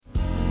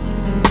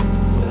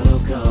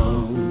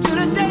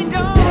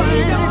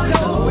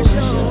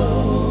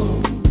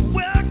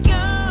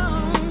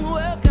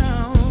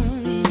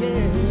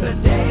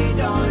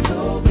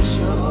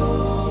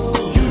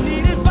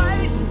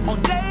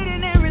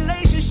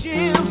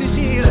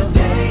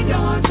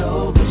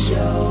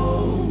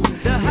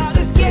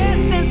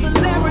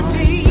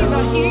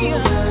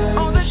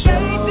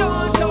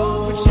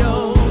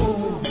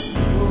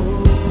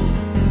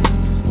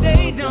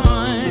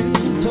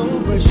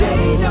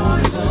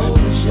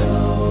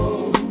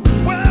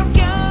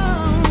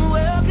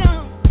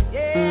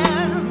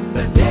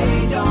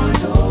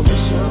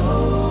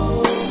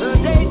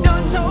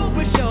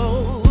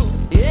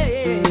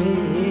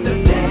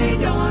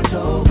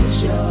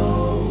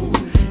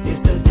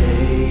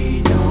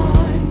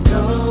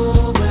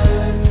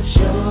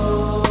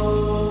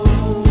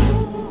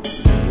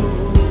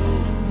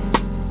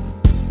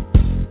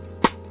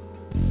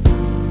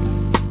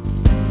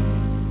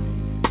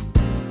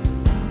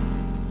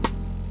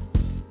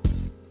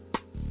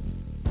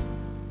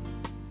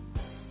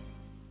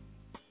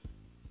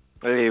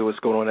Hey, what's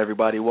going on,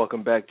 everybody?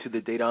 Welcome back to the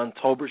Dedan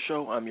Tolbert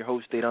Show. I'm your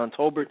host, Dedan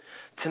Tolbert.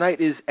 Tonight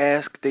is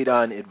Ask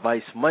Dedan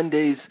Advice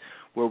Mondays,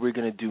 where we're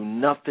going to do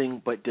nothing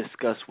but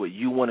discuss what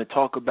you want to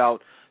talk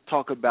about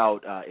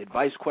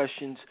advice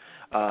questions,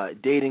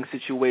 dating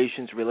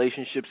situations,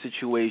 relationship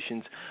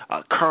situations,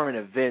 current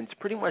events,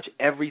 pretty much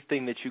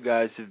everything that you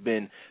guys have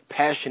been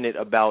passionate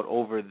about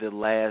over the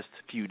last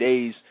few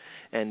days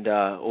and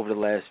over the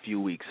last few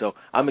weeks. So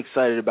I'm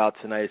excited about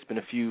tonight. It's been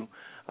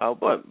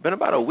been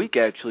about a week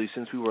actually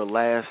since we were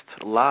last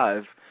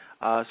live,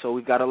 so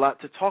we've got a lot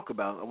to talk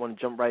about. I want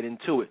to jump right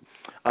into it.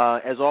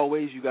 As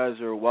always, you guys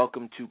are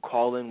welcome to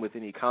call in with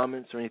any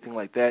comments or anything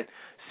like that.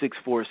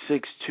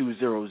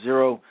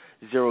 646-200-0366.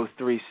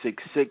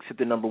 Hit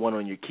the number 1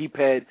 on your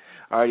keypad.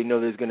 I already know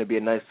there's going to be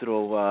a nice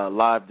little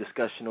live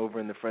discussion over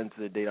in the Friends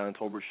of the Dedan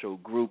Tolbert Show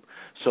group,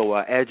 so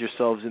add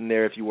yourselves in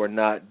there if you are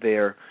not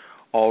there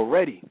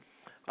already.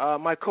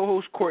 My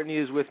co-host Courtney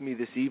is with me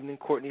this evening.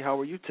 Courtney, how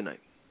are you tonight?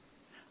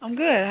 I'm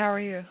good. How are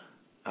you?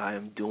 I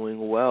am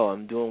doing well.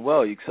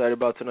 You excited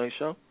about tonight's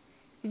show?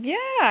 Yeah,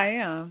 I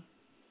am.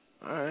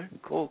 All right,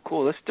 cool.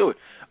 Let's do it.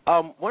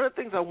 One of the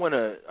things I want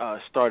to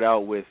start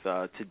out with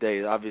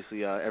today,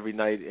 obviously every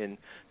night and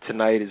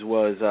tonight as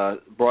well, is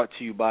brought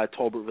to you by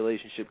Tolbert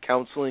Relationship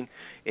Counseling.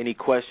 Any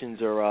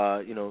questions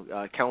or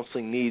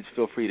counseling needs,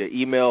 feel free to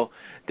email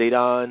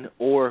Dedan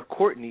or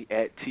Courtney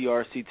at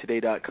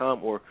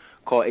trctoday.com or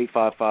call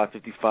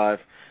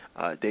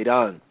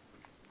 855-55-DEDAN.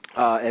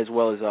 As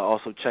well as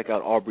also check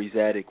out Aubrey's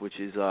Attic, which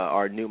is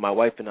my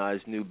wife and I's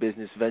new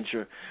business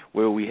venture,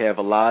 where we have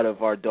a lot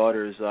of our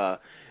daughters'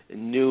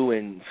 new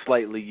and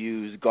slightly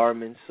used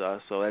garments.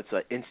 So that's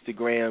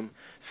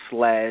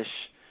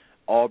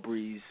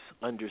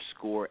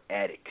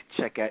Instagram/Aubrey's_attic.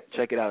 Check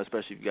it out,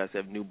 especially if you guys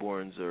have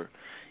newborns or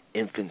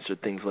infants or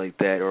things like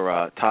that,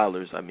 or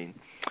toddlers. I mean,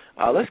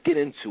 let's get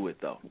into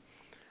it though.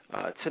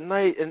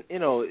 Tonight, and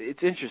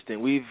it's interesting.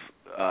 We've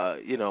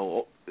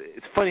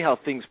it's funny how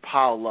things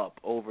pile up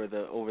over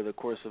the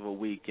course of a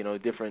week,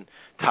 different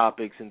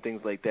topics and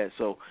things like that.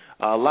 So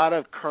a lot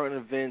of current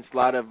events, a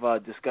lot of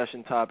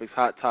discussion topics,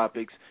 hot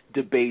topics,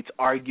 debates,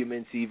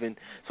 arguments even.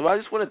 So I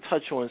just want to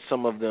touch on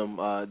some of them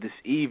this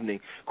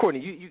evening.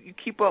 Courtney, you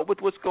keep up with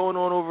what's going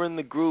on over in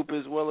the group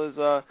as well as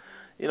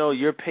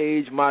your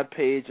page, my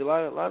page, a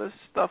lot of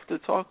stuff to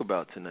talk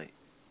about tonight.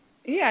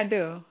 Yeah, I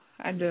do.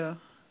 All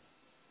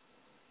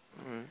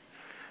right.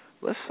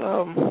 Let's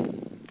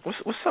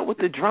what's up with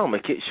the drama?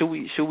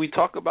 Should we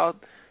talk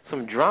about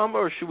some drama,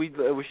 or should we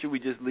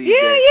just leave?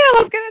 Yeah.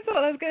 Let's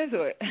get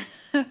into it.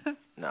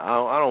 No,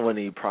 I don't want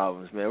any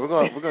problems, man. We're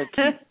gonna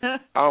keep. I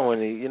don't want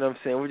any. You know what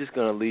I'm saying? We're just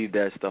gonna leave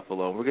that stuff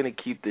alone. We're gonna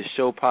keep this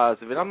show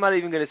positive, and I'm not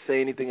even gonna say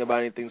anything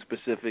about anything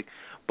specific.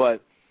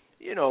 But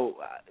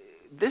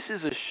this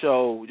is a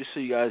show. Just so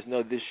you guys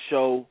know,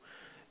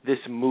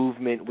 this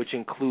movement, which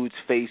includes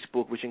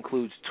Facebook, which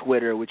includes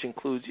Twitter, which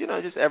includes,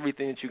 just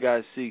everything that you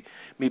guys see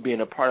me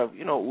being a part of,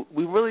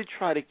 we really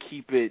try to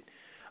keep it,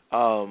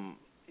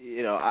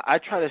 I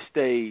try to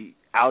stay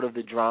out of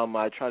the drama.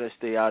 I try to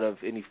stay out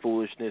of any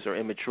foolishness or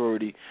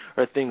immaturity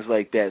or things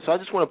like that. So I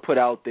just want to put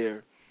out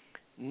there,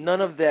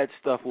 none of that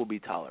stuff will be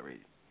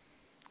tolerated,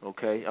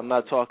 okay? I'm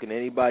not talking to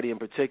anybody in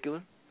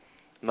particular.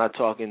 I'm not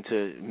talking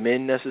to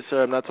men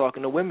necessarily. I'm not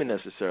talking to women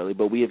necessarily.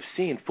 But we have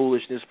seen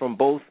foolishness from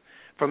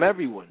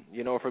everyone,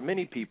 from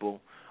many people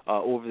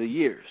over the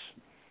years.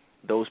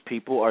 Those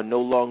people are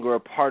no longer a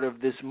part of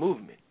this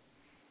movement,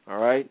 all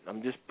right?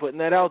 I'm just putting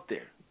that out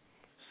there.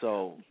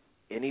 So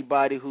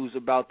anybody who's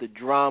about the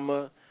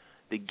drama,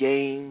 the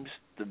games,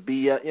 the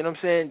BS, you know what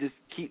I'm saying, just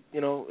keep,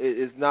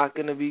 is not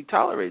going to be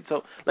tolerated.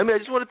 So I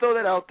just want to throw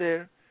that out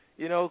there.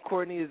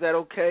 Courtney, is that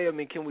okay? I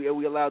mean, are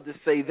we allowed to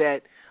say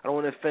that? I don't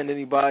want to offend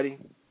anybody.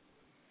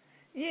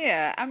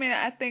 Yeah, I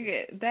think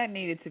that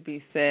needed to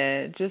be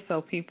said just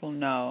so people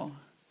know.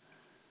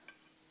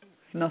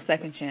 No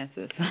second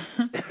chances.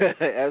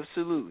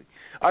 Absolutely.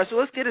 All right, so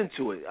let's get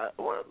into it. I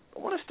want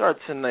to start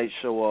tonight's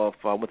show off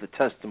with a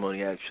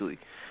testimony, actually.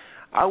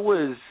 I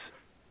was,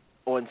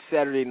 on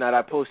Saturday night,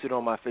 I posted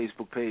on my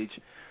Facebook page.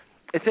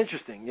 It's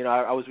interesting.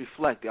 I was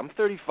reflecting. I'm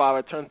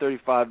 35. I turned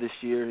 35 this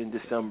year in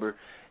December.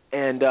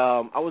 And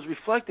I was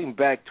reflecting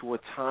back to a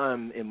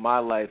time in my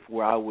life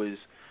where I was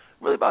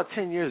really about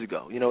 10 years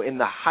ago, in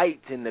the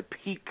height and the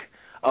peak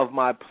of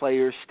my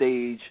player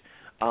stage,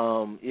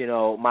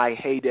 my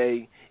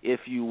heyday,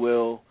 if you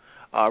will,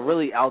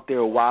 really out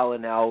there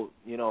wilding out,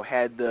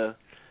 had the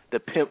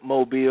pimp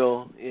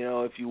mobile,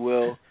 if you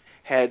will,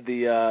 had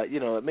the,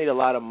 it made a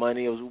lot of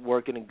money. I was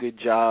working a good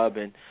job,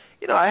 and,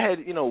 I had,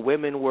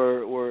 women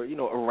were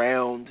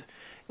around.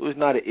 It was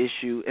not an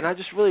issue. And I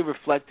just really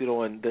reflected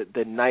on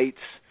the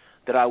nights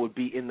that I would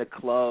be in the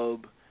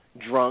club,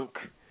 drunk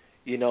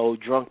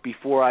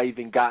before I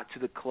even got to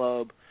the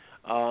club,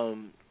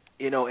 and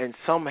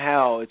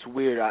somehow it's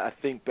weird. I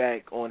think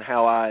back on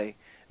how I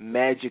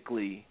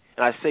magically,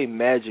 and I say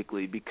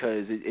magically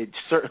because it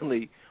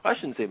certainly, I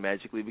shouldn't say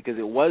magically because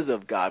it was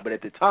of God, but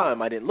at the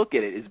time I didn't look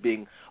at it as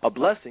being a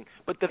blessing.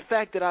 But the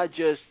fact that I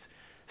just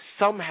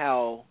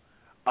somehow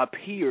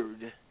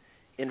appeared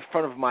in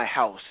front of my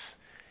house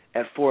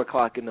at 4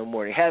 o'clock in the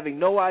morning, having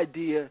no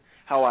idea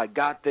how I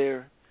got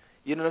there.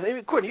 You know what I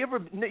mean? Courtney,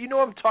 you know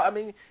what I'm talking? I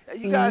mean,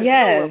 you guys know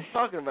what I'm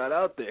talking about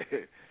out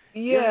there.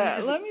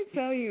 Yeah, let me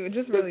tell you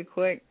just really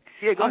quick.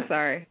 Yeah, go ahead. I'm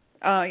sorry.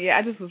 Yeah,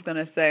 I just was going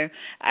to say,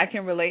 I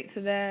can relate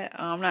to that.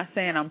 I'm not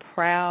saying I'm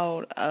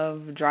proud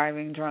of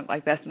driving drunk.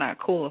 Like, that's not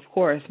cool, of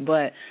course,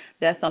 but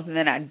that's something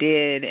that I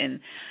did.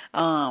 And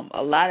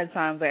a lot of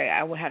times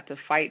I would have to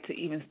fight to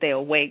even stay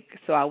awake.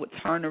 So I would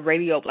turn the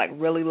radio up, like,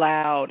 really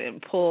loud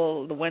and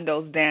pull the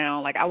windows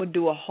down. Like, I would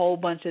do a whole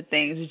bunch of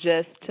things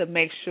just to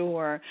make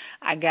sure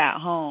I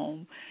got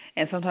home.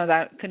 And sometimes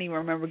I couldn't even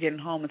remember getting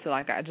home until,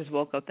 like, I just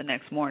woke up the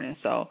next morning.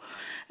 So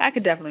I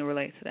could definitely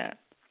relate to that.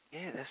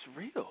 Yeah, that's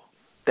real.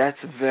 That's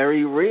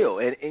very real.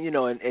 And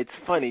and it's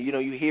funny,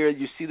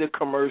 you see the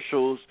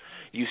commercials,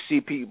 you see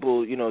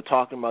people,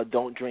 talking about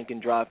don't drink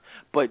and drive,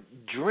 but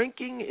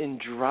drinking and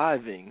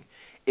driving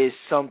is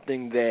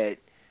something that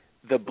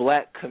the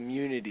black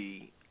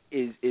community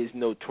is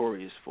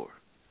notorious for.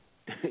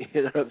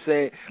 You know what I'm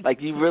saying? Like,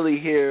 you really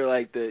hear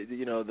like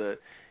you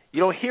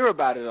don't hear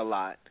about it a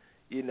lot.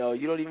 You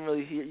don't even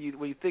really hear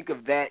when you think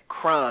of that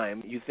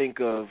crime, you think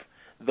of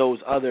those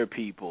other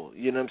people,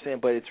 you know what I'm saying?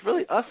 But it's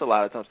really us a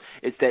lot of times.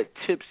 It's that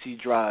tipsy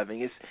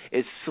driving.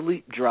 It's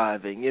sleep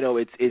driving.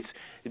 It's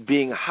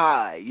being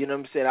high. You know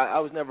what I'm saying? I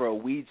was never a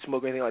weed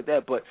smoker or anything like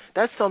that, but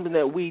that's something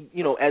that we,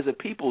 as a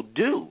people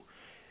do.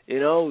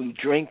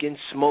 Drinking,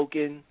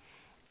 smoking,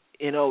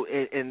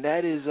 and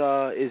that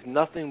is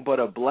nothing but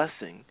a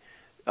blessing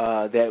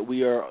that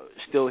we are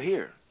still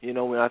here.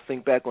 When I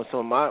think back on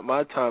some of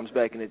my times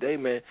back in the day,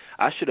 man,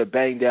 I should have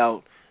banged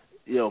out,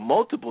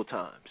 multiple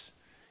times.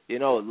 I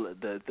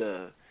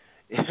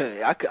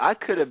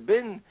could have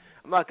been.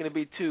 I'm not going to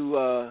be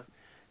too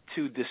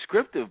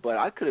descriptive, but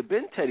I could have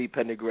been Teddy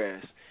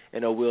Pendergrass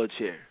in a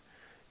wheelchair.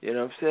 You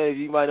know what I'm saying?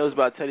 You might know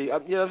about Teddy.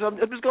 I'm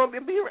just going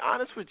to be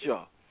honest with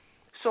y'all.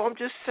 So I'm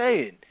just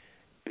saying,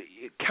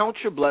 count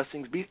your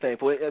blessings, be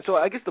thankful. And so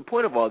I guess the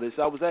point of all this,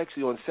 I was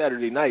actually on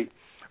Saturday night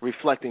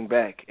reflecting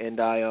back, and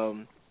I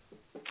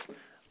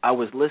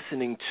was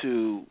listening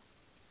to.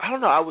 I don't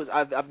know.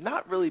 I've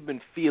not really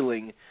been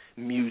feeling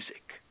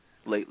music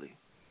lately.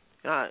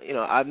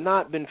 I've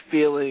not been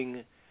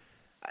feeling.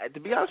 To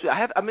be honest with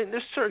you,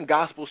 there's certain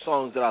gospel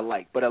songs that I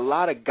like, but a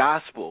lot of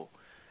gospel,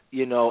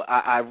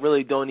 I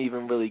really don't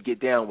even really get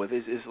down with.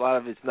 It's a lot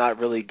of it's not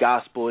really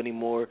gospel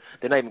anymore.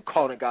 They're not even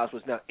calling it gospel.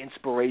 It's now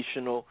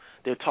inspirational.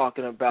 They're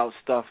talking about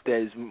stuff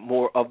that is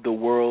more of the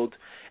world.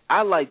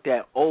 I like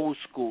that old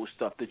school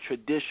stuff, the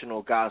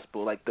traditional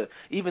gospel, like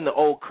even the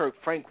old Kirk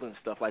Franklin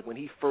stuff, like when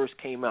he first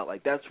came out.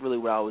 Like, that's really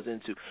what I was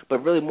into.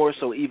 But really more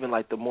so even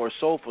like the more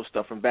soulful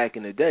stuff from back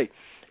in the day.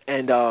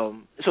 And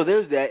so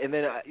there's that. And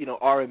then,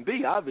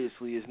 R&B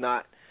obviously is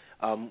not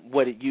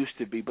what it used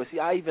to be. But see,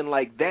 I even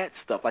like that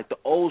stuff, like the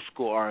old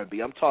school R&B.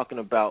 I'm talking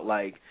about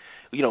like,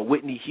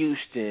 Whitney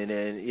Houston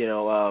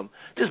and,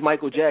 just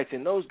Michael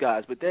Jackson, those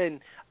guys. But then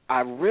I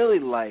really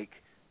like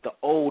the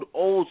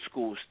old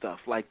school stuff,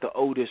 like the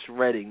Otis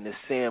Redding, the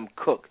Sam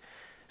Cooke.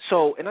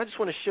 So, and I just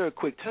want to share a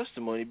quick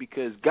testimony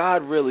because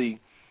God really,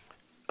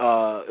 it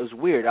was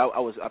weird. I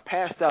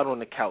passed out on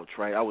the couch,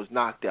 right? I was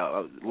knocked out.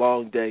 It was a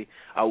long day.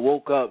 I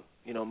woke up,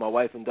 my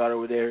wife and daughter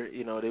were there,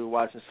 they were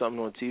watching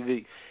something on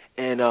TV,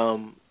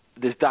 and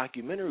this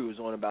documentary was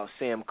on about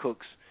Sam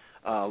Cooke's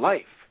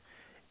life.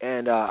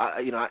 And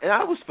I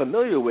was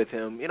familiar with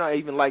him. I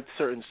even liked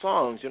certain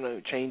songs.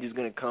 Change is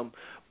Gonna Come,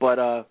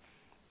 but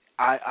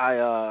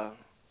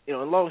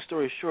and long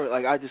story short,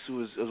 like I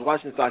was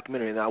watching this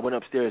documentary, and I went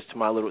upstairs to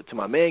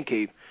my man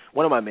cave,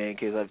 one of my man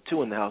caves. I have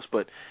two in the house,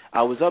 but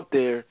I was up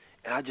there,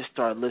 and I just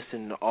started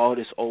listening to all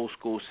this old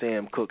school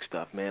Sam Cooke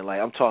stuff, man. Like,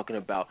 I'm talking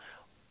about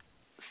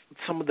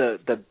some of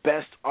the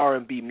best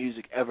R&B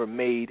music ever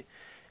made.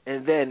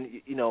 And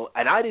then,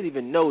 and I didn't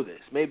even know this.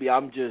 Maybe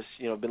I'm just,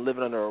 been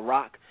living under a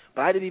rock,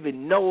 but I didn't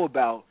even know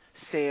about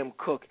Sam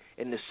Cooke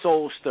and the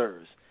Soul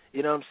Stirrers.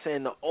 You know what I'm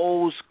saying? The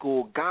old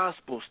school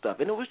gospel stuff.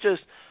 And it was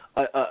just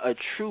a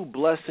true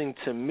blessing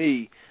to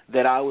me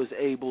that I was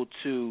able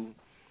to,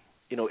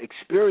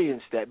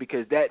 experience that,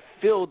 because that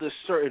filled a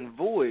certain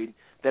void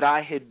that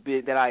I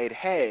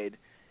had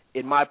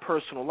in my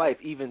personal life,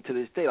 even to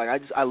this day.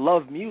 Like, I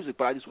love music,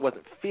 but I just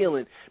wasn't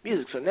feeling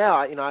music. So now,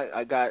 I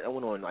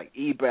went on like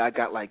eBay. I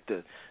got like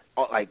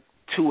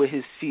two of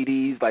his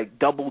CDs, like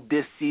double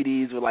disc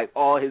CDs with like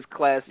all his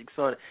classics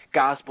on it,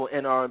 gospel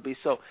and R&B.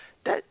 So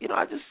that,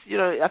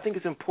 I think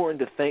it's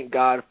important to thank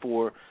God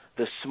for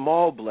the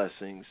small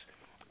blessings,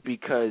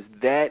 because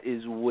that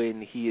is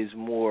when He is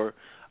more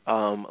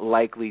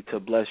likely to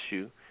bless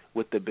you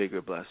with the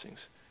bigger blessings.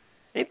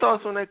 Any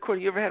thoughts on that,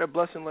 Courtney? You ever had a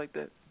blessing like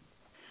that?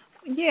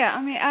 Yeah,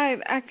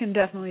 I can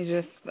definitely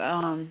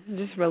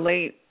just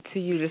relate to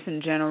you just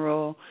in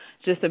general,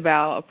 just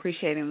about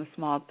appreciating the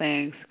small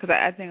things, because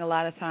I think a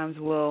lot of times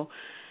we'll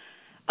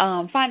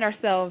find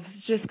ourselves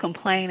just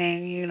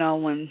complaining,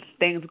 when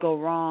things go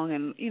wrong,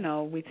 and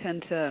we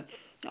tend to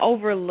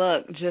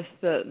overlook just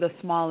the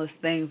smallest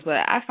things, but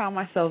I found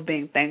myself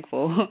being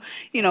thankful,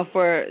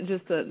 for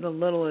just the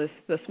littlest,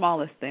 the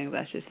smallest things,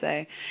 I should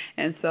say.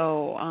 And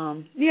so,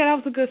 yeah, that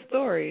was a good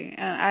story.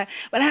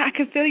 But I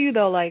can feel you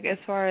though, like as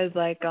far as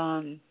like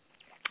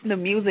the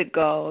music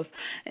goes,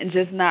 and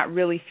just not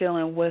really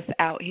feeling what's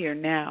out here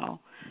now.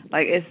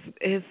 Like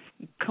it's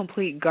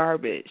complete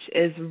garbage.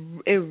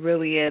 It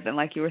really is. And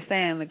like you were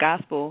saying, the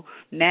gospel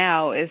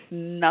now is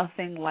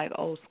nothing like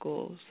old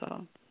school.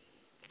 So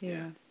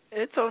yeah.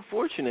 It's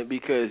unfortunate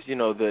because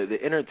the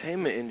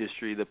entertainment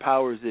industry, the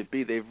powers that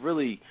be, they've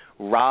really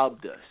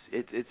robbed us.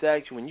 It's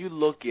actually, when you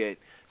look at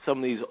some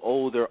of these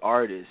older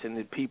artists and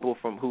the people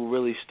from who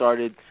really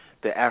started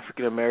the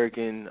African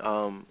American,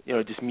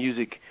 just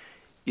music,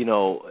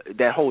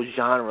 that whole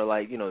genre,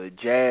 like the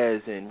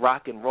jazz and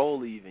rock and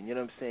roll, even, what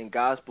I'm saying,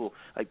 gospel,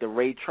 like the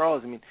Ray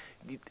Charles. I mean,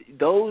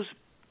 those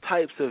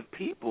types of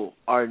people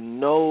are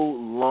no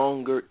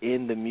longer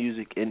in the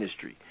music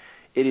industry.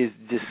 It is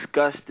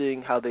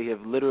disgusting how they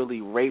have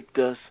literally raped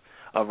us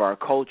of our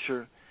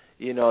culture.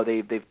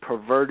 They've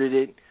perverted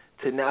it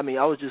to now. I mean,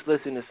 I was just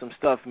listening to some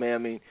stuff, man. I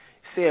mean,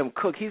 Sam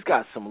Cooke, he's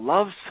got some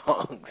love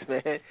songs,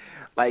 man.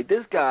 Like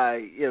this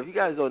guy, if you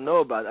guys don't know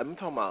about it, I'm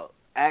talking about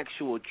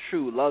actual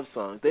true love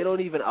songs. They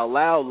don't even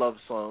allow love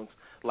songs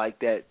like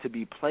that to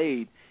be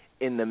played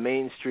in the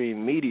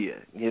mainstream media.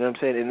 You know what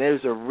I'm saying? And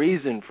there's a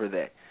reason for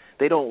that.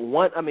 They don't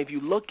want. I mean, if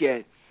you look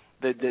at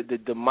the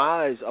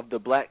demise of the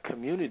black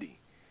community,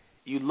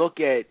 you look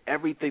at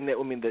everything that,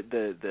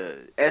 the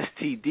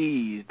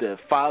STDs, the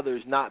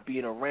fathers not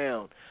being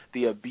around,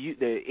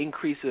 the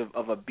increase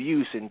of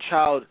abuse and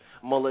child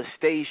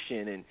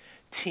molestation and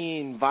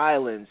teen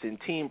violence and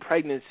teen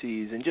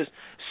pregnancies and just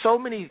so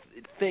many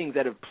things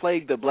that have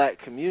plagued the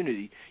black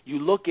community. You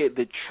look at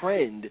the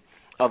trend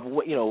of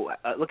what,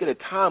 look at a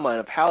timeline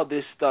of how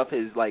this stuff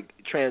has like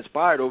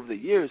transpired over the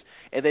years,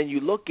 and then you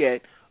look at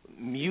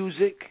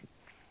music.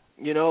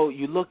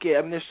 You look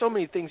at, there's so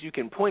many things you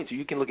can point to.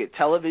 You can look at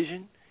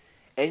television,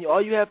 and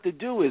all you have to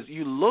do is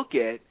you look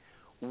at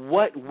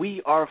what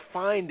we are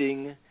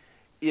finding,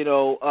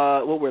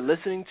 what we're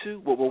listening to,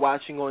 what we're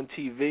watching on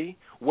TV,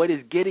 what is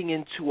getting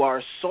into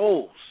our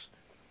souls.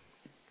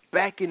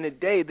 Back in the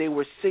day, they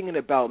were singing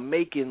about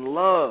making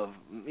love,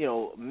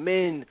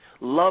 men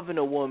loving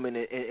a woman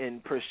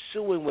and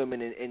pursuing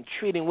women and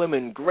treating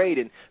women great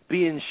and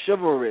being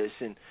chivalrous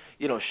and,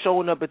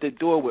 showing up at the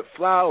door with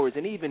flowers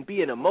and even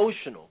being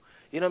emotional.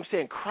 You know what I'm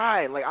saying?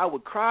 Crying, like I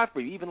would cry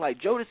for you, even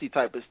like Jodeci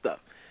type of stuff.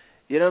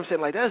 You know what I'm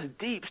saying? Like that's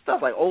deep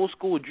stuff, like old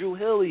school Drew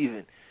Hill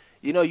even.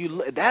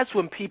 That's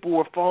when people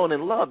were falling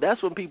in love.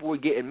 That's when people were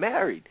getting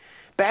married.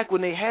 Back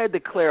when they had the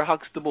Claire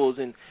Huxtables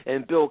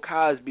and Bill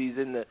Cosbys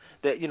and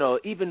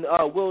even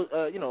Uncle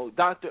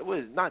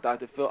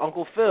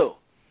Phil.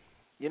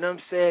 You know what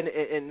I'm saying?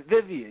 And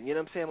Vivian. You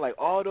know what I'm saying? Like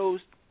all those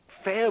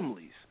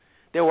families.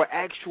 There were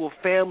actual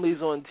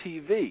families on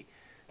TV.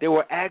 There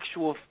were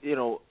actual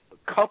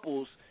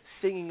couples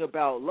singing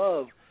about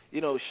love,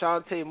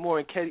 Shantae Moore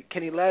and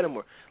Kenny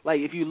Lattimore. Like,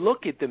 if you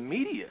look at the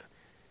media,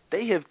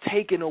 they have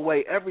taken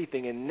away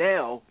everything, and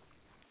now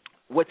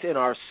what's in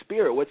our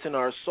spirit, what's in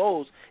our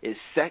souls is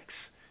sex,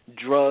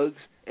 drugs,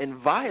 and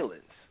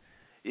violence.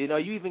 You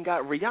even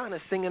got Rihanna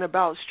singing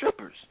about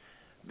strippers.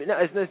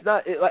 It's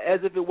not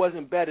as if it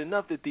wasn't bad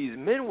enough that these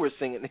men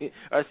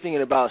are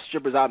singing about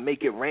strippers. I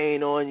make it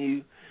rain on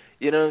you.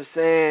 You know what I'm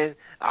saying?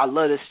 I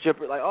love the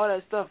stripper. Like, all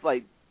that stuff.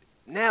 Like,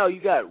 now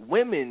you got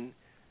women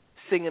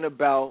singing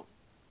about,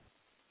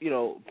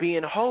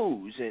 being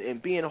hoes and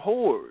being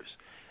whores.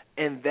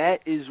 And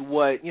that is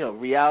what,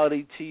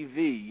 reality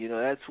TV,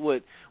 that's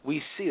what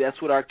we see. That's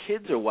what our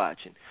kids are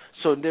watching.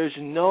 So there's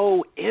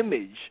no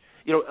image,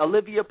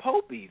 Olivia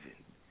Pope even.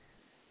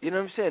 You know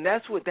what I'm saying?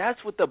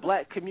 That's what the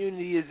black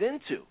community is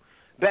into.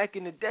 Back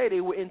in the day,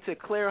 they were into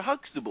Claire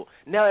Huxtable.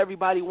 Now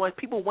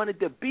people wanted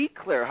to be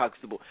Claire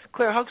Huxtable.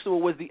 Claire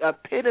Huxtable was the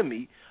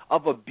epitome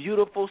of a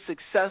beautiful,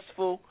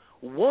 successful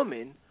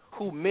woman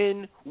who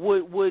men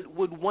would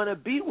want to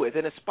be with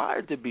and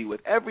aspire to be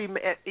with. Every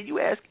man, you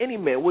ask any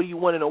man, what do you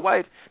want in a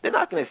wife? They're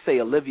not going to say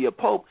Olivia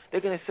Pope.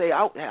 They're going to say,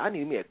 I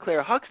need me a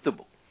Claire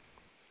Huxtable.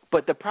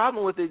 But the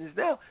problem with it is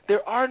now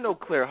there are no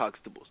Claire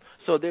Huxtables.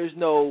 So there's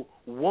no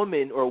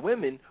woman or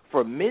women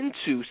for men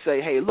to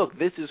say, hey, look,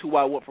 this is who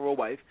I want for a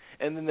wife.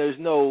 And then there's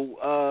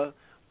no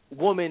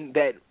woman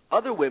that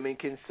other women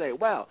can say,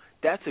 wow,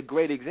 that's a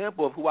great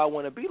example of who I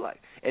want to be like.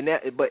 And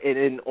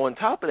on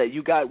top of that,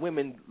 you got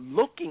women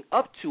looking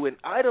up to and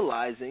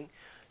idolizing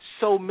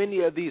so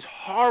many of these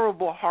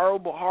horrible,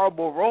 horrible,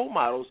 horrible role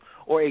models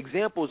or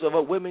examples of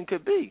what women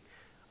could be.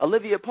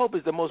 Olivia Pope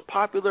is the most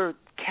popular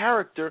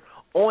character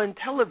on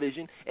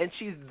television, and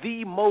she's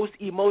the most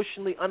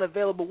emotionally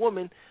unavailable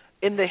woman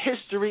in the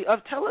history of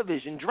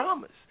television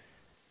dramas.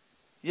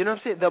 You know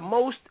what I'm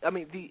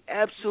saying? The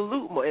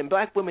absolute, and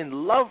black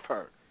women love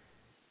her.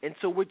 And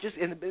so we're just,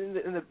 and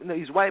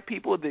these white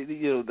people,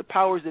 the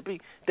powers that be,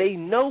 they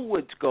know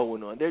what's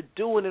going on. They're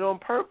doing it on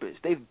purpose.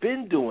 They've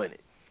been doing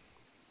it.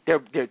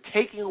 They're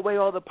taking away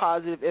all the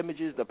positive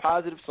images, the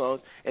positive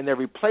songs, and they're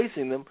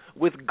replacing them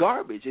with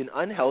garbage and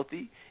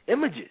unhealthy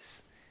images.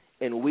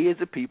 And we as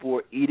a people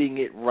are eating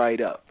it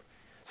right up.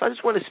 So I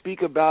just want to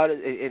speak about it,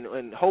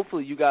 and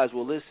hopefully you guys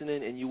will listen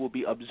in and you will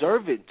be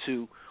observant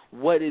to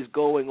what is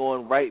going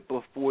on right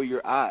before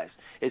your eyes.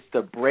 It's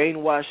the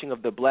brainwashing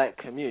of the black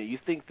community. You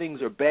think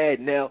things are bad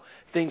now,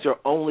 things are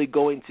only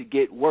going to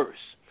get worse.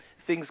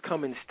 Things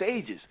come in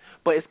stages,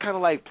 but it's kind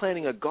of like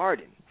planting a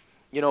garden,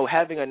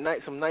 having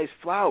some nice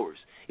flowers.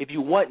 If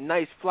you want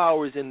nice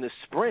flowers in the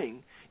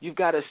spring, you've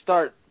got to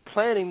start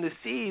planting the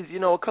seeds,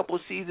 a couple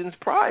of seasons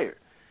prior.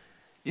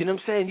 You know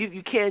what I'm saying?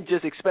 You can't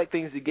just expect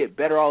things to get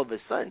better all of a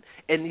sudden.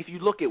 And if you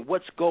look at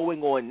what's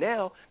going on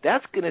now,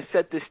 that's going to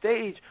set the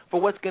stage for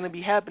what's going to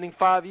be happening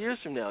 5 years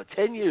from now,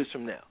 10 years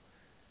from now.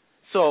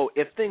 So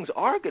if things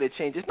are going to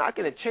change, it's not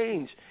going to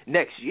change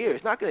next year.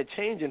 It's not going to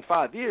change in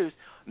 5 years.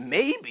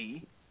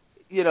 Maybe,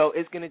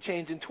 it's going to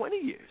change in 20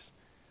 years.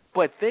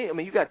 But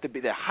you got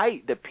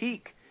the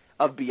peak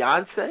of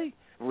Beyonce,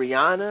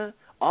 Rihanna,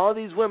 all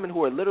these women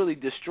who are literally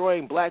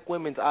destroying black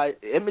women's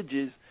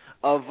images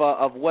of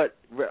what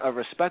a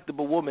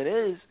respectable woman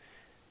is.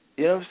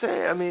 You know what I'm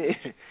saying? I mean,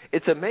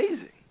 it's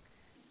amazing.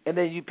 And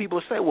then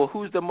people say, well,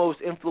 who's the most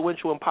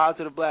influential and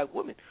positive black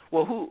woman?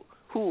 Well,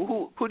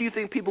 who do you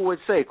think people would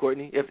say,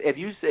 Courtney?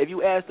 If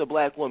you asked a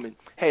black woman,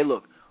 hey,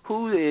 look,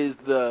 who is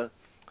the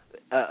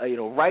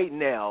right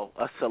now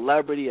a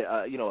celebrity,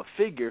 a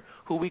figure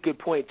who we could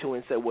point to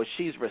and say, well,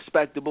 she's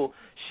respectable,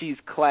 she's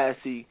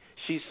classy,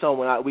 she's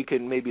someone we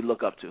can maybe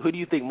look up to. Who do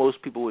you think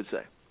most people would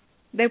say?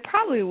 They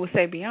probably would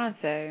say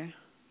Beyonce.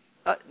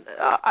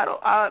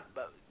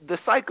 The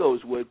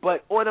psychos would,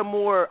 but on a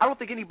more, I don't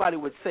think anybody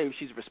would say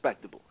she's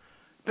respectable.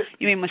 But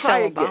you mean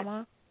Michelle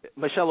Obama?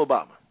 Michelle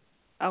Obama.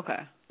 Okay.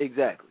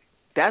 Exactly.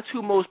 That's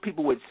who most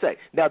people would say.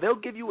 Now, they'll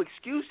give you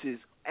excuses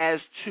as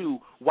to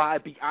why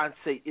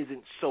Beyonce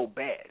isn't so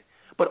bad,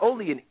 but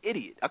only an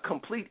idiot, a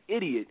complete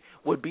idiot,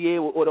 would be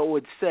able or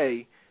would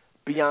say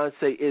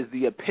Beyonce is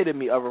the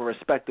epitome of a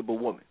respectable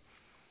woman.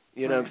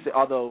 You know what I'm saying?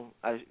 Although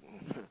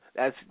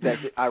that's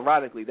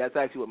ironically that's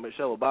actually what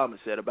Michelle Obama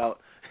said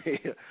about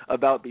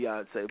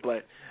Beyonce.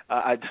 But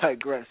I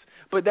digress.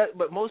 But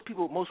most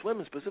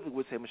women specifically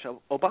would say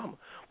Michelle Obama.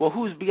 Well,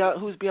 who's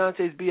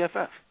Beyonce's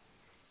BFF?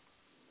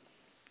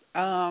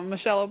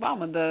 Michelle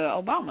Obama, the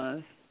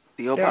Obamas.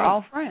 The Obamas. They're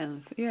all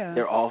friends. Yeah.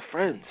 They're all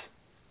friends.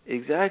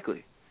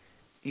 Exactly.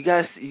 You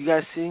guys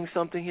seeing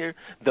something here?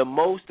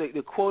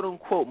 The quote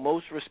unquote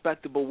most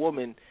respectable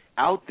woman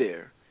out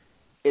there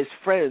is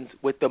friends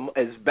with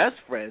as best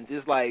friends,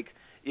 is like,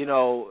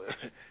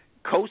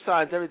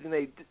 co-signs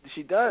everything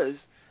she does.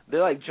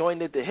 They're like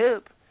joined at the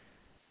hip,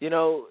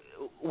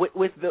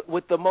 with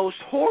the most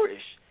whorish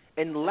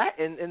and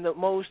Latin and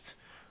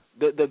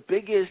the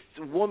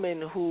biggest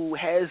woman who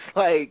has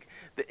like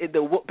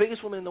the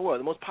biggest woman in the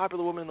world, the most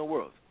popular woman in the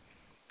world.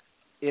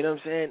 You know what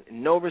I'm saying?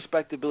 No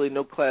respectability,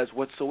 no class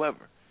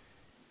whatsoever.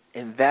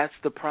 And that's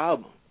the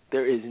problem.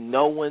 There is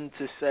no one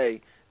to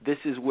say, this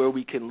is where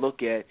we can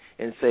look at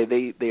and say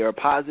they are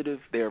positive,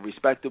 they are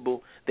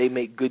respectable, they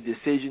make good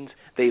decisions,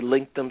 they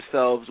link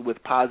themselves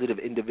with positive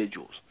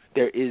individuals.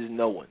 There is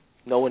no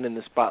one in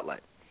the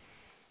spotlight,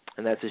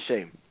 and that's a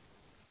shame.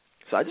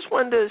 So I just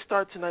wanted to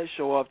start tonight's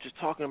show off just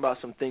talking about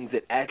some things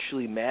that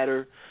actually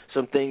matter,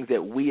 some things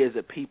that we as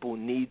a people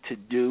need to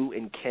do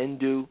and can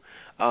do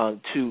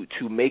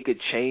to make a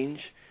change.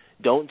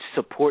 Don't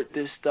support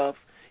this stuff.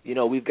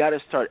 We've got to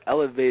start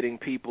elevating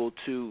people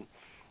to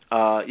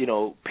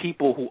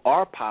people who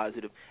are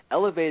positive,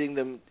 elevating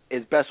them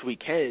as best we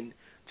can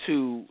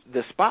to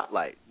the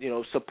spotlight.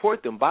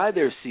 Support them, buy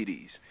their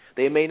CDs.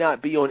 They may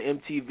not be on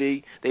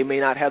MTV. They may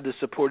not have the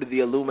support of the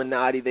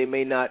Illuminati. They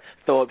may not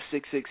throw up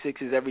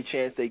 666s every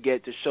chance they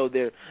get to show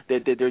that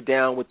they're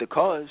down with the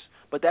cause.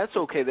 But that's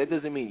okay. That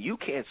doesn't mean you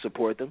can't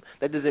support them.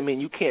 That doesn't mean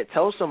you can't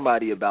tell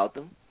somebody about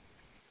them.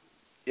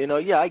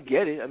 Yeah, I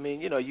get it. I mean,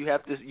 you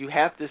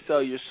have to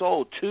sell your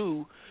soul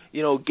to,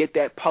 get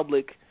that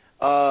public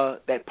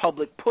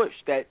push,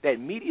 that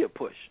media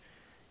push,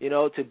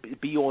 to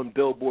be on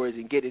billboards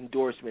and get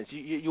endorsements.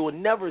 You will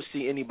never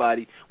see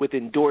anybody with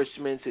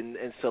endorsements and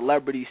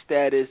celebrity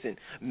status and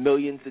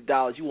millions of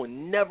dollars. You will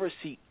never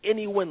see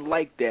anyone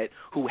like that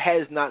who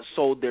has not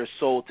sold their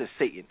soul to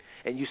Satan.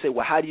 And you say,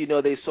 well, how do you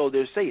know they sold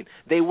their Satan?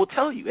 They will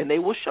tell you, and they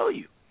will show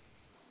you.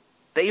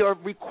 They are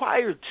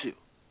required to.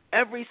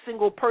 Every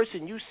single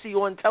person you see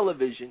on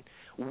television,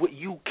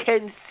 you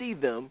can see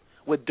them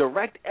with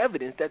direct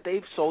evidence that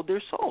they've sold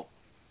their soul.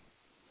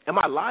 Am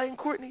I lying,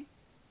 Courtney?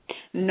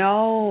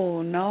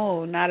 No,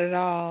 not at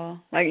all.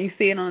 Like you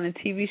see it on the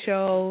TV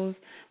shows,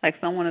 like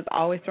someone is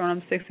always throwing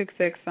up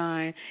 666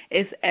 sign.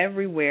 It's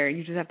everywhere.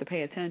 You just have to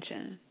pay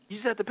attention. You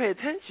just have to pay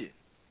attention.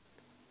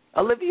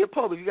 Olivia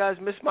Pope, if you guys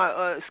missed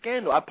my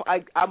scandal,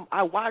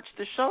 I watched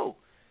the show.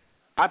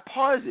 I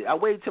pause it. I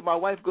wait till my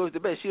wife goes to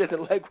bed. She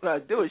doesn't like when I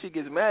do it. She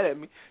gets mad at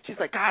me. She's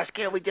like, gosh,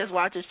 can't we just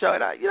watch a show?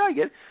 And I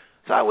get it.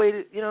 So I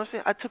waited, what I'm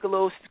saying? I took a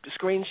little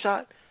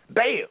screenshot.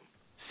 Bam!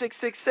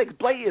 666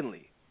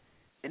 blatantly.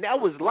 And that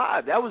was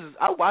live.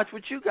 I watched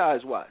what you guys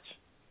watch.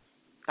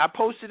 I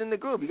posted in the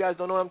group. You guys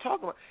don't know what I'm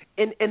talking about.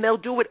 And they'll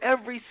do it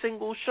every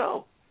single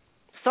show.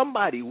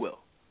 Somebody will.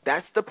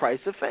 That's the price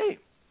of fame.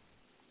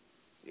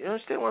 You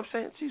understand what I'm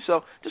saying to you?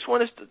 So just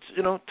want us to,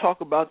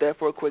 talk about that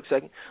for a quick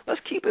second.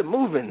 Let's keep it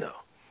moving, though.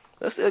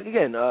 This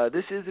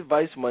is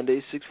Advice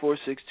Monday,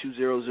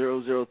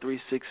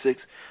 646-200-0366.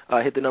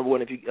 Hit the number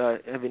 1 if you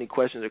have any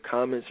questions or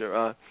comments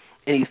or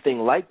anything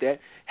like that.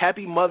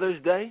 Happy Mother's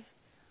Day.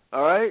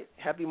 All right?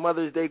 Happy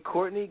Mother's Day,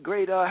 Courtney.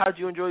 Great. How'd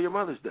you enjoy your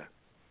Mother's Day?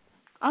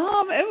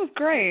 It was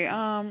great.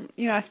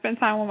 I spent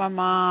time with my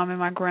mom and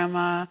my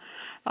grandma.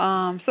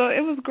 So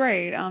it was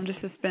great,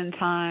 just to spend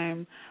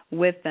time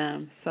with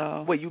them.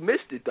 So. Well, you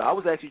missed it, though. I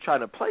was actually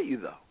trying to play you,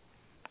 though.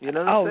 You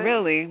know what I'm saying?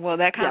 Really? Well,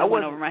 that kind of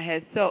went over my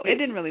head. So it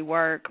didn't really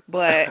work,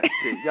 but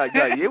yeah,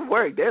 it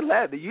worked. They're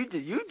laughing. You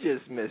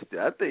just missed it.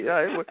 I think.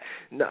 It worked.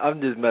 No,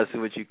 I'm just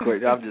messing with you,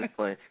 Courtney. I'm just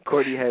playing.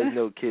 Courtney has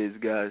no kids,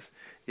 guys.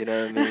 You know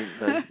what I mean?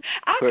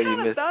 I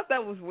kind of thought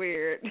that was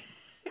weird.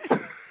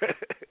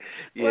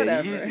 Yeah,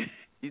 whatever.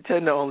 You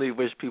tend to only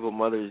wish people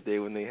Mother's Day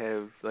when they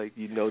have they're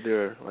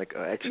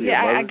actually a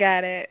yeah, mother. I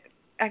got it.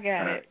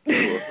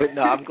 Cool. But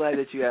no, I'm glad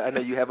that I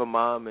know you have a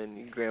mom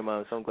and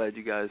grandma, so I'm glad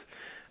you guys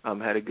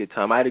had a good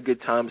time. I had a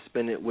good time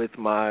spending it with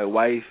my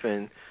wife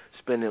and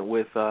spending it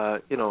with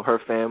her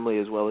family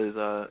as well as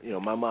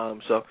my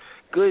mom. So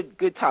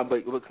good time.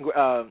 But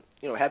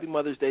happy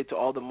Mother's Day to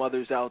all the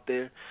mothers out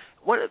there.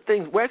 One of the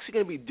things we're actually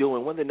going to be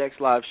doing, one of the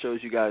next live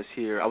shows you guys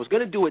hear, I was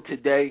going to do it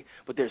today,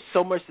 but there's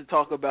so much to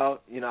talk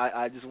about.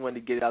 I just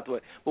wanted to get it out the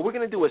way. But we're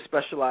going to do a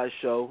specialized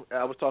show.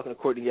 I was talking to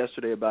Courtney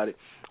yesterday about it.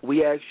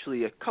 We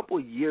actually, a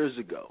couple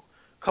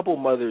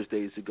Mother's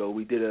Days ago,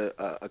 we did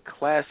a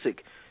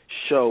classic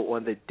show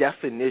on the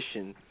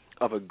definition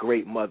of a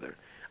great mother.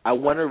 I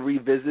want to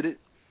revisit it.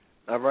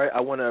 All right, I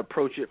want to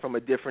approach it from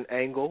a different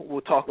angle. We'll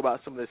talk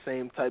about some of the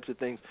same types of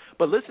things.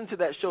 But listen to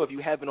that show if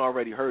you haven't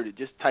already heard it.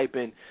 Just type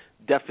in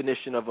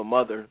definition of a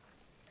mother,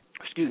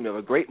 of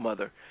a great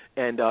mother,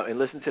 and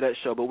listen to that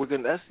show. But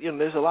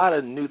there's a lot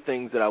of new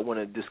things that I want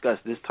to discuss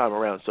this time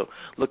around. So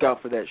look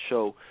out for that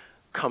show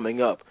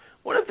coming up.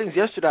 One of the things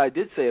yesterday I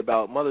did say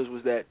about mothers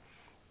was that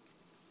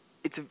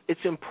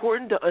it's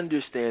important to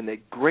understand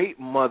that great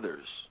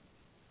mothers,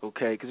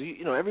 okay, because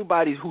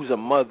everybody who's a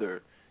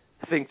mother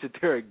thinks that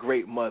they're a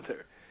great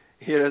mother.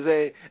 You know what I'm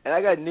saying? And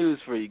I got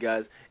news for you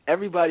guys.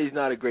 Everybody's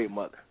not a great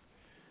mother.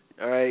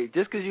 All right?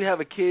 Just because you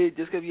have a kid,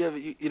 just because you have,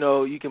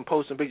 you can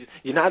post some pictures,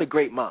 you're not a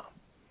great mom.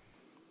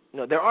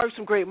 There are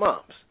some great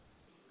moms,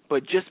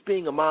 but just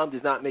being a mom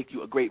does not make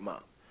you a great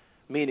mom.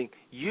 Meaning,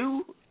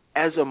 you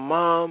as a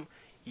mom,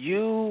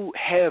 you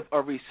have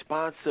a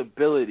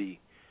responsibility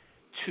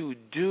to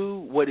do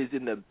what is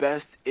in the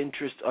best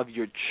interest of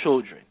your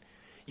children.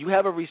 You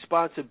have a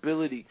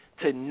responsibility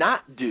to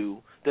not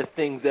do the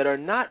things that are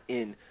not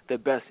in the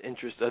best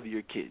interest of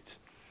your kids.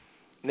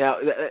 Now,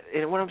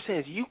 and what I'm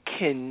saying is you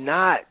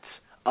cannot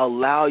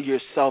allow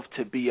yourself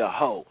to be a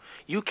hoe.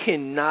 You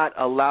cannot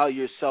allow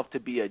yourself to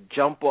be a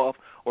jump-off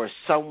or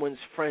someone's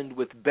friend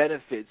with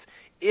benefits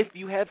if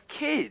you have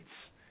kids.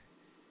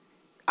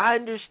 I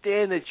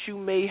understand that you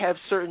may have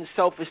certain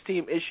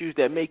self-esteem issues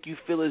that make you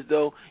feel as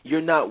though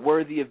you're not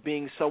worthy of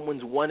being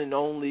someone's one and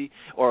only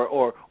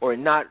or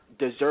not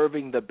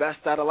deserving the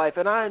best out of life.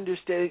 And I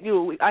understand,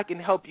 I can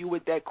help you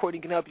with that.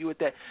 Courtney can help you with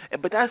that.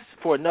 But that's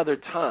for another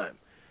time.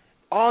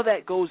 All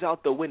that goes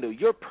out the window.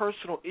 Your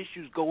personal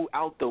issues go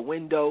out the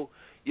window.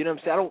 You know what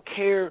I'm saying? I don't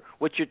care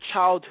what your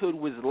childhood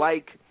was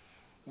like,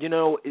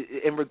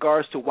 in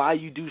regards to why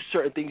you do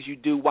certain things you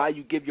do, why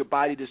you give your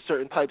body to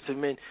certain types of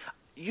men.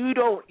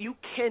 You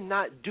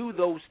cannot do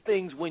those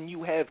things when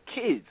you have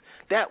kids.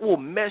 That will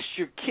mess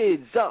your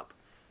kids up.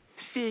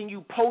 Seeing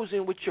you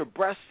posing with your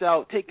breasts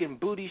out, taking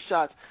booty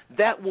shots,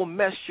 that will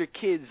mess your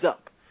kids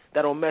up.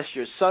 That'll mess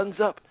your sons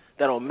up.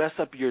 That'll mess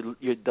up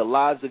the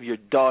lives of your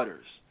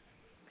daughters.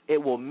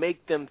 It will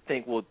make them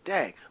think, well,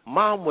 dang,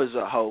 mom was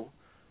a hoe.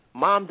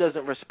 Mom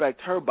doesn't respect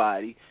her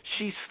body.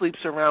 She sleeps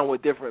around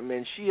with different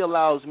men. She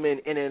allows men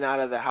in and out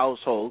of the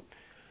household.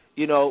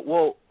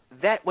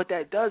 What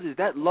that does is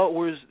that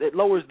lowers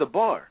the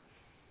bar.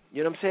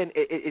 You know what I'm saying?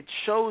 It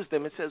shows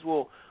them. It says,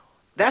 well,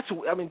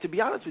 to be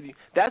honest with you,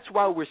 that's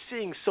why we're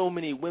seeing so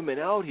many women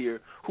out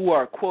here who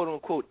are quote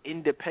unquote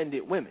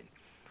independent women,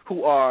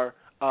 who are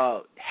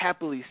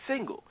happily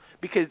single,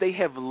 because they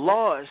have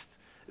lost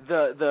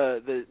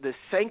the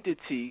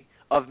sanctity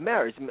of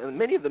marriage.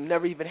 Many of them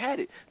never even had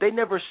it. They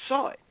never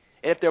saw it.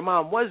 And if their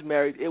mom was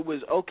married, it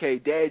was okay.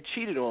 Dad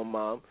cheated on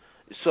mom.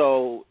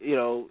 So,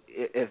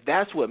 if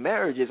that's what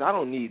marriage is, I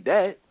don't need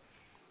that.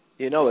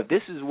 If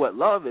this is what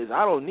love is,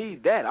 I don't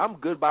need that. I'm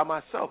good by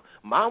myself.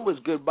 Mom was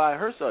good by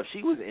herself.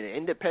 She was an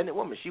independent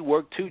woman. She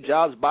worked 2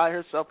 jobs by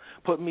herself,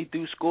 put me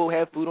through school,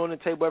 had food on the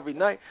table every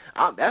night.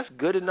 That's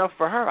good enough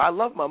for her. I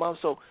love my mom,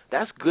 so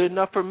that's good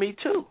enough for me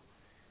too.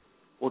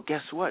 Well,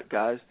 guess what,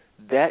 guys?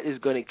 That is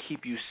going to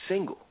keep you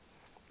single.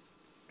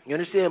 You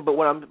understand? But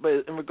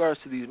in regards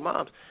to these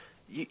moms,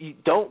 you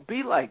don't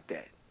be like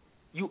that.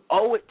 You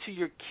owe it to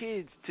your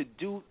kids to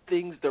do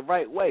things the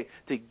right way,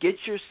 to get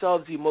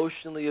yourselves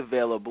emotionally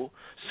available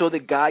so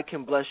that God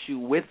can bless you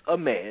with a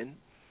man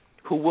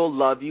who will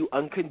love you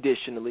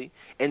unconditionally.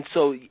 And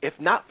so if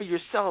not for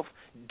yourself,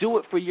 do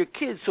it for your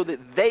kids so that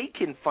they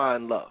can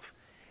find love.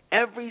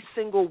 Every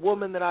single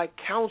woman that I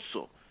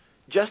counsel,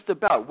 just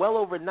about well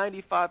over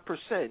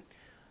 95%,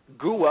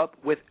 grew up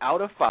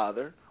without a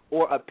father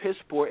or a piss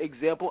poor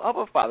example of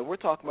a father. We're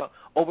talking about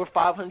over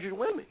 500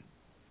 women.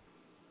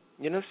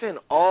 You know what I'm saying?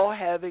 All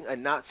having a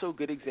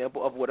not-so-good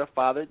example of what a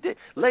father did.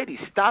 Ladies,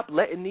 stop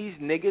letting these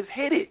niggas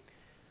hit it.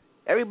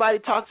 Everybody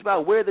talks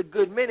about where the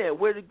good men at,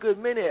 where the good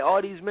men at,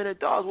 all these men are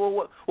dogs.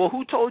 Well,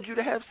 who told you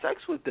to have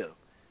sex with them?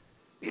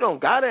 You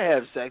don't got to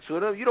have sex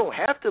with them. You don't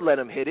have to let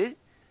them hit it.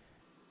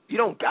 You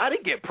don't got to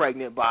get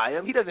pregnant by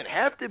him. He doesn't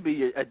have to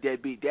be a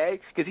deadbeat dad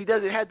because he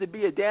doesn't have to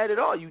be a dad at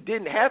all. You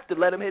didn't have to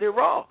let him hit it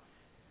raw.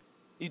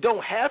 You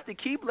don't have to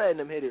keep letting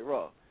him hit it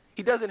raw.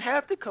 He doesn't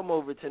have to come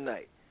over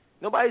tonight.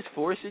 Nobody's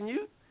forcing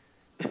you.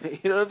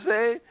 You know what I'm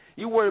saying?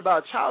 You worry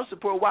about child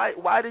support.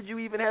 Why did you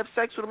even have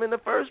sex with him in the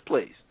first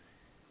place?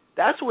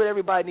 That's what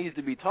everybody needs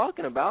to be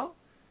talking about.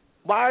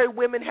 Why are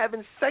women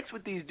having sex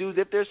with these dudes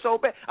if they're so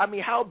bad? I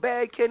mean, how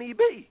bad can he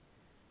be?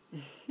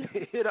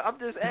 You know, I'm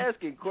just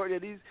asking,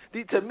 Courtney.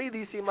 To me,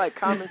 these seem like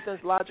common sense,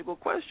 logical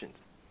questions.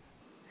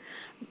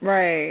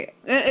 Right.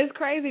 It's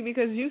crazy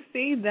because you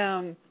see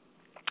them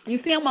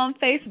on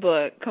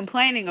Facebook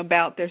complaining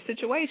about their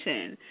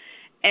situation.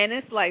 And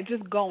it's like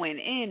just going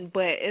in,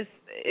 but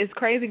it's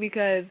crazy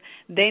because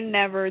they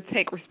never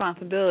take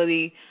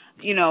responsibility,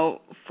 you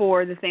know,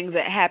 for the things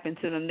that happen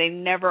to them. They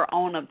never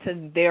own up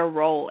to their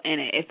role in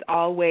it. It's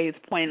always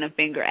pointing a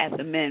finger at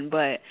the men.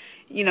 But,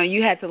 you know,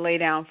 you had to lay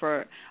down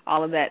for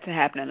all of that to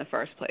happen in the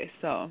first place.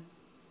 So,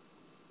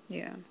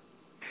 yeah.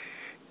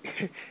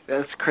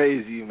 That's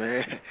crazy,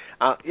 man.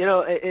 You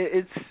know,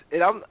 it's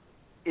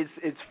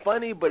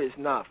funny, but it's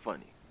not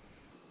funny.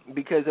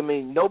 Because, I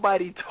mean,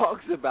 nobody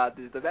talks about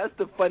this. That's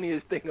the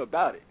funniest thing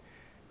about it.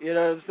 You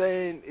know what I'm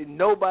saying?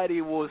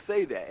 Nobody will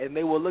say that. And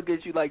they will look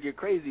at you like you're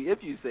crazy if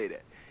you say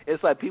that.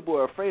 It's like people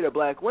are afraid of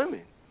black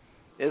women.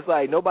 It's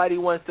like nobody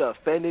wants to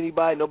offend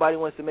anybody. Nobody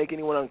wants to make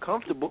anyone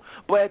uncomfortable.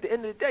 But at the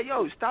end of the day,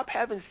 stop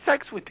having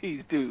sex with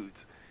these dudes.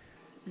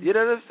 You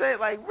know what I'm saying?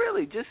 Like,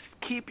 really, just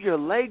keep your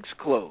legs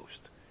closed.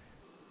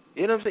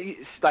 You know what I'm saying?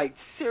 It's like,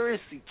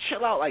 seriously,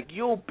 chill out. Like,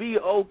 you'll be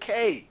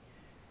okay.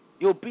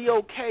 You'll be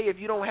okay if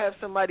you don't have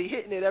somebody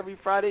hitting it every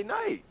Friday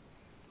night.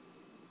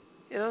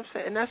 You know what I'm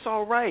saying? And that's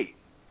all right.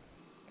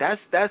 That's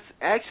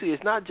actually,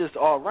 it's not just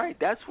all right.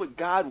 That's what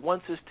God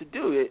wants us to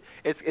do.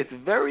 It's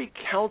very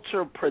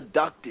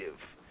counterproductive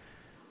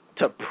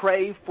to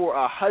pray for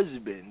a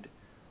husband,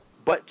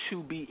 but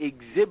to be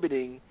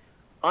exhibiting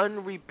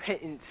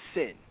unrepentant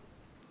sin.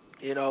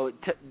 You know,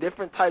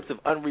 different types of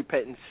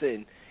unrepentant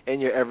sin in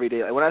your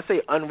everyday life. When I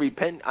say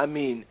unrepentant, I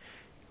mean,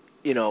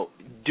 you know,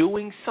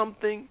 doing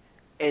something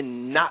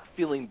and not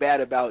feeling bad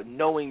about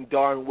knowing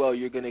darn well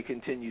you're going to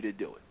continue to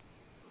do it.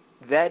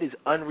 That is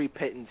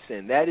unrepentant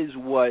sin. That is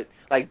what,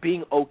 like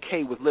being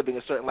okay with living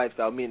a certain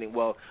lifestyle, meaning,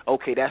 well,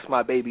 okay, that's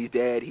my baby's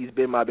dad. He's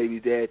been my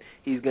baby's dad.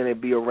 He's going to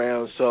be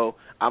around, so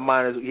I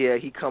might as well, yeah,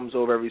 he comes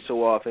over every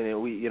so often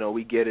and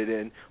we get it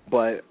in,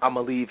 but I'm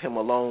going to leave him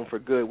alone for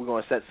good. We're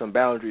going to set some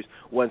boundaries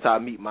once I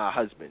meet my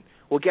husband.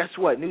 Well, guess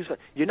what?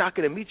 You're not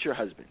going to meet your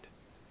husband.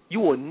 You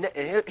will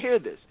hear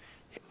this.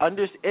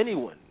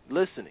 Anyone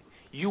listening,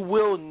 you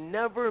will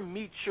never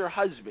meet your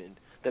husband,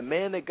 the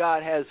man that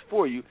God has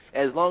for you,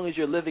 as long as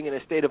you're living in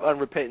a state of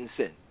unrepentant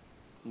sin.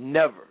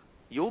 Never.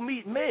 You'll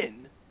meet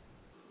men,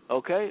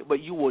 okay,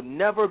 but you will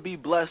never be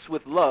blessed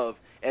with love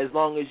as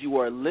long as you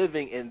are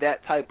living in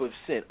that type of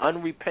sin,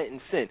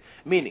 unrepentant sin,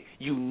 meaning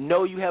you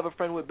know you have a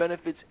friend with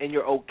benefits and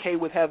you're okay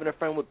with having a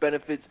friend with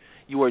benefits.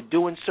 You are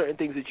doing certain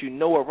things that you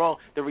know are wrong.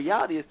 The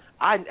reality is,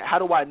 how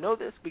do I know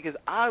this? Because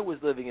I was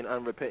living in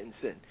unrepentant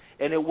sin,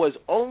 and it was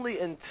only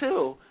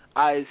until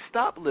I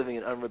stopped living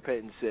in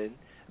unrepentant sin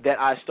that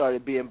I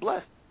started being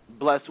blessed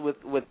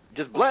with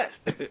just blessed,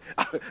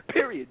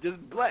 period,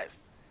 just blessed.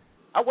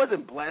 I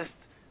wasn't blessed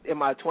in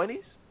my 20s.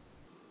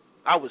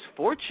 I was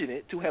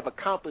fortunate to have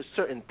accomplished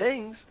certain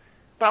things,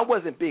 but I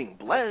wasn't being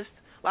blessed.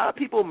 A lot of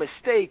people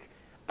mistake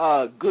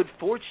good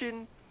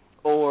fortune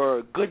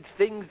or good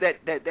things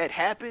that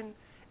happen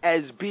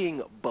as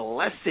being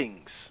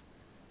blessings.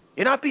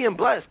 You're not being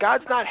blessed.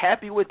 God's not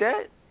happy with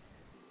that.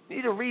 You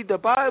need to read the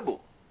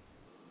Bible.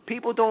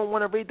 People don't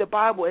want to read the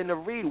Bible and to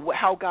read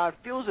how God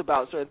feels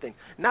about certain things.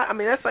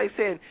 That's like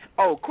saying,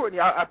 oh, Courtney,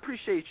 I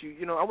appreciate you.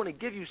 You know, I want to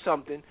give you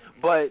something,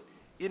 but,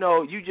 you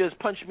know, you just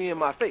punched me in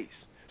my face.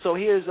 So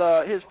here's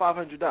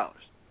 $500.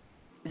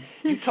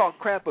 You talk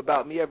crap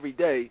about me every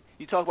day.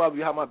 You talk about me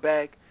behind my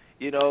back.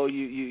 You know,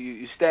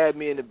 you stab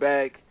me in the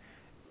back.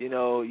 You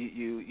know,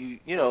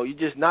 you're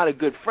just not a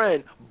good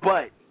friend.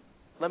 But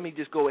let me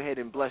just go ahead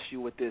and bless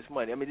you with this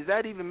money. I mean, does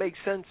that even make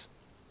sense?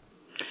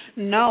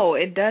 No,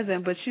 it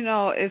doesn't. But, you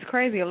know, it's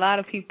crazy. A lot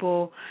of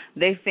people,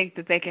 they think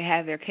that they can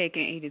have their cake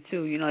and eat it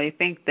too. You know, they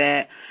think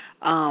that,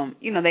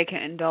 they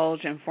can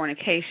indulge in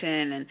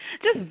fornication and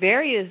just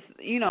various,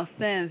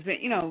 sins,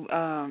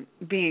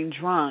 being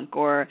drunk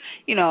or,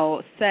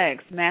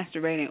 sex,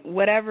 masturbating,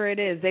 whatever it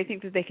is. They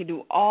think that they can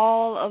do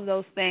all of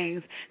those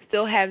things,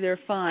 still have their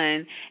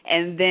fun,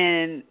 and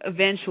then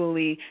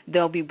eventually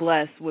they'll be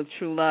blessed with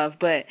true love.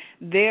 But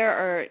there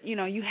are,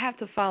 you have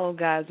to follow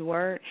God's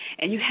word,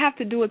 and you have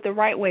to do it the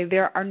right way.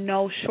 There are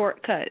no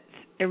shortcuts.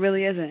 It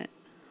really isn't.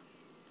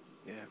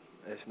 Yeah,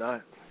 it's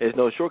not. There's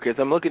no shortcuts.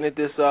 I'm looking at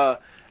this.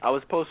 I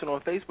was posting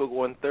on Facebook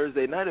on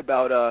Thursday night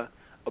about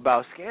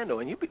scandal,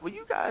 and will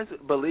you guys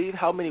believe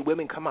how many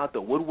women come out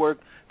the woodwork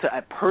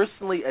to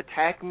personally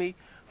attack me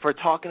for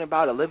talking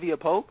about Olivia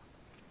Pope?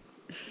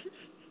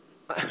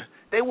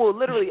 They will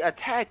literally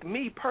attack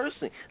me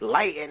personally.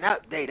 Lighten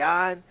up,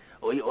 Dedan.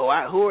 Or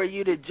who are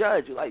you to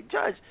judge? Like,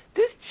 Judge,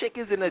 this chick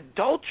is an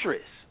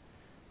adulteress.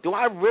 Do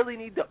I really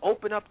need to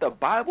open up the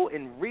Bible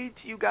and read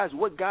to you guys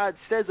what God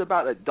says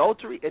about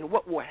adultery and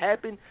what will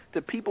happen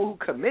to people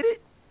who commit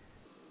it?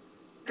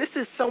 This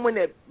is someone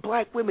that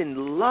black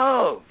women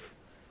love.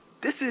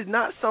 This is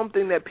not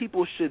someone that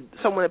people should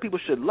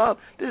love.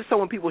 This is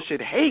someone people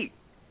should hate.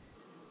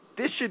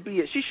 She should be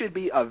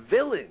a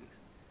villain.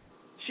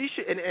 She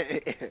should, and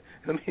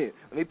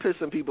let me piss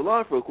some people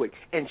off real quick.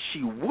 And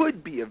she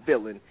would be a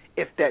villain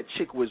if that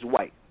chick was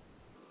white.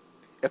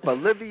 If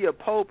Olivia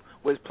Pope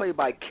was played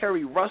by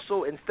Kerry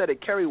Russell instead of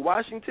Kerry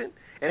Washington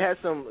and had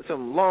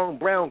some long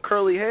brown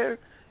curly hair,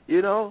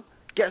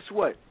 guess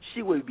what?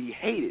 She would be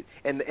hated.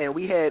 And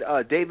we had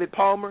David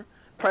Palmer,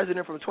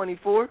 president from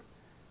 24.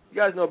 You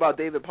guys know about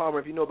David Palmer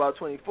if you know about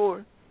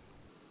 24.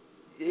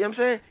 You know what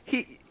I'm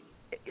saying?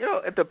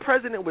 If the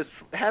president was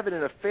having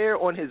an affair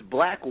on his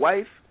black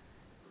wife,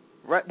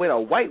 right, with a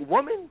white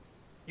woman,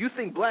 you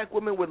think black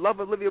women would love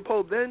Olivia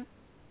Pope then?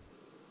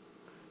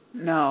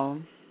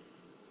 No.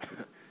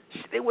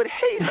 They would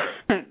hate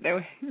her.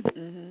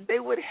 Mm-hmm. They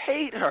would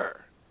hate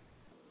her.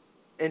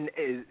 And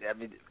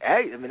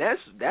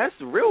that's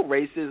real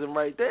racism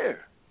right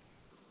there.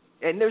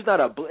 And there's not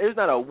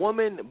a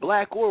woman,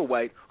 black or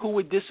white, who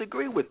would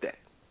disagree with that.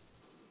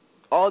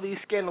 All these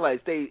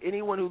scandalites,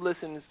 anyone who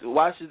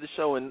watches the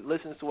show and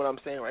listens to what I'm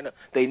saying right now,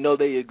 they know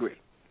they agree.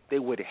 They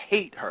would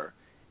hate her.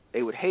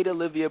 They would hate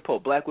Olivia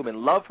Pope. Black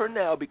women love her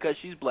now because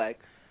she's black,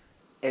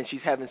 and she's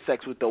having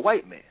sex with the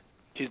white man.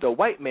 She's the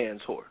white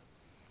man's whore.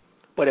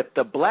 But if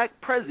the black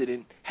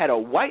president had a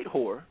white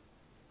whore,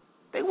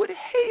 they would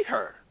hate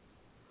her.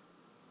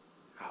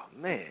 Oh,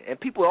 man. And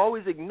people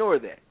always ignore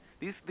that.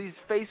 These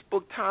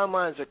Facebook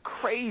timelines are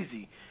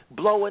crazy,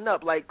 blowing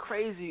up like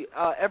crazy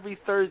every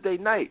Thursday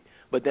night.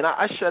 But then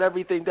I shut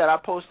everything down. I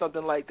post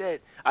something like that.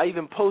 I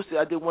even posted,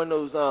 I did one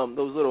of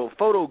those little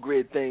photo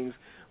grid things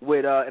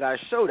with, and I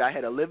showed, I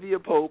had Olivia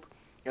Pope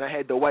and I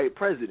had the white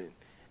president.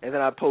 And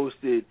then I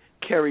posted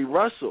Kerry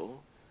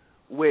Russell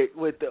with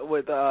what's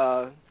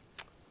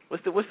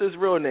his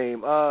real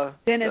name?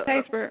 Dennis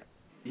Haysbert.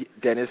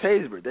 Dennis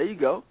Haysbert. There you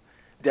go.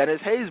 Dennis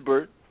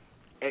Haysbert.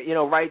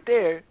 Right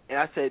there. And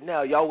I said,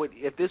 now y'all would,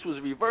 if this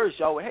was reversed,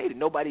 y'all would hate it.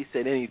 Nobody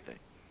said anything.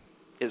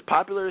 As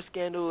popular as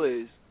Scandal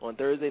is on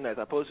Thursday nights,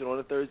 I posted on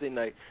a Thursday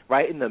night.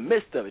 Right in the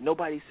midst of it,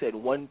 nobody said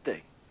one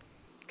thing.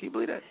 Can you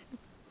believe that?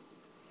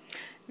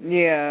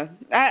 Yeah,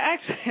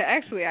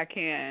 actually I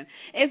can.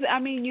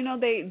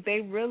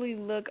 They really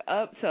look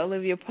up to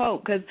Olivia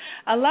Pope because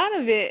a lot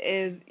of it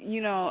is,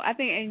 I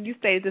think, and you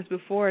stated this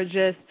before,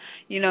 just,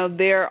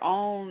 their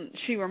own,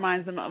 she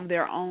reminds them of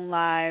their own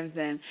lives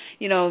and,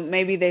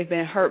 maybe they've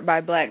been hurt by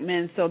black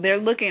men. So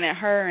they're looking at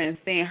her and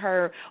seeing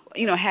her,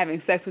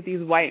 having sex with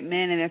these white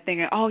men and they're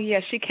thinking, oh, yeah,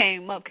 she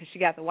came up because she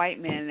got the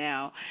white man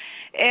now.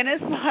 And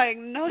it's like,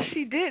 no,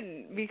 she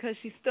didn't because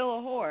she's still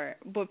a whore.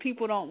 But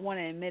people don't want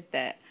to admit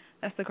that.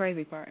 That's the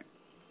crazy part.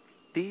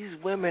 These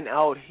women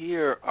out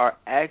here are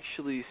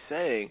actually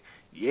saying,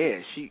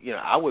 yeah,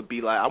 I'm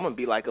gonna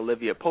be like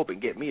Olivia Pope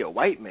and get me a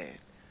white man.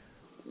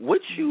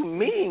 What you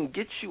mean,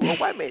 get you a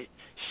white man?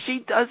 She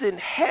doesn't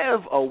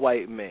have a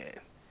white man.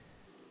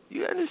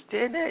 You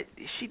understand that?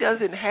 She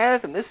doesn't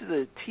have him. This is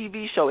a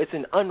TV show. It's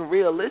an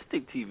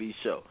unrealistic TV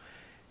show.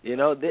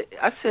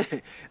 I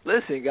said,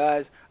 listen,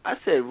 guys, I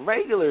said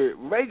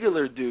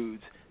regular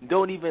dudes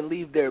don't even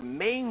leave their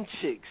main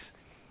chicks,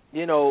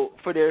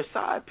 for their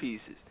side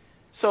pieces.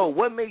 So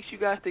what makes you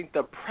guys think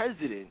the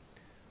president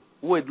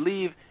would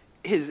leave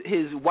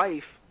his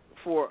wife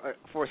for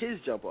his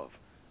jump off?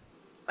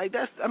 Like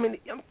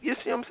you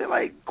see what I'm saying?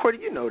 Like,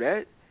 Courtney, you know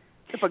that.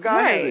 If a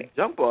guy has a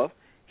jump off,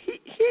 he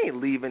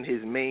ain't leaving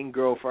his main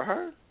girl for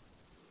her.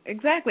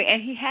 Exactly,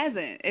 and he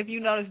hasn't. If you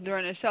notice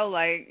during the show,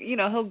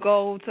 he'll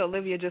go to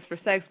Olivia just for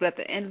sex, but at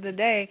the end of the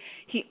day,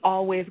 he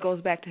always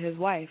goes back to his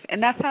wife,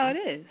 and that's how it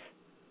is.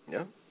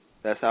 Yeah.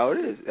 That's how it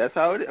is.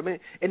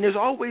 And there's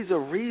always a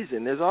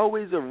reason. There's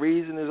always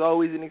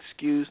an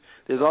excuse.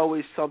 There's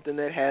always something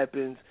that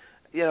happens.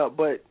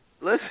 But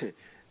listen,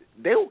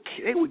 they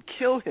would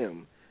kill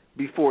him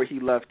before he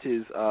left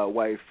his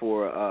wife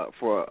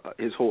for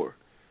his whore,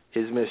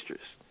 his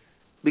mistress.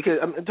 Because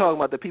I'm talking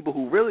about the people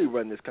who really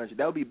run this country.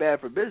 That would be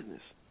bad for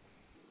business.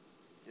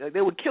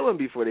 They would kill him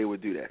before they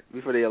would do that,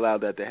 before they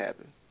allowed that to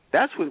happen.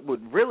 That's what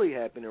would really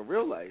happen in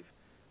real life.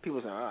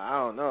 People say, oh, I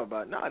don't know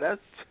about it. No,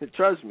 that's,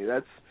 trust me,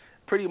 that's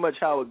pretty much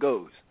how it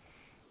goes.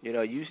 You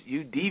know,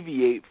 you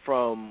deviate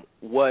from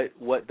what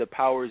the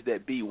powers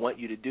that be want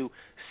you to do,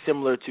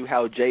 similar to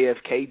how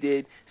JFK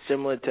did,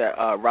 similar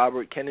to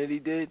Robert Kennedy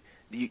did.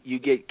 You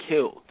get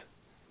killed.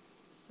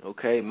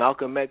 Okay,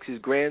 Malcolm X's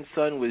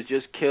grandson was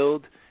just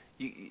killed.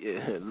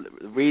 You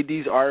read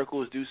these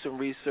articles, do some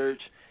research.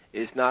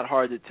 It's not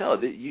hard to tell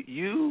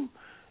that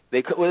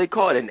they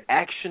call it an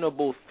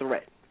actionable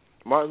threat.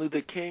 Martin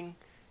Luther King,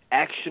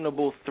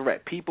 actionable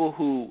threat. People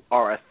who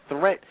are a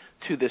threat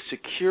to the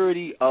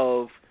security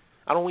of,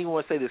 I don't even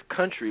want to say this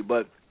country,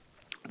 but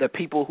the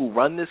people who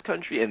run this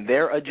country and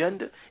their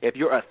agenda. If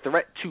you're a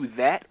threat to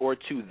that or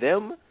to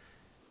them,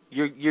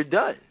 you're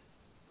done.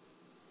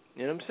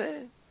 You know what I'm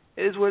saying?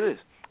 It is what it is.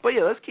 But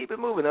yeah, let's keep it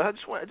moving. I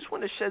just want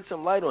to shed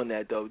some light on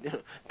that though.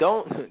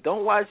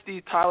 Don't watch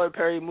these Tyler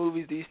Perry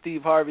movies, these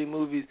Steve Harvey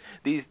movies,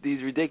 these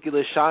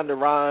ridiculous Shonda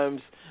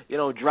Rhimes,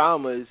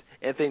 dramas,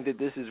 and think that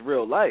this is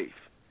real life.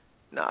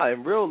 Nah,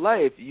 in real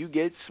life, you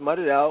get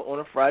smutted out on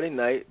a Friday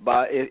night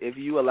by if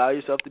you allow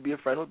yourself to be a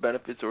friend with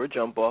benefits or a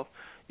jump off,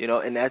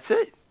 and that's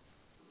it.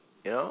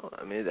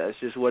 I mean, that's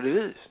just what it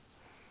is.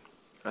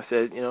 I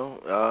said,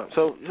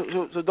 so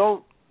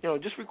don't,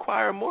 just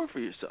require more for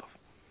yourself.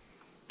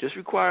 Just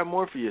require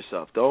more for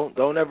yourself.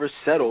 Don't ever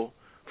settle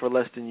for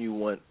less than you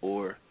want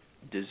or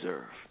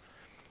deserve.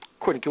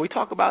 Courtney, can we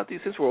talk about these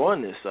since we're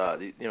on this,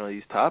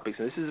 these topics?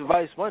 And this is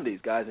Advice Mondays,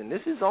 guys, and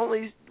this is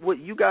only what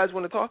you guys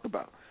want to talk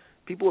about.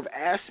 People have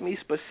asked me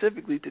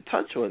specifically to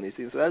touch on these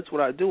things, so that's what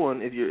I do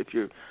on if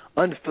you're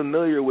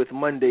unfamiliar with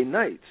Monday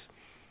nights.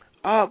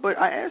 But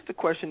I asked a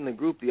question in the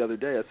group the other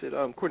day. I said,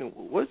 Courtney,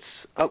 what's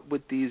up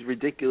with these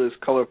ridiculous,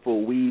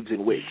 colorful weaves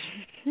and wigs?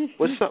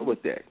 What's up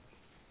with that?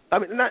 I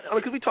mean,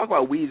 because we talk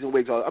about weaves and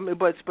wigs,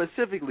 but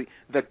specifically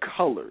the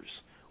colors.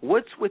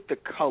 What's with the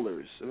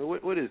colors? I mean,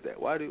 what is that?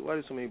 Why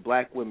do so many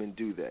black women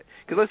do that?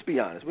 Because let's be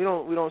honest, we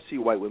don't see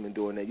white women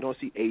doing that. You don't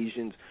see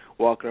Asians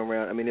walking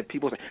around. I mean, if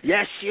people say,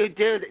 yes, you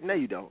did, no,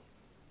 you don't.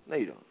 No,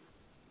 you don't.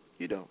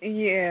 You don't.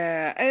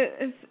 Yeah,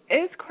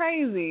 it's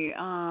crazy.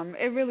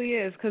 It really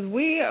is, because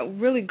we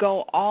really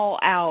go all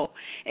out.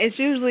 It's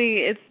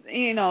usually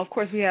of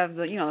course we have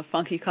the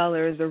funky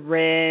colors, the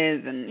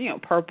reds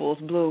and purples,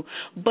 blue,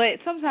 but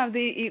sometimes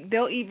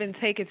they'll even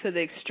take it to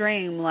the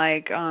extreme,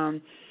 like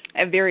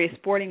at various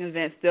sporting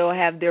events they'll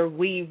have their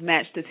weave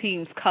match the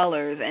team's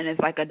colors, and it's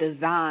like a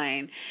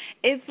design.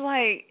 It's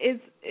like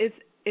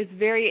it's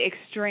very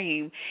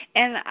extreme,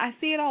 and I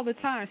see it all the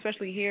time,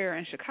 especially here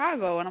in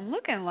Chicago, and I'm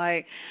looking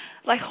like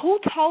who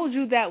told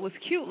you that was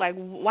cute? Like,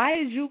 why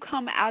did you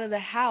come out of the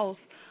house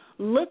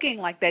looking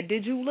like that?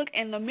 Did you look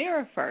in the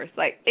mirror first?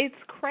 Like, it's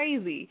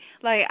crazy.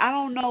 Like, I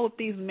don't know if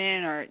these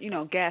men are,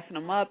 gassing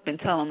them up and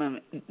telling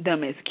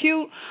them it's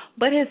cute,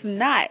 but it's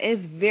not.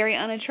 It's very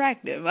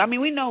unattractive. I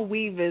mean, we know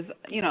weave is,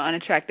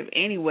 unattractive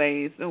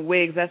anyways. The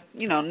wigs, that's,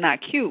 not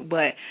cute,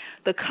 but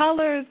the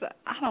colors,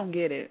 I don't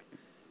get it.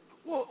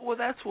 Well,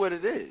 that's what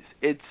it is.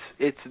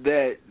 It's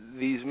that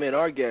these men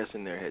are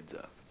gassing their heads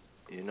up.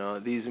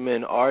 These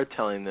men are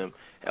telling them,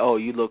 "Oh,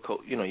 you look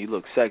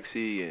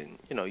sexy, and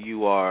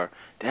you are,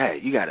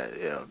 Dad, you got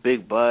a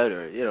big butt,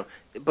 or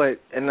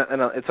But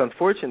it's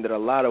unfortunate that a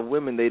lot of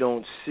women, they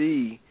don't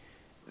see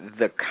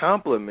the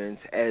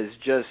compliments as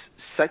just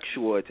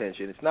sexual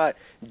attention. It's not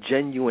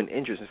genuine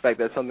interest. In fact,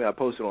 that's something I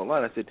posted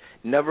online. I said,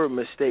 never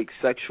mistake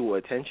sexual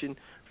attention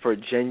for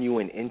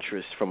genuine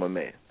interest from a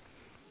man.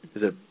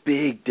 There's a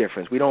big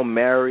difference. We don't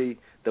marry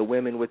the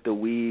women with the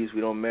weaves. We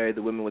don't marry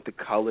the women with the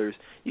colors.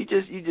 You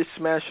just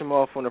smash them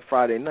off on a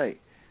Friday night.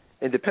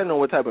 And depending on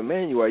what type of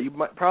man you are, you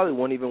probably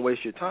won't even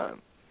waste your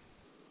time.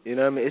 You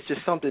know what I mean? It's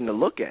just something to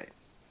look at.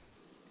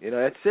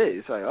 That's it.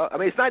 It's like,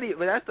 it's not even,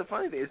 but that's the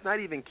funny thing. It's not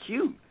even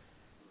cute.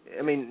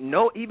 I mean,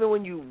 even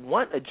when you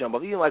want a jump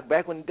off, even like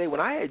back in the day when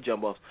I had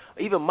jump offs,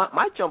 even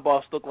my jump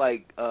offs look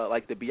like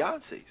the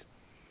Beyoncé's.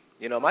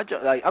 I'm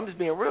just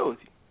being real with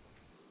you.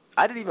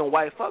 I didn't even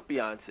wife up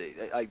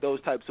Beyonce, like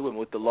those types of women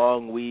with the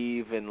long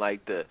weave and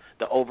like the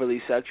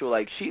overly sexual.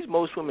 Like, she's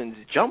most women's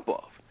jump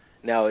off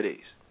nowadays.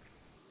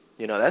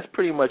 That's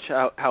pretty much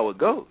how it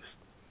goes.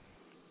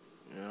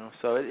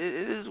 So it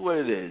is what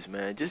it is,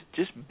 man.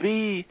 Just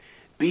be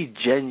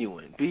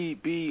genuine,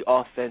 be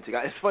authentic.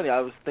 It's funny.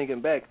 I was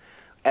thinking back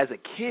as a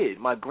kid,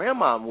 my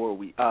grandma wore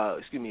wigs.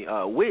 As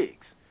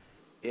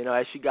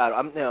she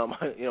got,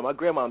 my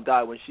grandma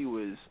died when she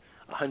was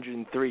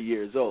 103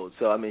 years old.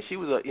 So I mean, she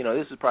was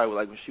this is probably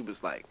like when she was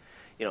like,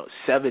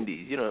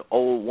 70s,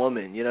 old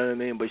woman, you know what I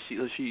mean? But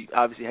she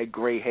obviously had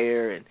gray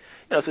hair, and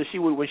so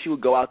when she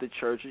would go out to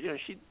church,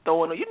 she'd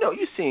throw in,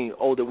 you've seen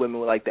older women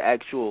with like the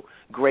actual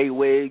gray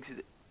wigs.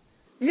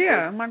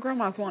 Yeah, my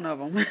grandma's one of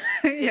them.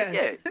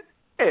 Yes.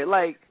 Yeah,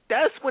 like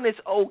that's when it's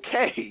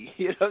okay.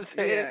 You know what I'm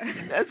saying? Yeah.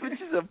 That's what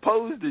you're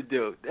supposed to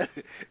do.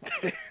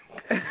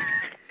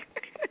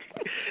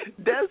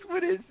 That's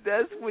what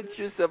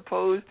you're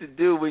supposed to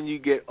do when you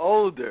get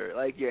older.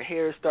 Like, your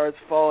hair starts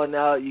falling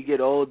out, you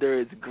get older,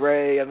 it's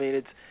gray. I mean,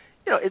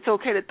 it's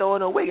okay to throw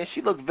in a wig, and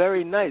she looked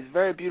very nice,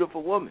 very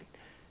beautiful woman.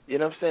 You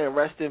know what I'm saying?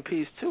 Rest in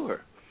peace to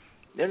her.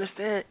 You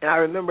understand? And I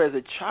remember as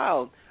a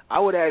child, I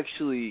would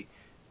actually,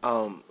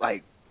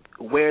 like,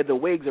 wear the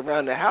wigs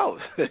around the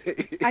house.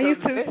 I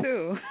used to,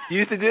 too. You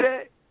used to do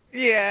that?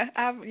 Yeah,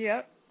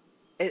 yep.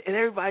 And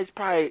everybody's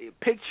probably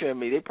picturing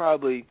me. They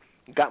probably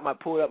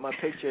pulled up my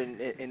picture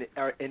and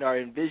are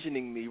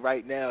envisioning me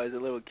right now as a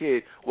little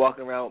kid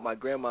walking around with my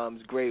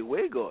grandmom's gray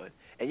wig on.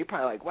 And you're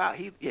probably like, wow,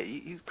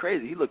 he's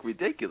crazy. He looked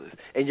ridiculous.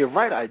 And you're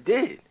right, I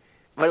did.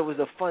 But it was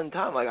a fun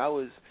time. Like, I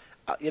was,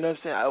 you know what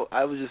I'm saying?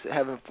 I was just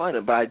having fun.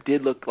 But I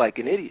did look like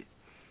an idiot.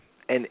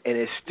 And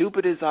as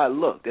stupid as I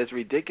looked, as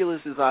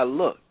ridiculous as I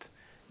looked,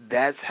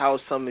 that's how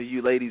some of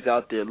you ladies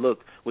out there look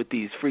with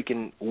these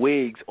freaking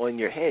wigs on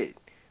your head.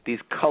 These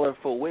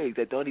colorful wigs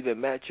that don't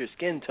even match your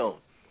skin tone.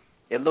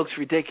 It looks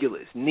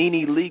ridiculous.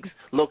 Nene Leakes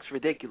looks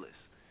ridiculous.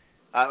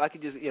 I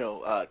could just,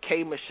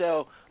 K.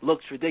 Michelle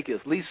looks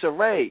ridiculous. Lisa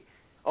Ray,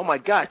 oh my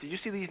gosh, did you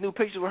see these new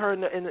pictures with her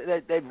in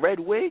that red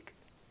wig?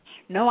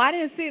 No, I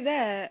didn't see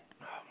that.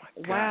 Oh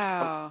my gosh.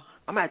 Wow.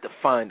 I'm gonna have to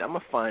find it. I'm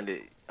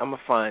gonna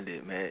find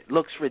it, man. It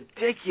looks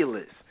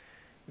ridiculous.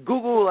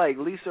 Google like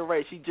Lisa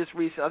Ray. She just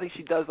recently, I think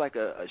she does like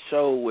a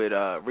show with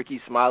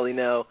Ricky Smiley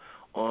now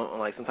on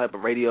like some type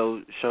of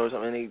radio show or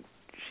something. And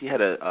she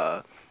had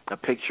a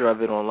picture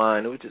of it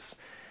online. It was just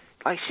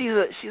like she's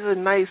a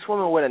nice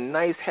woman with a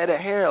nice head of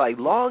hair, like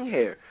long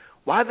hair.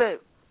 Why that?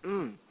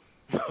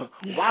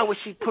 Why would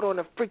she put on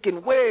a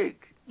freaking wig?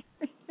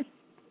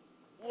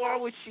 Why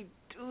would she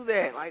do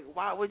that? Like,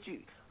 why would you?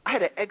 I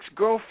had an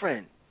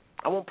ex-girlfriend.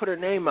 I won't put her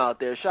name out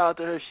there. Shout out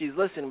to her if she's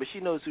listening, but she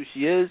knows who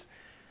she is.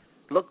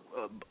 Look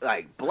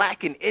like black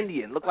and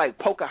Indian. Look like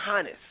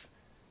Pocahontas.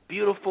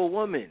 Beautiful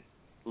woman.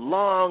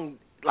 Long,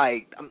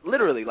 like,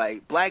 literally,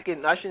 like black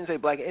and, I shouldn't say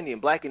black and Indian,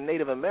 black and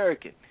Native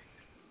American.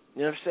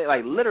 You know what I'm saying?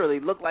 Like, literally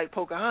look like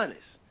Pocahontas.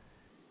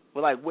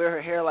 But, like, wear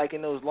her hair, like,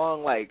 in those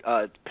long, like,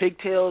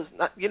 pigtails.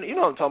 Not, you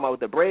know what I'm talking about with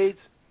the braids?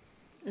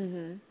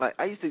 Mm-hmm. Like,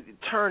 I used to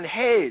turn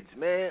heads,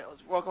 man. I was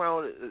walking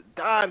around with a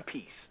dime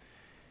piece.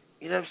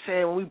 You know what I'm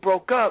saying? When we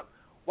broke up,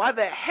 why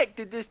the heck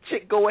did this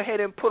chick go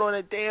ahead and put on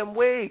a damn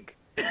wig?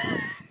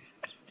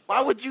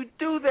 Why would you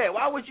do that?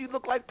 Why would you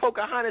look like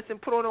Pocahontas and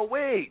put on a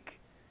wig?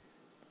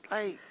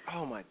 Like,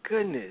 oh my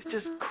goodness,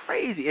 just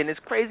crazy. And as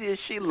crazy as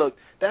she looked,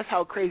 that's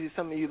how crazy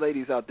some of you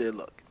ladies out there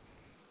look.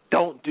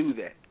 Don't do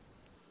that.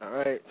 All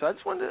right. So I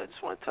just want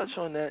to touch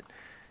on that.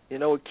 You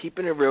know, we're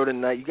keeping it real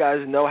tonight. You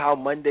guys know how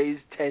Mondays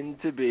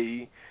tend to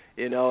be.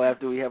 You know,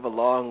 after we have a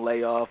long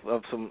layoff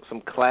of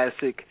some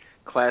classic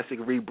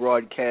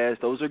rebroadcasts.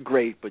 Those are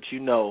great, but you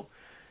know,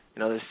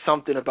 there's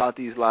something about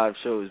these live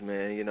shows,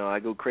 man. You know, I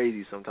go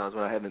crazy sometimes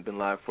when I haven't been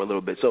live for a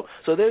little bit. So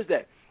there's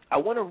that. I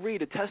want to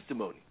read a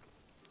testimony.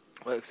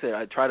 Like I said,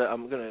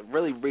 I'm going to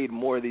really read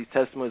more of these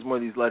testimonies, more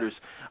of these letters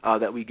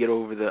that we get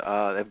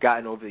have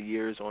gotten over the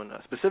years on,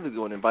 specifically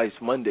on Advice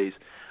Mondays.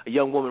 A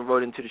young woman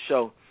wrote into the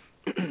show,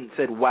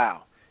 said,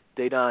 "Wow,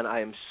 Dedan, I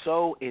am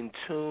so in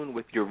tune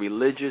with your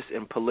religious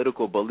and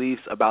political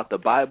beliefs about the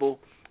Bible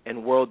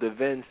and world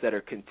events that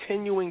are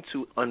continuing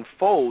to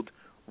unfold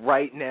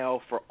right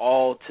now for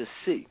all to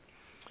see.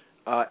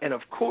 And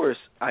of course,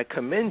 I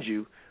commend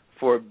you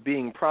for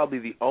being probably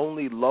the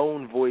only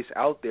lone voice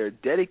out there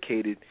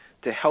dedicated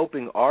to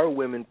helping our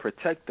women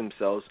protect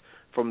themselves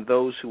from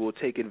those who will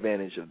take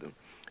advantage of them.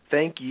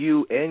 Thank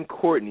you and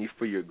Courtney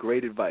for your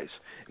great advice.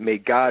 May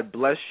God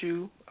bless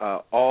you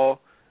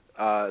all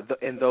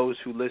and those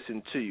who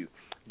listen to you."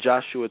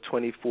 Joshua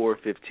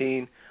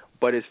 24:15.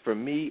 "But as for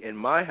me and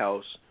my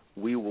house,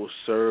 we will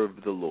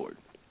serve the Lord."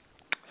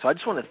 So I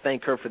just want to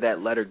thank her for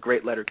that letter.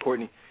 Great letter,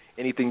 Courtney.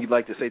 Anything you'd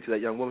like to say to that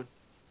young woman?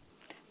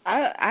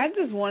 I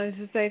just wanted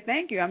to say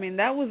thank you. I mean,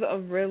 that was a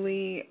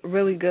really,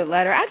 really good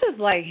letter. I just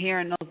like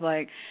hearing those,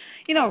 like,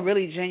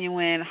 really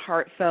genuine,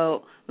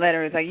 heartfelt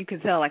letters. Like, you can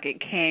tell, like, it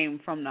came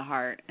from the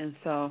heart. And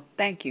so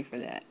thank you for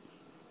that.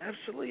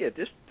 Absolutely. Yeah,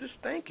 just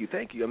thank you.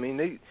 I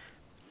mean,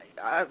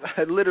 I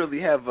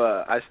literally have,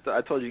 I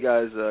told you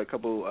guys a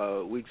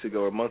couple weeks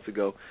ago or months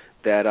ago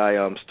that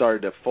I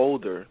started a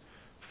folder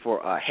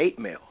for hate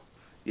mail.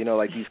 You know,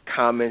 like these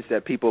comments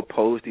that people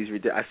post,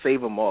 I save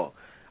them all.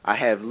 I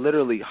have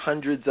literally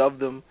hundreds of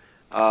them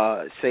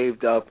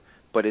saved up,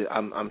 but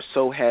I'm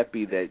so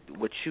happy that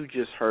what you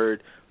just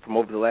heard from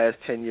over the last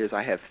 10 years,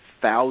 I have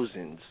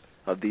thousands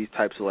of these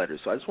types of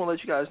letters. So I just want to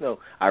let you guys know,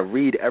 I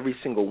read every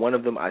single one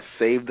of them. I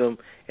save them,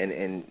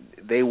 and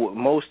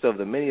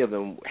many of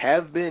them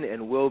have been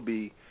and will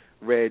be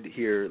read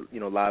here,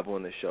 live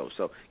on the show.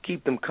 So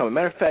keep them coming.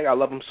 Matter of fact, I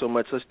love them so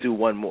much. Let's do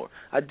one more.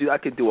 I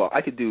could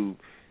do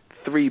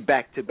 3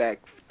 back-to-back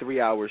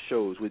 3-hour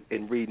shows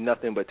and read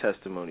nothing but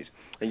testimonies.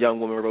 A young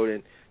woman wrote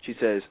in. She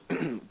says,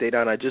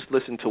 "Dedan, I just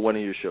listened to one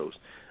of your shows.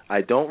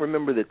 I don't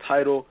remember the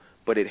title,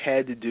 but it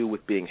had to do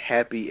with being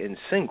happy and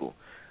single.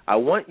 I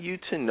want you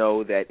to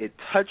know that it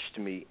touched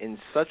me in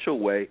such a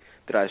way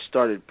that I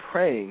started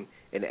praying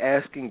and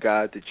asking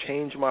God to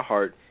change my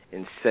heart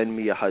and send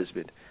me a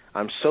husband.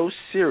 I'm so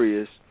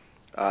serious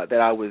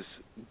that I was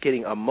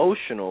getting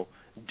emotional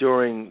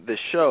during the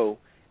show,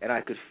 and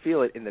I could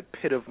feel it in the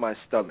pit of my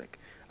stomach.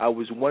 I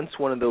was once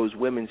one of those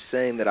women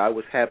saying that I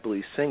was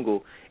happily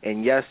single,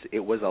 and yes, it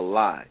was a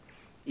lie.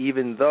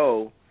 Even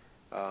though,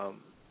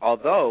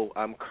 although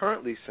I'm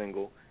currently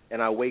single,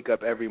 and I wake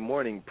up every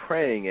morning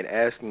praying and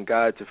asking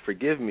God to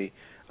forgive me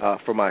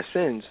for my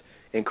sins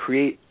and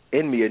create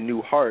in me a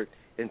new heart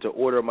and to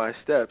order my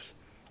steps,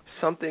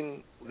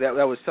 something that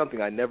was something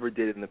I never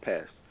did in the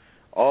past.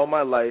 All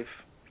my life,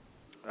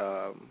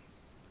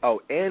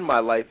 and my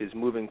life is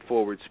moving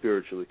forward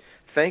spiritually.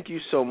 Thank you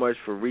so much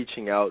for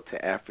reaching out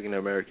to African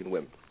American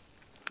women.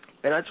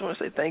 And I just want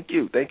to say thank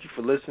you. Thank you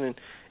for listening,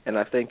 and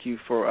I thank you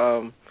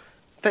for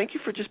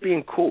just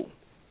being cool.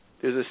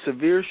 There's a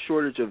severe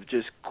shortage of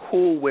just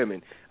cool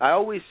women. I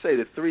always say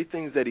the three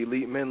things that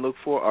elite men look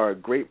for are a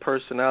great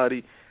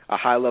personality, a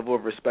high level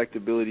of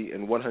respectability,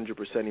 and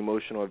 100%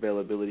 emotional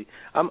availability.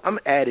 I'm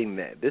adding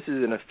that. This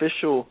is an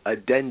official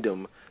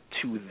addendum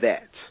to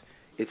that.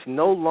 It's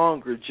no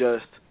longer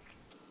just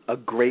a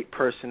great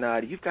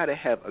personality. You've got to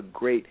have a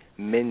great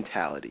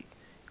mentality.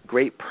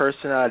 Great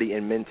personality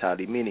and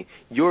mentality, meaning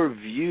your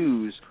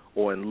views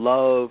on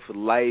love,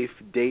 life,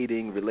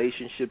 dating,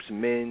 relationships,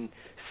 men,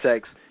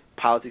 sex,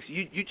 politics.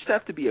 You just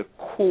have to be a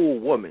cool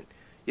woman.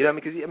 You know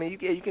what I mean?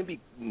 Because you can be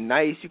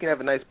nice, you can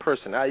have a nice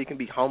personality, you can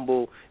be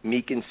humble,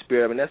 meek in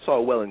spirit. I mean, that's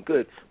all well and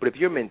good. But if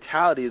your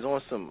mentality is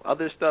on some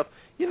other stuff,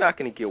 you're not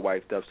going to get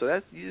wiped up.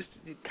 So you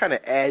kind of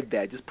add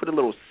that. Just put a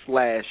little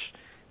slash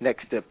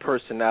next to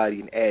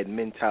personality and add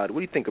mentality. What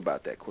do you think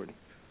about that, Courtney?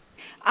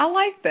 I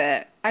like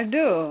that. I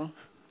do.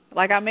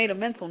 Like I made a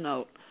mental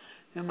note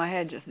in my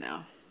head just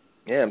now.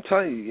 Yeah, I'm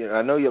telling you,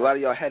 I know a lot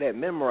of y'all had that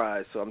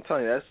memorized, so I'm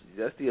telling you,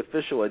 that's the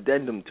official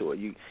addendum to it.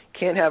 You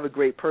can't have a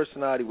great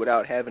personality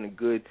without having a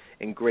good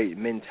and great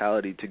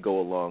mentality to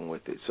go along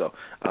with it. So,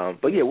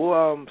 but yeah,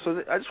 well,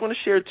 I just want to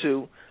share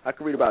two. I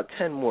could read about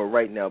 10 more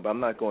right now, but I'm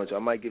not going to. I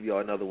might give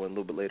y'all another one a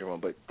little bit later on,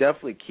 but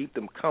definitely keep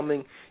them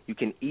coming. You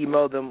can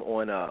email them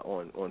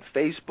on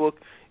Facebook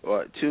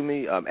or to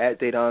me at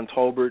Dedan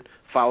Tolbert.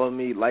 Follow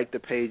me, like the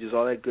pages,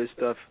 all that good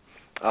stuff.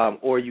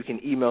 Or you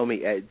can email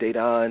me at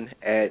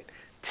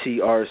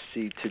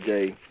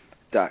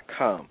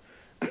dedan@trctoday.com.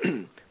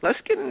 Let's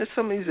get into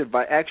some of these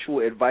actual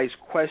advice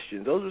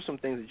questions. Those are some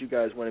things that you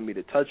guys wanted me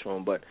to touch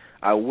on, but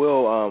I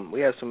will.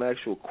 We have some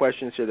actual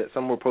questions here that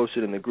some were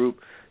posted in the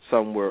group,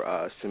 some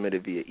were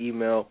submitted via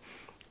email,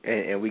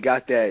 and we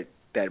got that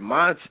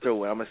monster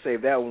one. I'm going to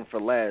save that one for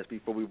last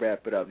before we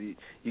wrap it up.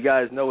 You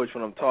guys know which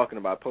one I'm talking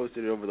about. I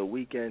posted it over the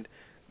weekend.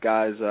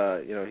 Guys,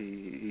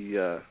 he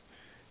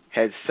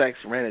had sex,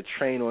 ran a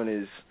train on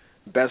his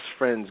best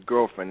friend's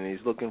girlfriend, and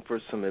he's looking for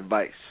some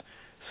advice.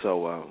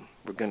 So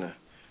we're gonna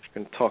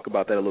talk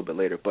about that a little bit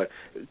later. But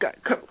got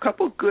a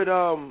couple good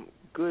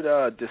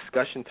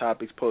discussion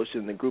topics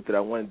posted in the group that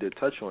I wanted to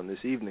touch on this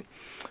evening.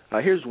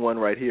 Here's one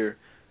right here.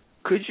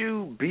 Could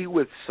you be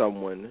with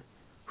someone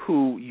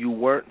who you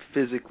weren't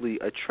physically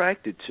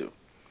attracted to?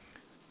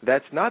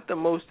 That's not the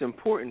most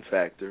important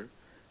factor.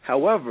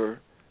 However,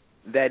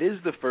 that is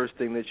the first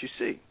thing that you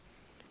see.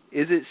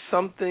 Is it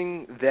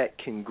something that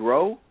can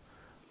grow?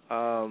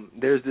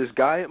 There's this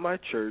guy at my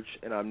church,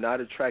 and I'm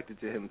not attracted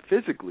to him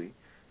physically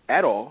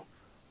at all,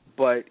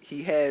 but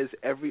he has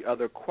every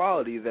other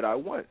quality that I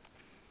want.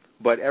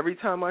 But every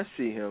time I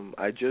see him,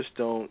 I just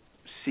don't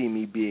see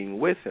me being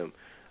with him.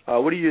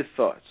 What are your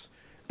thoughts?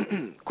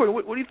 Courtney,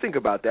 what do you think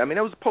about that? I mean,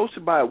 that was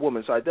posted by a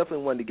woman, so I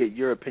definitely wanted to get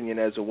your opinion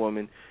as a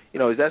woman. You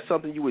know, is that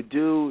something you would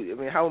do? I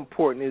mean, how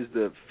important is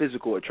the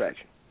physical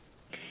attraction?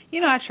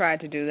 You know, I tried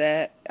to do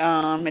that.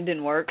 It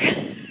didn't work.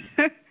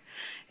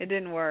 It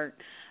didn't work.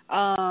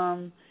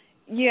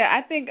 Yeah,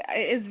 I think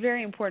it's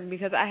very important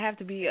because I have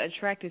to be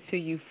attracted to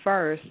you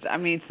first. I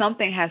mean,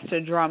 something has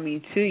to draw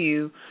me to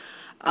you.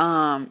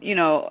 You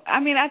know, I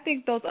mean, I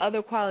think those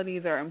other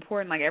qualities are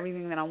important, like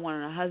everything that I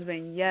want in a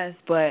husband, yes,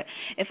 but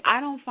if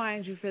I don't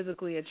find you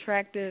physically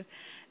attractive,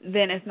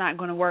 then it's not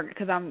going to work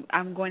because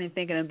I'm going to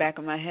think in the back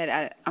of my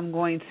head I'm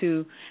going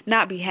to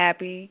not be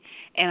happy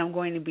and I'm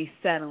going to be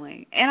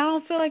settling. And I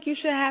don't feel like you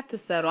should have to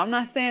settle. I'm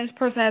not saying this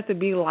person has to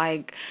be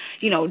like,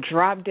 you know,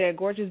 drop dead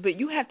gorgeous, but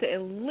you have to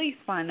at least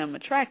find them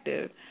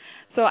attractive.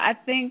 So I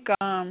think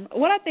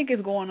what I think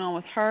is going on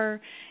with her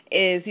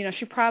is, you know,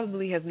 she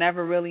probably has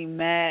never really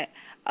met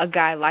a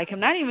guy like him.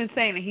 Not even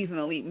saying that he's an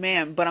elite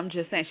man, but I'm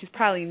just saying she's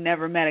probably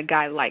never met a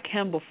guy like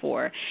him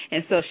before.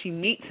 And so she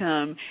meets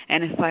him,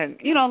 and it's like,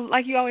 you know,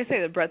 like you always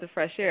say, the breath of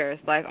fresh air.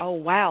 It's like, oh,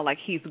 wow, like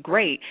he's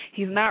great.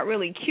 He's not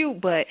really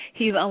cute, but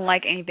he's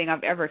unlike anything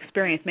I've ever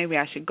experienced. Maybe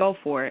I should go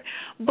for it.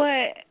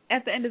 But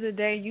at the end of the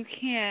day, you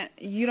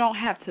don't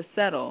have to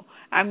settle.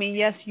 I mean,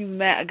 yes, you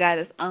met a guy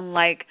that's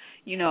unlike,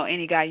 you know,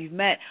 any guy you've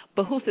met,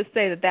 but who's to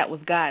say that was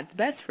God's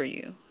best for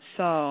you?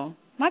 So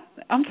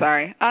I'm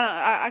sorry.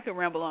 I could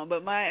ramble on,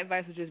 but my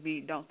advice would just be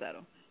don't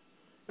settle.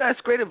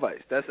 That's great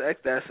advice. That's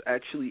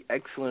actually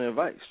excellent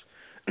advice.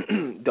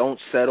 Don't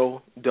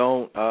settle.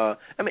 Don't. I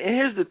mean, and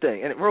here's the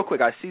thing. And real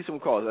quick, I see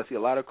some calls. I see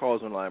a lot of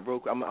calls online. This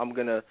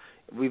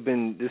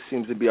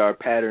seems to be our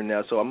pattern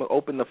now. So I'm gonna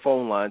open the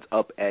phone lines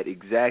up at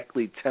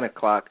exactly 10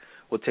 o'clock.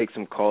 We'll take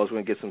some calls. We're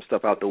going to get some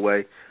stuff out the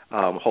way.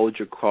 Hold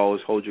your calls,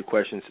 hold your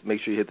questions.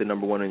 Make sure you hit the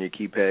number 1 on your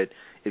keypad.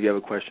 If you have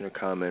a question or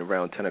comment,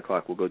 around 10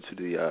 o'clock, we'll go to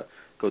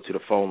the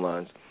phone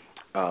lines.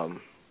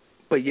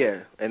 But yeah,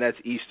 and that's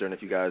Eastern.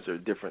 If you guys are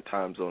different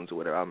time zones or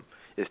whatever,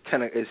 it's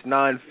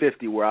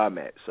 9:50 where I'm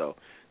at. So,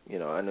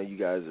 I know you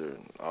guys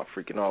are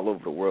freaking all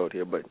over the world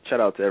here. But shout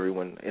out to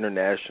everyone,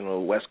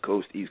 international, West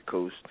Coast, East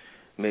Coast,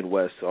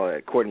 Midwest, all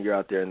that. Courtney, you're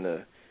out there in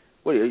the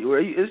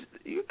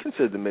you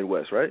considered the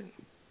Midwest, right?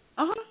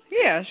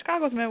 Yeah,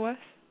 Chicago's Midwest.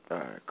 All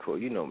right, cool.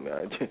 You know me.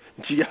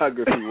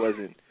 Geography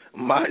wasn't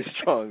my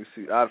strong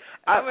suit. I'm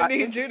gonna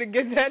need you to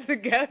get that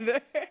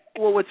together.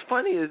 Well, what's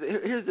funny is,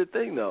 here's the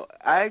thing, though.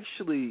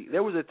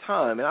 There was a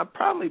time, and I'm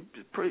probably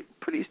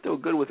pretty still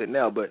good with it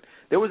now, but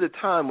there was a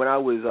time when I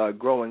was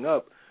growing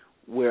up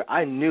where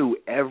I knew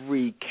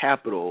every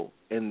capital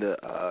in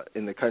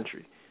the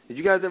country. Did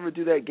you guys ever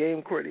do that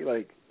game, Courtney?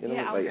 I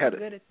was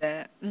good at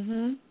that.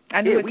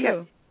 I knew it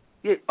too.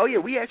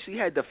 We actually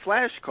had the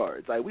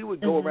flashcards. Like, we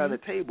would go around the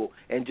table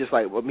and just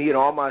me and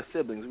all my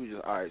siblings, we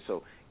just, all right,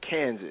 so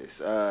Kansas,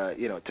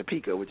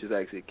 Topeka, which is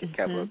actually the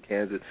capital of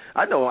Kansas.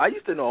 I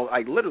used to know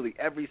literally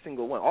every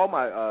single one. All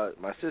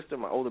my sister,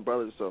 my older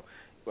brothers. So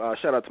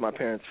shout out to my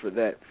parents for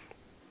that.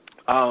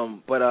 So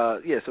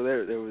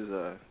there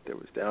was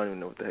I don't even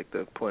know what the heck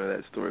the point of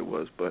that story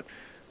was, but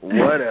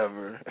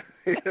whatever.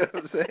 You know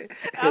what I'm saying?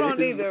 I don't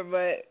either,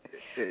 but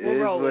we'll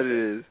roll with it.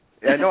 It is.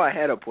 I know I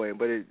had a point,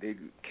 but it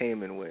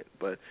came and went,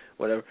 but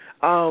whatever.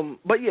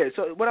 But yeah,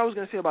 so what I was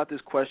going to say about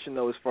this question,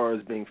 though, as far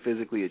as being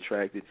physically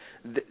attracted,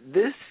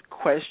 this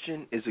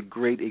question is a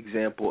great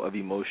example of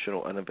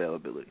emotional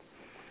unavailability,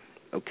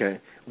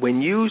 okay?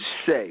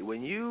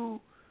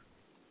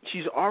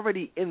 She's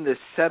already in the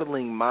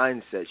settling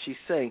mindset. She's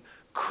saying,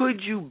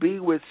 could you be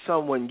with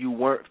someone you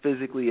weren't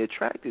physically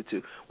attracted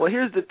to? Well,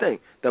 here's the thing.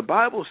 The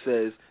Bible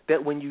says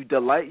that when you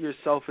delight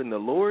yourself in the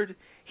Lord,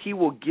 He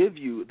will give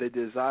you the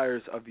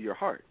desires of your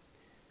heart.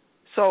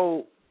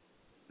 So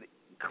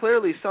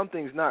clearly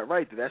something's not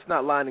right there. That's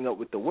not lining up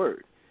with the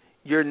word.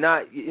 You're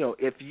not,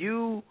 if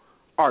you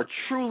are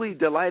truly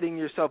delighting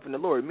yourself in the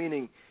Lord,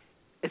 meaning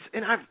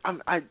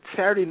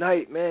Saturday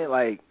night,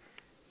 man,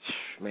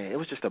 it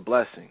was just a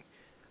blessing.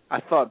 I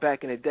thought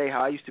back in the day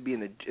how I used to be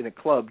in a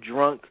club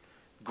drunk,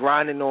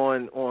 grinding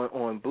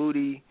on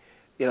booty,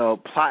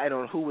 plotting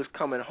on who was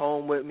coming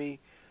home with me,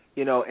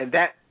 and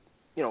that,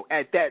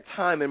 at that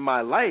time in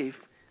my life,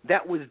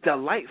 that was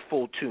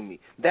delightful to me.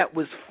 That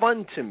was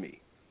fun to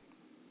me.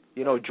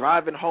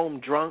 Driving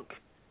home drunk,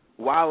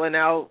 wilding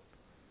out,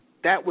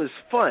 that was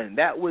fun.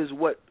 That was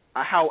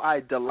how I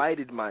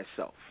delighted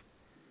myself.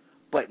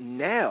 But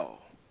now,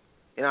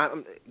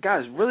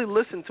 guys, really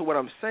listen to what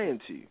I'm saying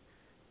to you.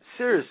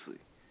 Seriously.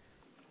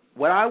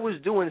 What I was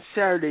doing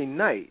Saturday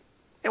night,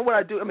 and what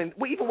I do,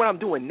 even what I'm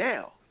doing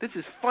now, this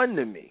is fun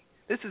to me.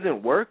 This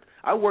isn't work.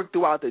 I work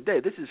throughout the day.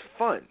 This is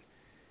fun.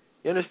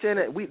 You understand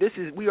that?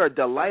 We are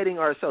delighting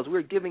ourselves.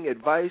 We're giving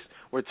advice.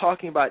 We're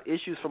talking about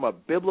issues from a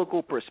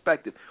biblical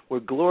perspective. We're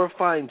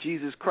glorifying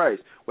Jesus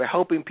Christ. We're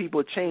helping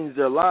people change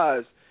their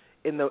lives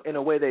in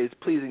a way that is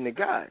pleasing to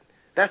God.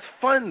 That's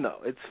fun,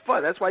 though. It's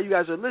fun. That's why you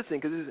guys are listening,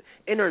 because it's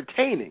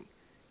entertaining.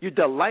 You're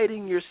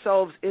delighting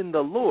yourselves in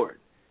the Lord.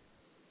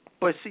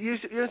 But see, you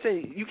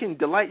understand, you can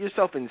delight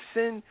yourself in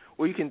sin,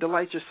 or you can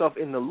delight yourself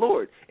in the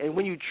Lord. And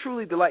when you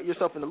truly delight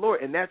yourself in the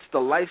Lord, and that's the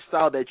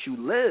lifestyle that you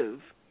live,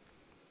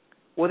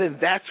 well, then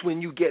that's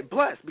when you get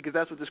blessed, because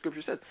that's what the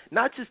Scripture says.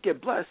 Not just get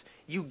blessed,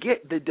 you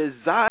get the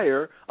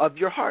desire of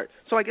your heart.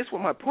 So I guess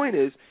what my point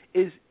is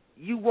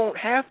you won't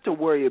have to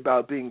worry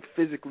about being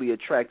physically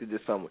attracted to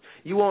someone.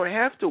 You won't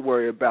have to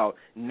worry about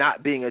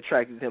not being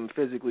attracted to him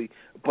physically,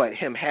 but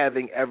him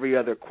having every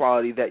other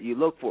quality that you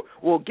look for.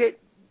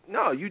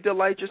 You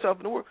delight yourself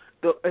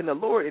in the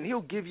Lord, and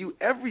He'll give you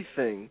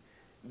everything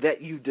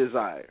that you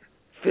desire.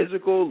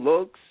 Physical,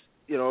 looks,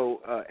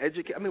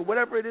 education,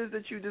 whatever it is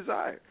that you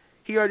desire.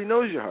 He already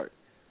knows your heart.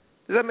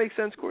 Does that make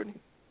sense, Courtney?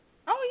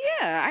 Oh,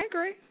 yeah, I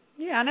agree.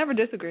 Yeah, I never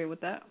disagree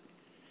with that.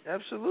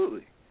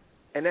 Absolutely.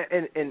 And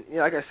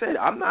like I said,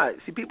 I'm not,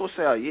 see, people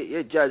say, oh,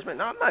 you're judgment.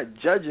 No, I'm not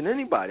judging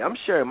anybody. I'm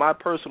sharing my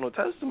personal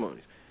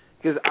testimonies,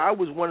 because I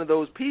was one of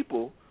those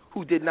people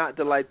who did not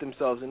delight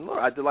themselves in the Lord.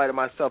 I delighted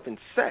myself in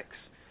sex.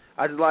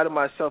 I delighted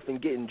myself in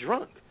getting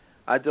drunk.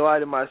 I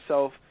delighted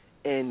myself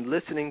in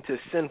listening to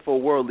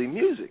sinful worldly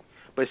music.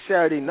 But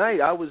Saturday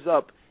night, I was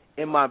up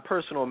in my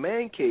personal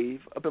man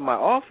cave, up in my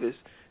office,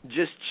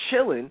 just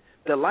chilling,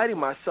 delighting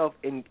myself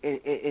in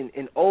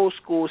old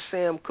school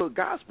Sam Cooke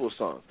gospel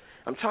songs.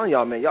 I'm telling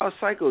y'all, man, y'all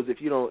psychos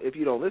if you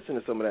don't listen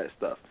to some of that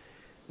stuff,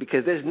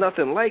 because there's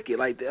nothing like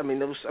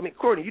it.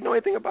 Courtney, you know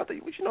anything about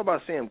that? What you know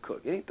about Sam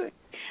Cooke? Anything?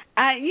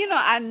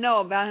 I know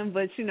about him,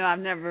 but I've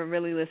never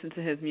really listened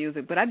to his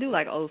music. But I do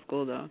like old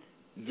school though.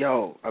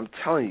 Yo, I'm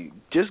telling you,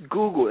 just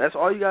Google. That's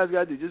all you guys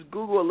gotta do. Just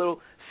Google a little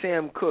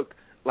Sam Cooke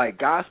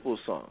gospel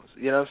songs.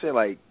 You know what I'm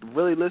saying?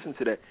 Really listen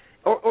to that,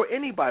 or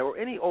anybody, or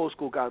any old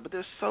school guys. But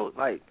they're so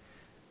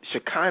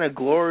Shekinah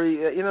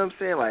Glory. You know what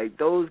I'm saying?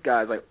 Those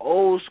guys,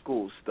 old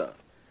school stuff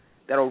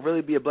that'll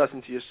really be a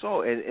blessing to your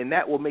soul, and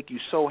that will make you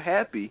so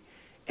happy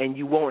and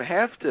you won't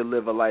have to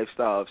live a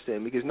lifestyle of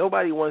sin, because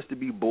nobody wants to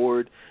be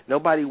bored,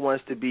 nobody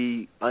wants to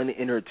be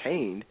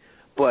unentertained,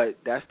 but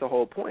that's the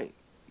whole point.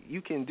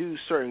 You can do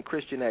certain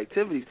Christian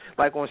activities,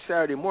 like on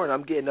Saturday morning,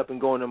 I'm getting up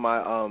and going to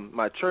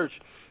my church.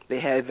 They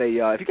have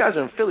if you guys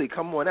are in Philly,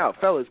 come on out,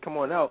 fellas, come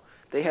on out.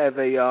 They have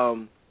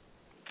a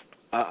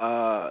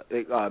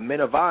Men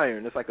of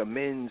Iron. It's like a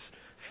men's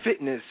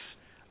fitness,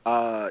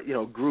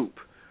 group,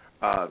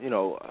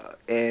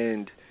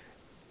 and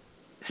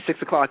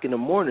 6:00 in the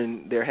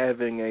morning they're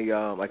having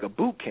a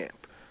boot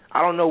camp.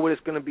 I don't know what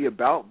it's going to be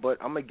about, but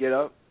I'm gonna get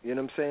up. You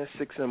know what I'm saying?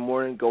 6 in the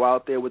morning, go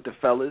out there with the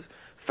fellas,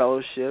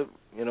 fellowship.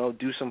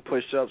 Do some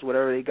push-ups,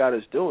 whatever they got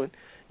us doing,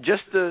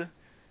 just to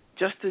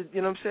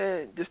you know what I'm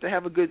saying, just to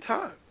have a good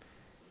time.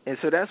 And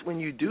so that's when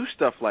you do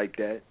stuff like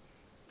that.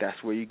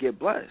 That's where you get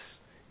blessed.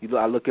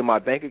 I look at my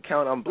bank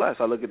account, I'm blessed.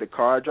 I look at the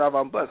car I drive,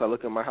 I'm blessed. I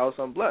look at my house,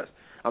 I'm blessed.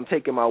 I'm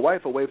taking my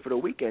wife away for the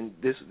weekend,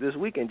 this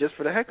weekend, just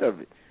for the heck of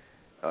it.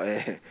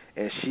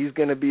 And she's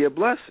going to be a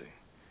blessing.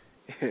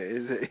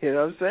 You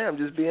know what I'm saying? I'm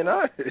just being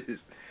honest.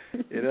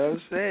 You know what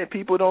I'm saying?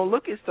 People don't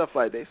look at stuff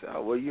like that. They say,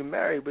 oh, well, you're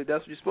married, but that's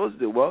what you're supposed to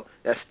do. Well,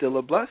 that's still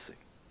a blessing.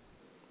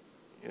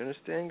 You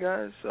understand,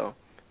 guys? So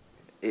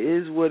it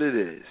is what it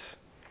is.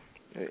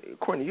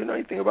 Courtney, you know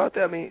anything about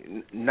that? I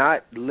mean,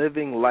 not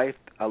living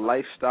a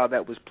lifestyle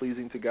that was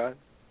pleasing to God?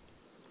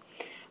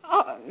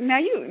 Oh, now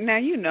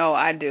you know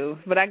I do,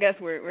 but I guess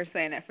we're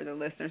saying that for the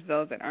listeners,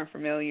 those that aren't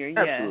familiar.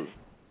 Absolutely.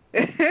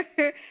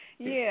 Yes.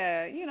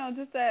 Yeah,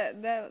 just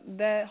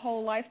that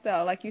whole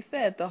lifestyle, like you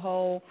said, the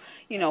whole,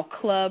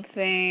 club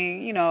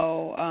thing,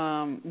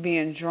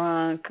 being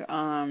drunk,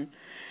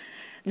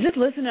 just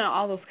listening to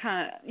all those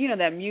kind of,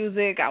 that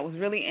music. I was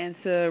really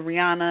into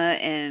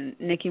Rihanna and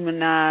Nicki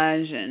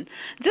Minaj and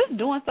just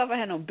doing stuff I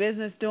had no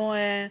business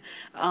doing.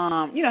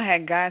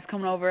 Had guys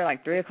coming over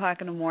like 3:00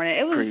 in the morning.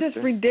 It was Creeping.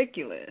 just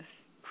ridiculous.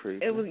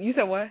 Creeping. It was. You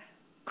said what?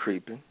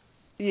 Creeping.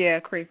 Yeah,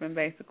 creeping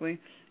basically.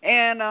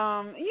 And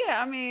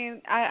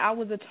I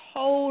was a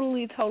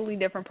totally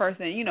different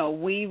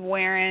person. Weave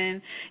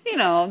wearing,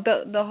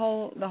 the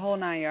whole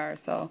 9 yards.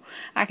 So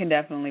I can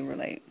definitely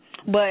relate.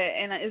 But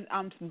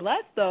I'm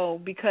blessed though,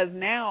 because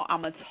now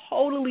I'm a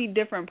totally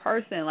different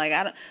person. Like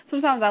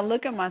sometimes I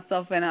look at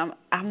myself and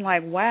I'm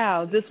like,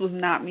 wow, this was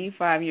not me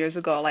 5 years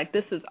ago. Like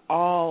this is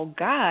all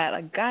God.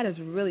 Like God has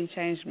really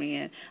changed me,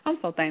 and I'm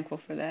so thankful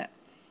for that.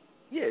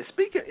 Yeah,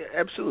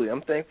 absolutely.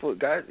 I'm thankful,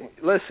 guys.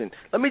 Listen,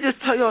 let me just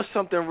tell y'all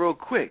something real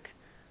quick.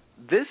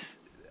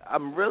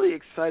 I'm really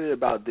excited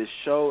about this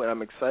show, and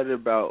I'm excited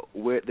about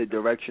where the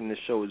direction this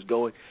show is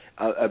going.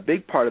 A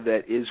big part of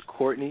that is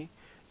Courtney.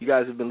 You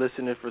guys have been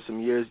listening for some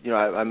years.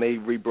 I may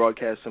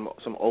rebroadcast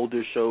some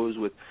older shows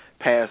with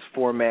past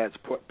formats,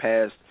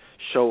 past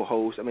show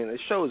hosts. I mean, the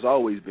show has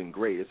always been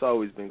great. It's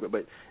always been great,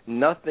 but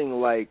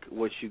nothing like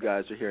what you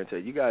guys are hearing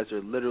today. You guys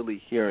are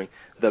literally hearing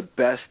the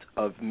best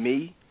of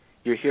me.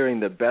 You're hearing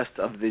the best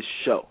of this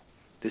show.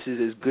 This is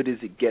as good as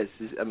it gets.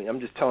 I'm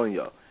just telling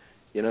y'all.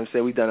 You know what I'm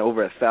saying? We've done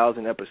over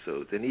 1,000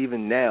 episodes, and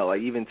even now,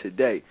 like even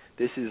today,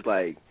 this is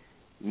like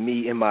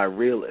me and my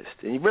realist.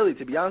 And really,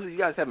 to be honest with you,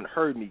 guys haven't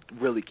heard me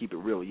really keep it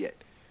real yet.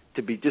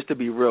 To be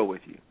real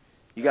with you,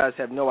 you guys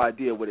have no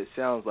idea what it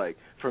sounds like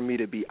for me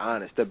to be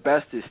honest. The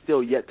best is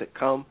still yet to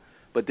come,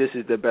 but this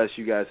is the best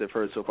you guys have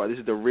heard so far. This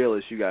is the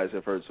realest you guys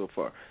have heard so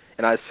far.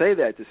 And I say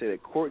that to say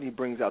that Courtney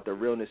brings out the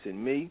realness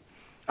in me.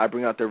 I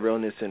bring out the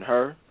realness in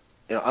her,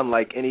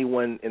 unlike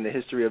anyone in the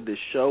history of this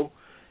show,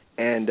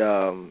 and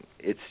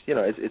it's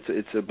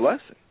a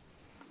blessing.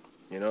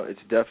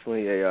 It's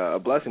definitely a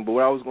blessing. But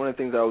one of the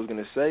things I was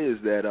going to say is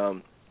that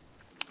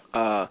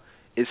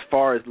as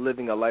far as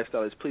living a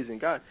lifestyle that's pleasing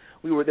God,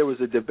 there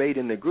was a debate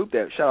in the group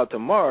that, shout out to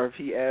Marv,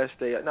 he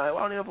asked I don't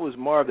know if it was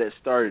Marv that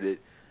started it.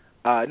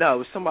 No, it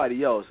was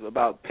somebody else,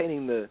 about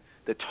painting the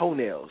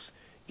toenails.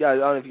 Guys, I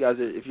don't know if you guys,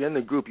 if you're in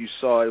the group, you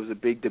saw it was a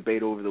big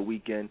debate over the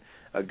weekend.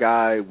 A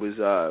guy was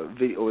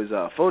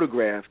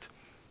photographed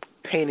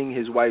painting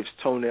his wife's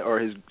toenail,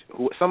 or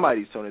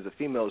somebody's toenails, a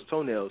female's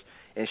toenails,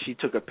 and she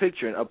took a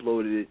picture and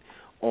uploaded it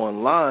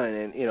online.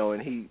 And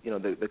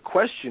the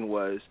question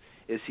was,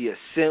 is he a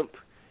simp,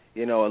 a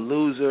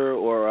loser,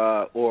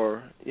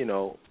 or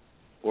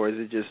is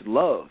it just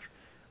love?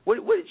 What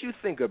did you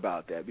think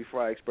about that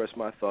before I express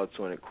my thoughts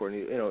on it,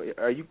 Courtney?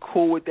 Are you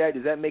cool with that?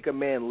 Does that make a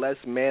man less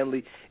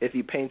manly if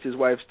he paints his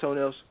wife's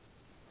toenails?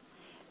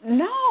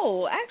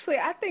 No, actually,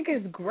 I think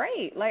it's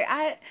great. Like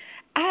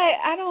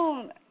I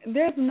don't.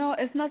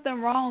 It's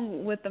nothing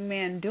wrong with the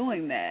man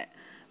doing that.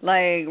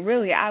 Like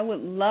really, I would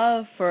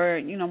love for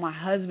my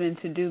husband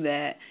to do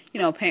that.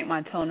 Paint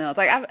my toenails.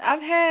 Like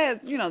I've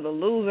had the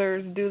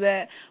losers do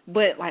that,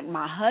 but like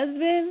my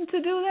husband to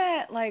do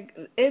that, like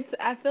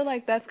I feel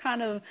like that's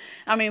kind of.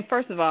 I mean,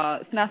 first of all,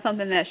 it's not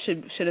something that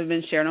should have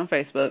been shared on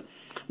Facebook,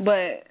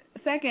 but.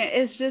 Second,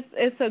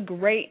 it's a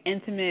great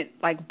intimate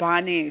like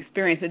bonding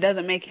experience. It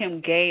doesn't make him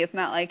gay. It's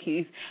not like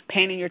he's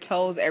painting your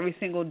toes every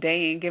single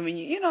day and giving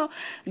you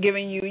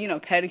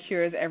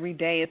pedicures every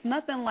day. It's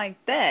nothing like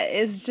that.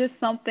 It's just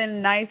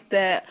something nice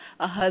that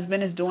a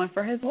husband is doing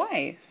for his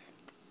wife.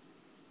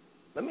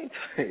 Let me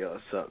tell y'all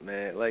something,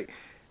 man. Like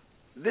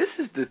this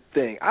is the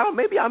thing.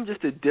 Maybe I'm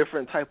just a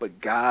different type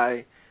of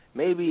guy.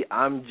 Maybe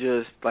I'm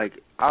just like,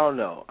 I don't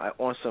know,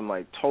 on some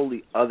like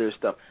totally other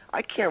stuff.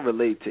 I can't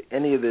relate to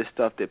any of this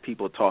stuff that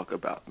people talk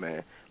about,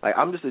 man. Like,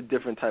 I'm just a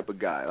different type of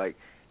guy. Like,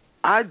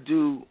 I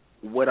do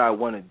what I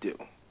want to do.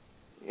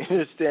 You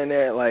understand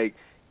that? Like,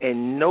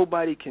 and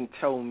nobody can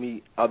tell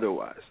me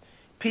otherwise.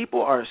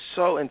 People are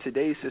so, in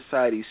today's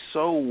society,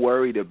 so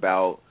worried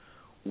about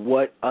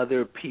what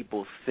other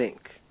people think.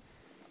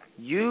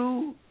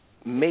 You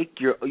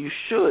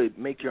should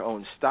make your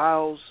own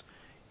styles.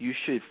 You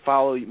should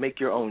make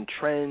your own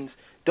trends.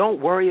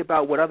 Don't worry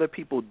about what other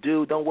people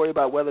do. Don't worry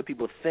about what other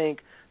people think.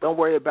 Don't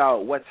worry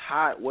about what's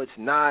hot, what's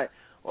not.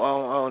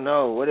 Oh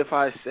no, what if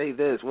I say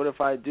this? What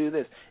if I do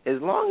this?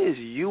 As long as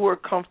you are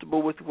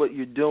comfortable with what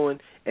you're doing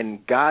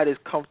and God is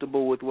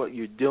comfortable with what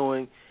you're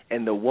doing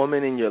and the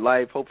woman in your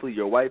life, hopefully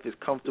your wife is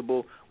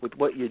comfortable with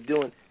what you're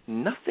doing,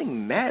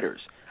 nothing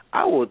matters.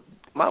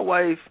 My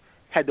wife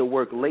had to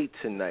work late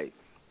tonight.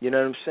 You know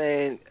what I'm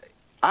saying?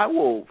 I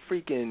will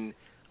freaking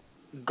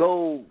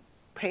go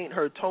paint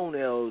her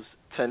toenails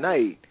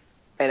tonight,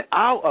 and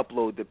I'll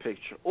upload the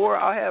picture, or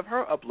I'll have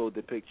her upload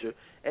the picture,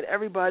 and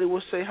everybody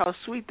will say how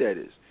sweet that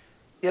is.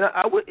 You know,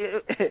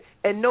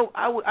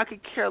 I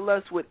could care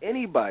less what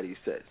anybody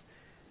says.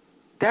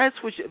 That's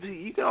what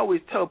you can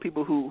always tell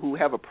people who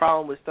have a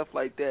problem with stuff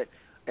like that,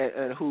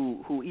 and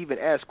who even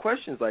ask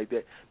questions like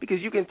that,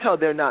 because you can tell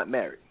they're not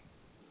married.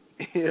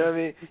 You know what I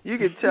mean? You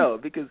can tell,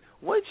 because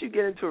once you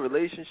get into a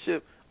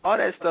relationship, all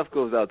that stuff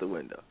goes out the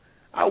window.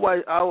 I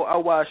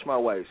wash my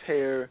wife's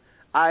hair.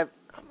 I'm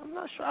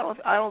not sure.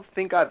 I don't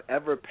think I've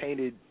ever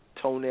painted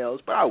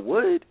toenails, but I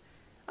would.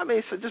 I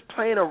mean, so just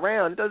playing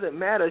around, it doesn't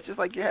matter. It's just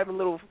like you're having a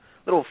little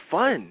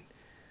fun.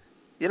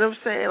 You know what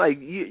I'm saying? Like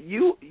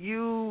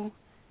you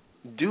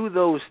do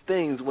those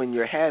things when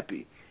you're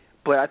happy,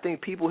 but I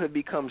think people have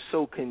become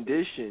so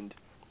conditioned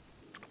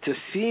to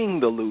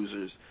seeing the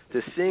losers,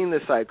 to seeing the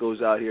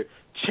psychos out here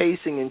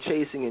chasing and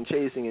chasing and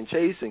chasing and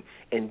chasing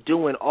and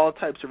doing all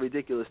types of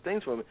ridiculous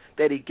things for him,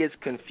 that he gets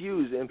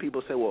confused, and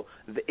people say, well,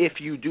 if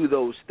you do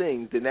those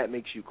things, then that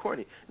makes you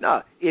corny.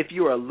 Nah, if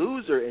you're a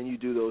loser and you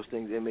do those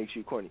things, it makes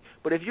you corny.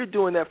 But if you're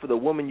doing that for the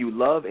woman you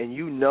love and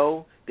you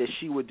know that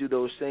she would do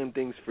those same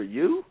things for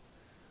you,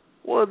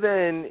 well,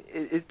 then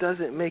it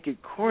doesn't make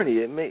it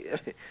corny.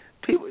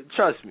 People,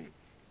 trust me.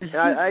 And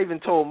I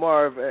even told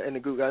Marv in the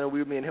group, I know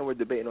me and him were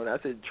debating on it, I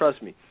said,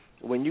 trust me,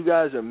 when you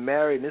guys are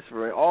married, and this is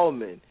for all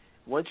men,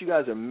 once you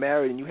guys are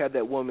married and you have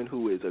that woman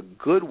who is a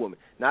good woman,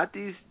 not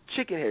these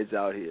chicken heads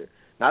out here,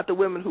 not the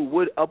women who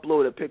would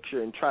upload a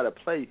picture and try to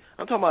play.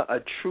 I'm talking about a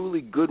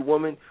truly good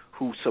woman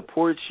who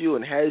supports you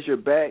and has your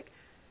back.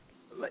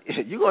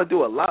 You're going to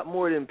do a lot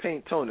more than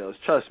paint toenails.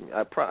 Trust me.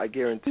 I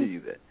guarantee you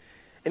that.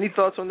 Any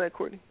thoughts on that,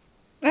 Courtney?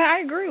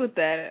 I agree with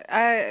that.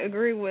 I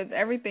agree with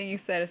everything you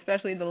said,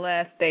 especially the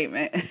last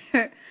statement.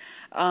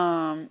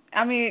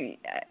 I mean,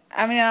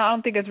 I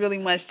don't think it's really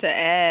much to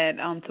add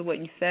to what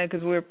you said,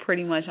 because we're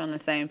pretty much on the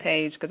same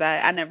page, because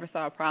I never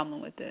saw a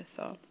problem with this.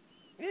 So.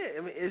 Yeah,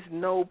 I mean, it's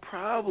no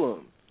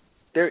problem.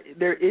 There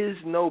is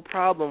no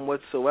problem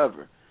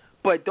whatsoever.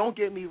 But don't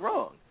get me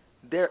wrong.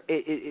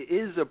 It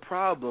is a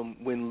problem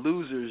when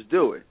losers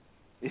do it.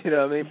 You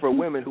know what I mean? For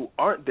women who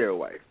aren't their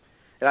wife.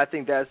 And I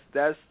think that's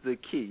the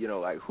key. You know,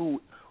 like who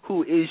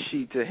is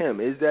she to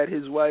him? Is that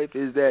his wife?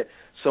 Is that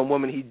some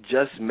woman he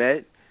just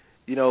met?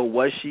 You know,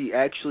 was she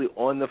actually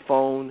on the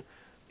phone,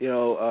 you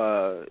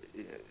know,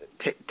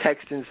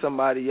 texting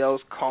somebody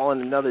else,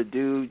 calling another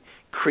dude,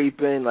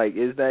 creeping? Like,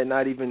 is that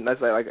not even, is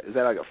that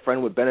like a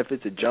friend with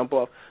benefits to jump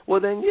off? Well,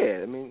 then, yeah,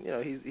 I mean, you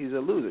know, he's a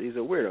loser. He's a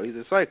weirdo. He's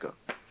a psycho.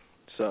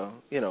 So,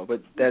 you know,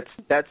 but that's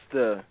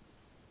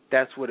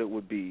what it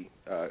would be,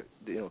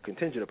 you know,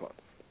 contingent upon.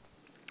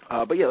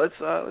 But yeah, let's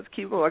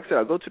keep going. Like I said,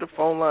 I'll go to the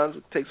phone lines.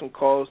 We'll take some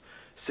calls.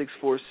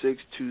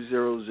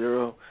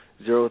 646-200-0366.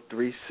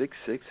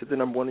 Hit the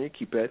number one on your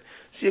keypad.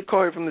 See a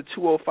call here from the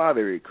 205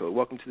 area code.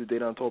 Welcome to the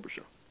Dedan Tolbert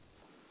Show.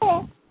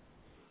 Hello.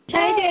 Hey,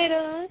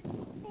 Dedan.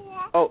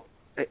 Oh,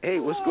 hey,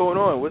 what's going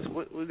on?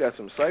 We got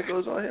some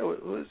psychos on here.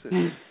 What is it?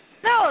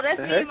 No, that's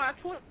me and my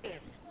twin.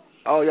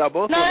 Oh, y'all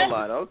both on the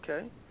line.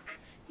 Okay.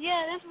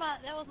 Yeah,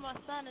 that was my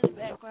son in the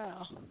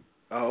background.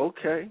 Oh,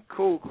 okay.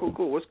 Cool.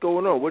 What's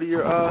going on? What are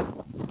your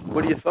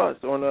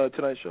thoughts on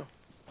tonight's show?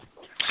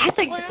 I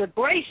think it's a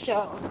great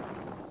show.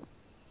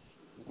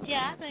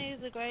 Yeah, I think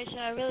it's a great show.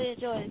 I really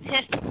enjoy the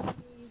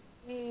testimonies.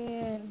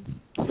 And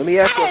let me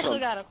ask you something. I actually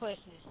got a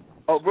question.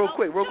 Oh, real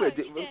quick.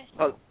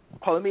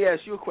 Let me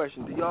ask you a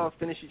question. Do y'all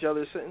finish each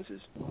other's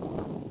sentences?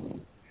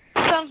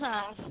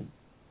 Sometimes.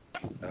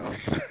 Oh,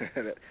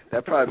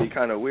 that'd probably be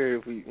kind of weird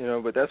if we, you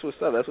know, but that's what's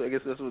up. I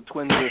guess that's what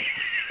twins are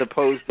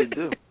supposed to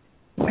do.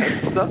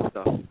 That's what's up,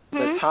 though.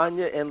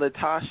 Latanya and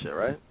Latasha,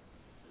 right?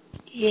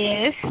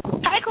 Yes.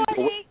 Hi,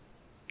 Courtney.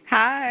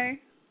 Hi.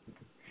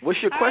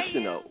 What's your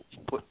question, though?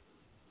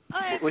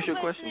 What's your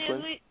question,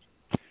 Quinn?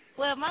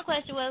 Well, my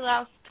question was, I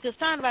was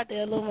concerned about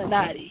the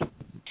Illuminati.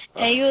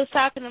 And you was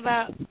talking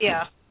about,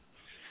 yeah.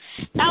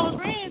 I was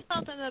reading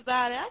something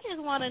about it. I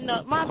just want to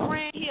know. My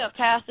friend, he a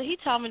pastor. He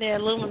told me that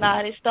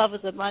Illuminati stuff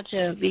is a bunch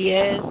of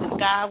BS. If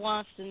God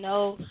wants to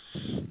know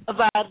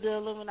about the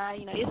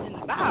Illuminati, it's in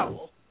the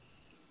Bible.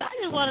 I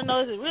just want to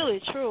know, is it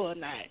really true or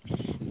not?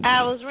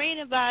 I was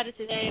reading about it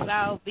today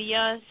about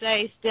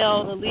Beyonce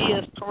stealing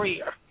Aaliyah's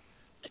career.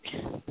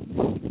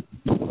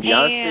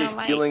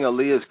 Beyonce stealing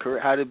Aaliyah's career?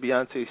 How did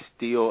Beyonce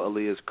steal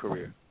Aaliyah's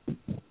career?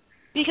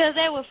 Because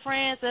they were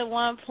friends at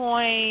one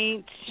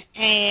point,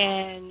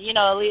 and,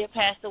 Aaliyah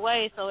passed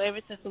away. So ever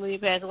since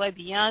Aaliyah passed away,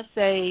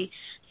 Beyonce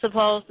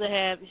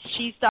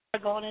she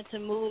started going into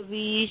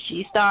movies.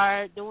 She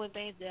started doing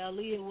things that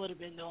Aaliyah would have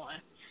been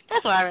doing.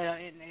 That's what I read on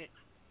the internet.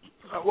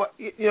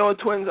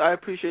 Twins, I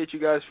appreciate you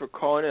guys for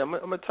calling in. I'm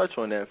going to touch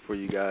on that for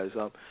you guys.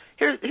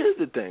 Here's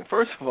the thing.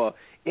 First of all,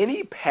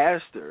 any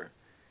pastor,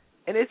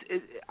 and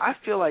I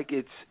feel like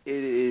it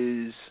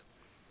is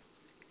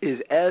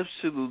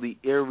absolutely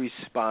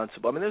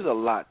irresponsible. I mean, there's a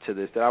lot to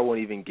this that I won't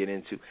even get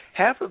into.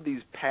 Half of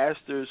these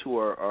pastors who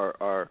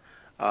are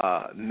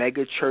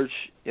mega church,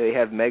 they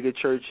have mega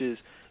churches,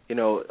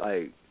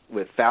 like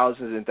with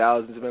thousands and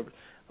thousands of members,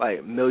 like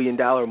 $1 million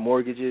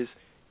mortgages.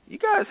 You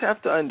guys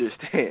have to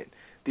understand,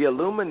 the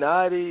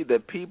Illuminati, the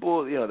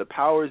people, the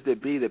powers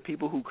that be, the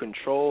people who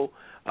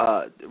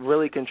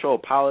really control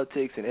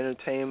politics and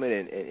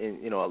entertainment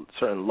and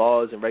certain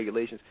laws and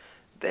regulations,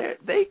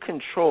 they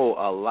control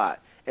a lot.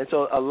 And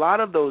so a lot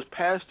of those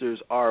pastors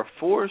are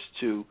forced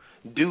to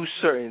do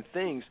certain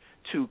things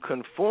to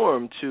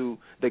conform to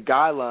the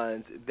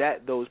guidelines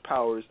that those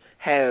powers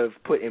have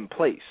put in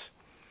place.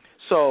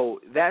 So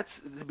that's,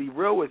 to be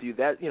real with you,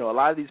 that a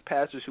lot of these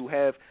pastors who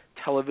have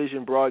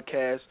television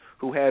broadcasts,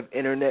 who have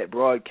internet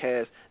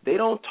broadcasts, they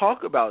don't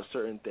talk about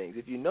certain things.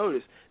 If you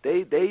notice,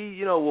 they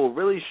will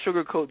really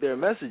sugarcoat their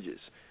messages.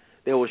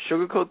 They will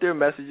sugarcoat their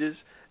messages.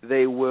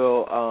 They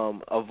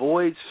will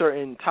avoid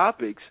certain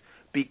topics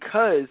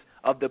because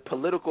of the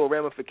political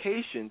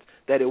ramifications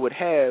that it would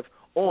have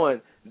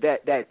on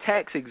that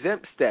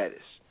tax-exempt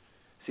status.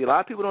 See, a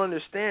lot of people don't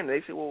understand.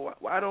 They say, well,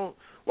 why don't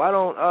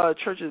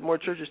more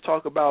churches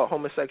talk about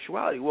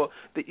homosexuality? Well,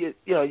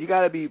 you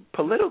got to be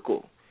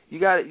political. You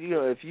got to,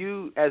 if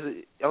you, I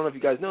don't know if you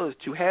guys know this,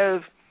 to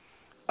have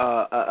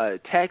a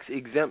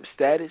tax-exempt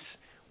status,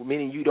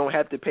 meaning you don't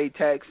have to pay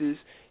taxes,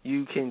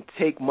 you can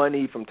take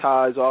money from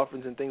tithes,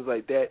 offerings, and things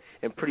like that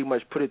and pretty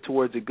much put it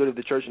towards the good of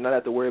the church and not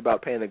have to worry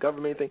about paying the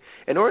government anything.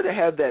 In order to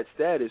have that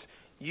status,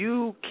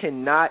 you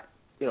cannot,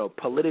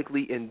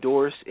 politically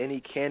endorse any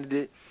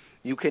candidate.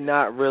 You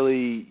cannot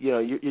really,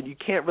 you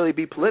can't really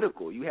be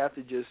political. You have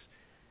to just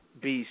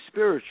be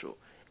spiritual.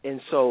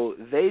 And so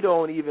they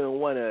don't even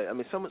want to, I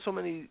mean,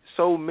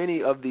 so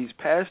many of these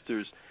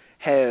pastors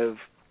have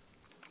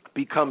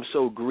become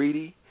so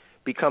greedy,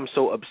 become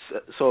so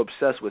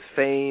obsessed with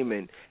fame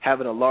and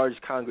having a large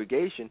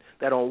congregation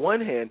that on one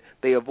hand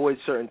they avoid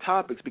certain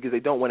topics because they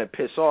don't want to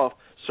piss off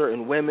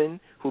certain women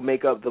who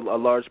make up a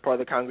large part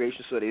of the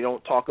congregation, so they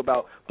don't talk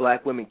about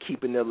black women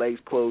keeping their legs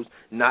closed,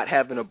 not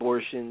having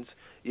abortions,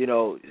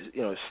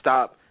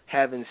 stop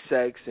having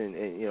sex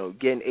and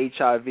getting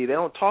HIV. They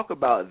don't talk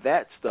about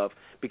that stuff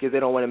because they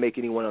don't want to make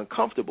anyone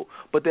uncomfortable.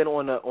 But then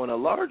on a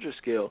larger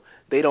scale,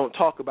 they don't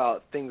talk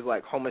about things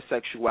like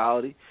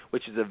homosexuality,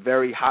 which is a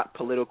very hot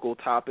political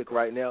topic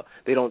right now.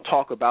 They don't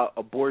talk about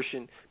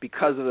abortion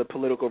because of the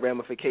political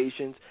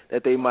ramifications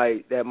that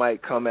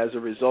might come as a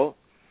result.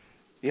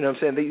 You know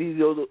what I'm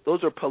saying?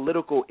 Those are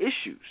political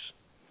issues.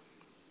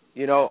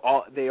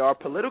 They are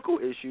political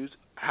issues.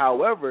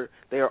 However,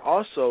 they are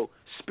also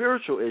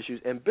spiritual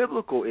issues and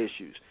biblical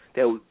issues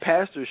that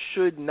pastors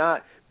should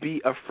not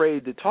be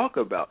afraid to talk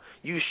about.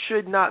 You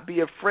should not be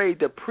afraid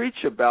to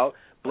preach about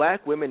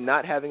black women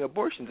not having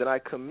abortions. And I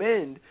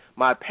commend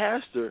my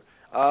pastor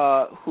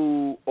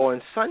who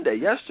on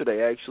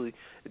yesterday actually,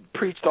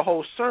 preached a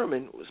whole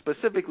sermon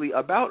specifically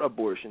about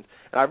abortions.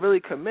 And I really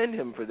commend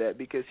him for that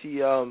because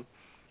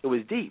it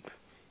was deep.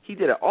 He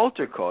did an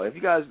altar call. If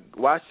you guys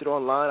watched it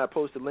online, I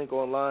posted a link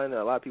online.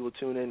 A lot of people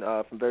tune in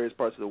from various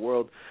parts of the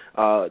world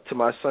to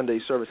my Sunday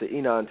service at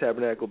Enon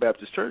Tabernacle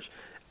Baptist Church.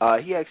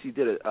 He actually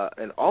did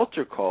an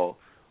altar call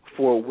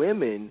for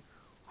women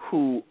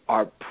who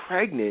are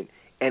pregnant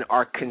and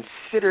are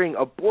considering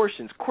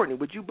abortions. Courtney,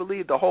 would you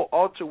believe the whole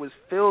altar was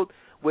filled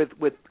with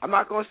I'm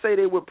not going to say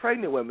they were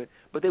pregnant women,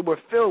 but they were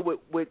filled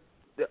with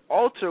the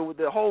altar, with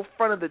the whole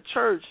front of the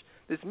church,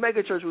 this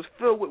mega church was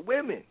filled with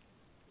women.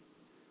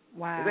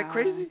 Wow. Is that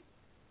crazy?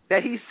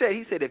 That he said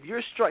he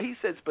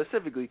said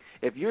specifically,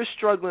 if you're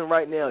struggling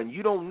right now and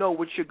you don't know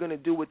what you're going to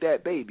do with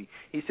that baby,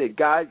 he said,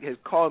 God has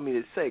called me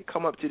to say,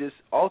 come up to this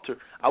altar.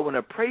 I want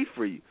to pray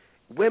for you.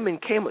 Women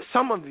came up.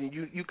 Some of them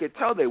you could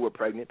tell they were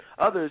pregnant.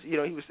 Others, he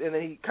was, and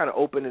then he kind of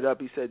opened it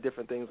up. He said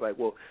different things like,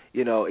 well,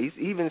 he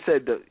even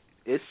said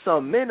it's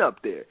some men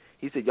up there.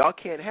 He said, y'all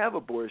can't have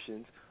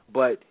abortions,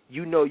 but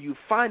you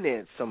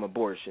finance some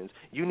abortions.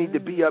 You need to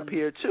be up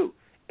here too.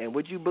 And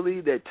would you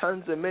believe that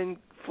tons of men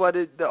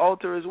flooded the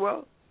altar as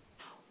well?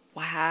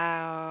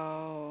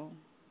 Wow.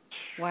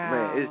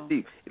 Man, it's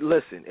deep.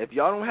 Listen, if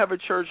y'all don't have a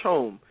church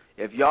home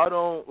If y'all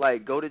don't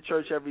like go to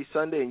church every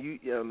Sunday, and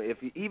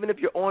even if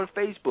you're on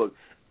Facebook,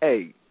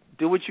 hey,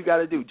 do what you got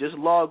to do. Just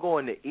log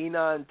on to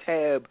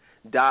enontab.org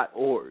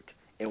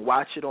and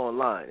watch it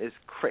online. It's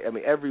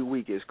every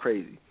week is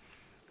crazy.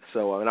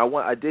 So, and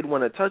I did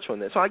want to touch on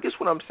that. So, I guess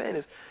what I'm saying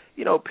is,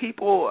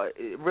 people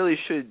really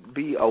should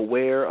be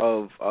aware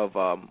of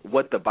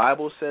what the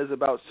Bible says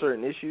about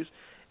certain issues,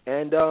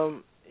 and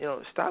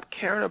stop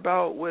caring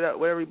about what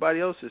everybody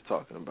else is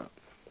talking about.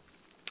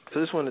 So,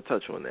 I just wanted to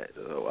touch on that.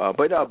 So,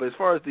 but as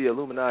far as the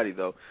Illuminati,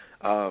 though,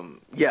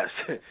 yes,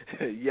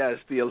 yes,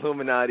 the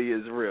Illuminati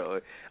is real.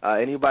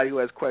 Anybody who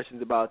has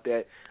questions about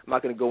that, I'm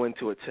not going to go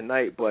into it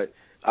tonight, but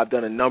I've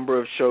done a number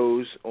of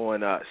shows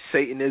on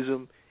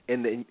Satanism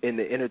in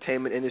the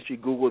entertainment industry.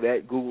 Google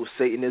that. Google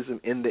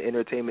Satanism in the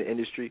entertainment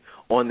industry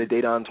on the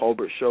Dedan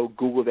Tolbert Show.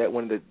 Google that,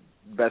 one of the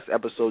best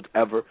episodes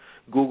ever.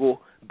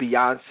 Google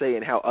Beyonce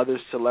and how other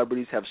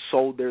celebrities have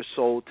sold their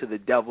soul to the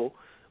devil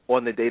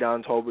on the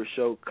Dedan Tolbert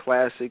Show.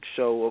 Classic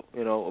show,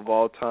 of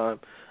all time.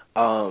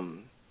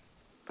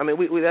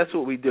 We that's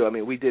what we do.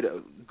 We did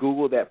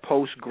Google that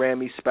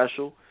post-Grammy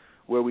special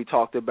where we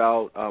talked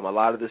about a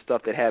lot of the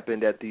stuff that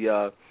happened at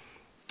the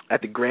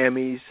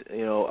Grammys,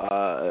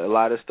 a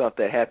lot of stuff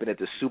that happened at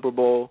the Super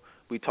Bowl.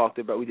 We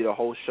did a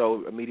whole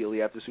show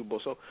immediately after the Super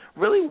Bowl. So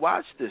really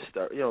watch this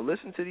stuff.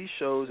 Listen to these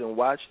shows and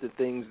watch the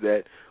things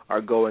that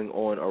are going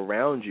on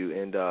around you,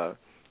 and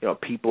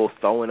people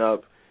throwing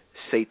up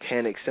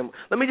satanic symbols.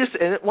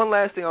 And one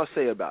last thing I'll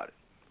say about it.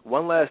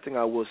 One last thing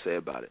I will say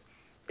about it.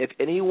 If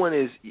anyone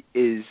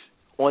is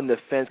on the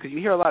fence, because you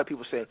hear a lot of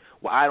people saying,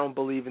 well, I don't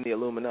believe in the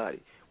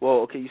Illuminati.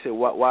 Well, okay, you say,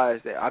 why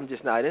is that? I'm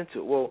just not into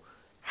it. Well,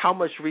 how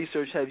much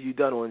research have you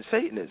done on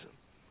Satanism?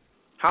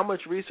 How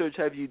much research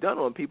have you done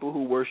on people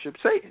who worship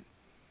Satan?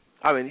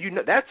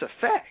 That's a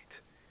fact.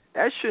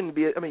 That shouldn't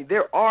be.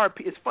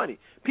 It's funny.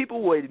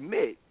 People will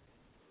admit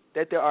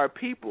that there are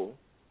people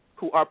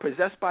who are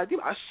possessed by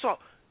demons.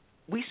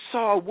 We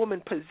saw a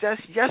woman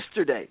possessed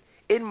yesterday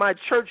in my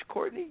church,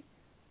 Courtney.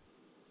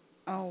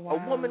 Oh, wow.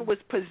 A woman was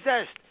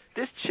possessed.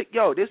 This chick,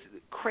 this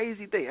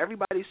crazy thing.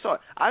 Everybody saw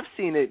it. I've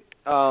seen it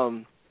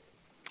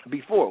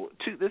before.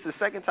 This is the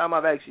second time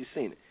I've actually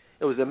seen it.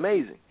 It was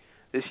amazing.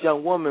 This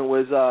young woman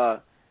was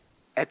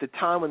at the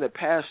time when the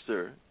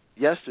pastor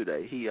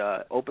yesterday he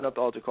opened up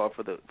the altar call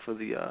for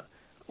the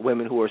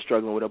women who are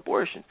struggling with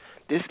abortion.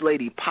 This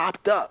lady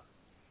popped up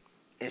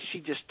and she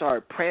just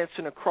started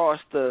prancing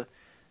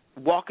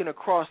walking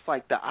across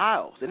like the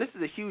aisles. And this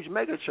is a huge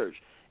mega church.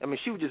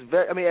 She was just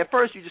at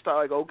first you just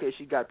thought like, okay,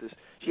 she got this.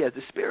 She has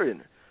the spirit in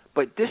her.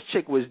 But this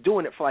chick was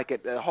doing it for like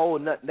the whole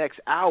next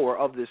hour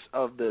of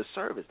the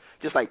service,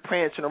 just like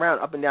prancing around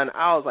up and down the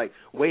aisles, like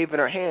waving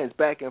her hands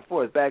back and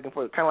forth, kind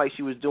of like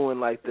she was doing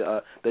like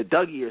the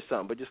Dougie or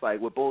something, but just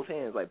like with both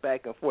hands, like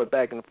back and forth.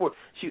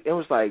 It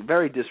was like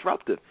very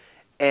disruptive,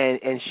 and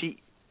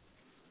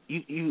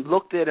you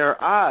looked at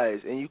her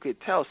eyes and you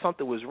could tell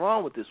something was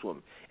wrong with this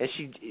woman, and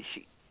she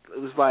it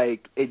was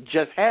like it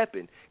just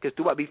happened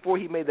because before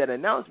he made that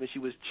announcement, she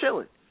was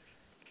chilling.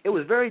 It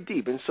was very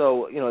deep, and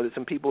so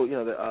some people,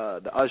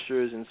 the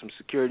ushers and some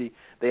security,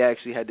 they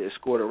actually had to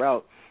escort her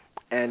out,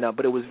 and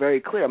but it was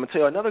very clear. I'm gonna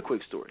tell you another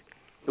quick story.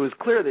 It was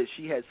clear that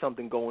she had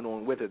something going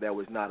on with her that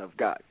was not of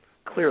God,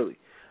 clearly.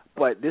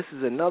 But this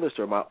is another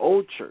story. My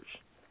old church,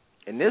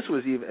 and this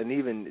was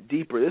even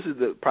deeper. This is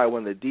probably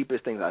one of the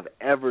deepest things I've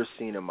ever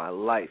seen in my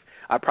life.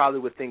 I probably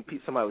would think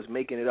somebody was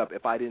making it up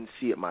if I didn't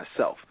see it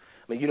myself.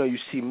 You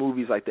see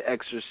movies like The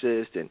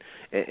Exorcist and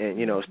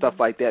stuff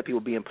like that,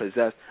 people being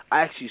possessed.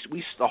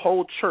 The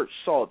whole church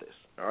saw this,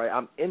 all right?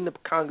 I'm in the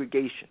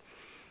congregation,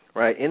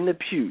 right, in the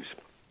pews.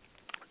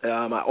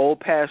 My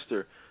old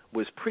pastor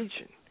was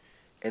preaching,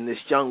 and this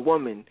young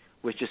woman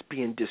was just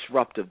being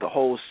disruptive the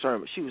whole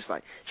sermon. She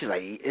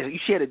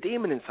had a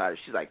demon inside her.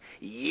 She's like,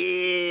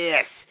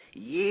 yes,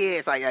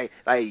 like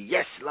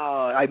yes,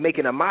 Lord, like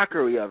making a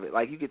mockery of it.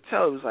 Like you could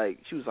tell it was like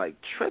she was like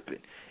tripping.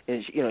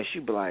 And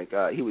she'd be like,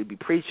 he would be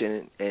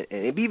preaching,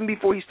 and even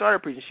before he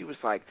started preaching, she was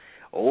like,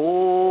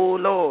 oh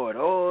Lord,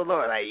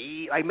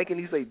 like making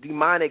these like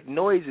demonic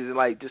noises and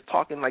like just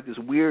talking like this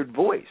weird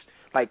voice,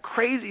 like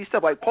crazy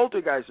stuff, like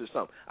poltergeist or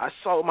something. I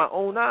saw it with my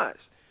own eyes,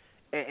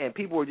 and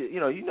people were just,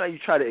 you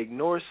try to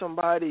ignore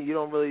somebody,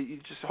 you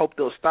just hope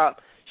they'll stop.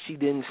 She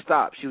didn't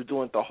stop. She was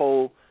doing it the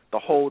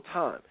whole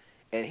time,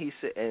 and he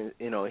said,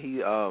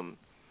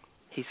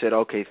 he said,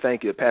 okay,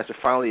 thank you. The pastor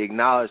finally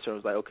acknowledged her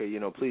and was like, okay,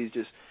 please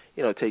just,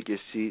 take your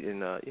seat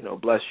and,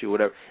 bless you,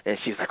 whatever. And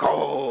she's like,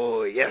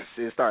 oh, yes,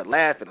 and start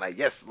laughing like,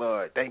 yes,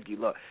 Lord, thank you,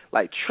 Lord,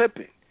 like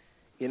tripping.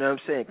 You know what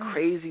I'm saying?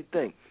 Crazy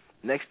thing.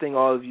 Next thing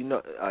all of you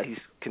know, he's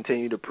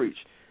continued to preach.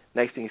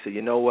 Next thing he said,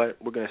 you know what?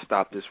 We're going to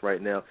stop this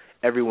right now.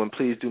 Everyone,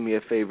 please do me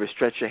a favor.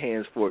 Stretch your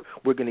hands forward.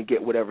 We're going to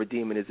get whatever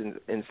demon is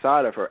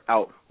inside of her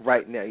out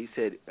right now. He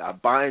said, I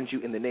bind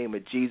you in the name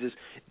of Jesus.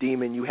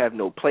 Demon, you have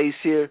no place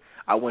here.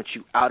 I want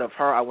you out of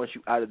her. I want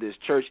you out of this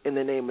church in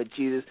the name of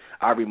Jesus.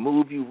 I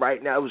remove you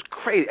right now. It was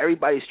crazy.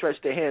 Everybody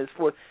stretched their hands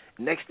forward.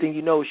 Next thing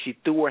you know, she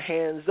threw her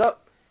hands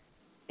up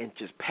and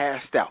just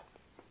passed out.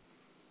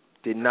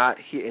 did not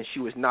hear, and she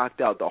was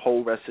knocked out the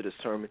whole rest of the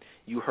sermon.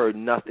 You heard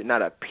nothing,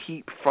 not a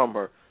peep from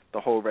her the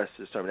whole rest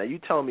of the sermon. Now, you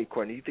tell me,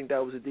 Courtney, you think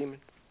that was a demon?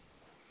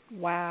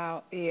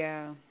 Wow,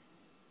 yeah.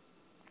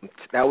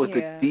 That was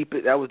the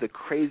deepest, that was the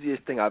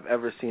craziest thing I've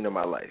ever seen in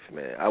my life,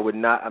 man. I would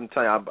not, I'm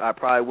telling you, I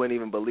probably wouldn't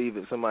even believe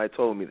if somebody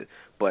told me that.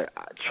 But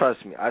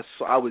trust me,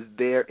 I was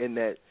there in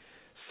that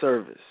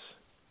service.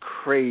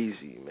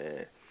 Crazy,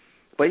 man.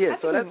 But yeah,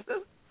 so that's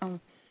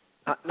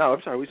no,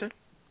 I'm sorry, what you saying?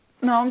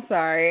 No, I'm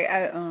sorry.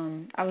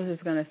 I was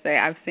just gonna say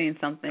I've seen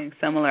something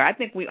similar. I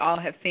think we all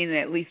have seen it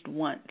at least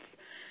once,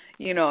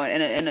 in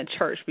a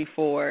church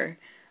before,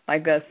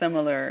 like a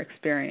similar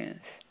experience.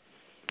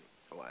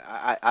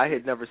 I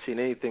had never seen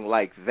anything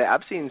like that.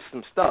 I've seen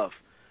some stuff,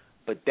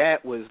 but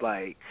that was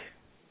like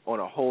on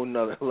a whole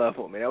nother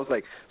level, man. That was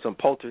like some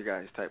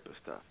poltergeist type of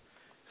stuff.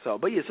 So,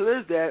 but yeah, so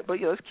there's that. But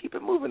yeah, let's keep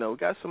it moving though. We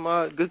got some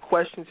good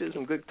questions here,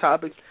 some good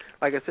topics.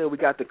 Like I said, we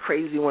got the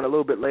crazy one a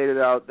little bit later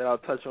that I'll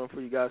touch on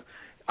for you guys.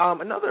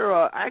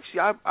 Actually,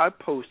 I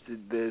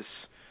posted this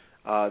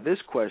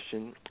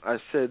question. I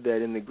said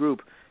that in the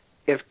group,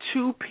 if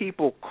two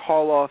people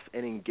call off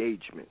an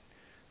engagement.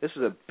 This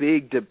is a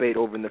big debate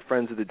over in the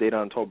Friends of the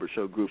Dedan Tolbert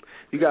Show group.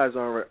 If you guys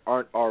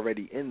aren't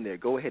already in there,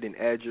 go ahead and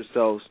add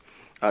yourselves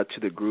to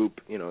the group.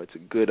 It's a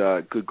good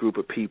group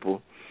of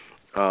people.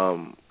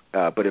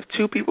 But if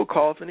two people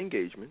call off an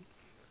engagement,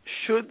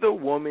 should the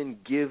woman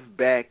give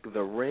back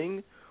the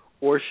ring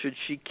or should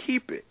she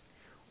keep it?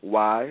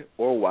 Why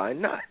or why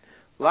not?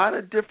 A lot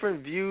of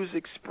different views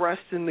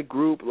expressed in the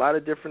group, a lot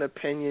of different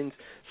opinions.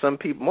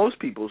 Most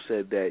people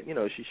said that,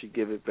 she should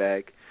give it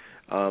back.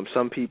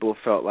 Some people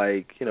felt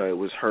like, it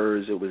was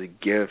hers, it was a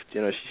gift, she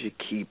should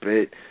keep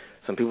it.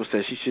 Some people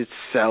said she should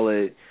sell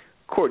it.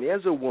 Courtney,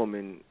 as a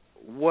woman,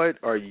 what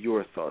are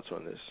your thoughts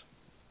on this?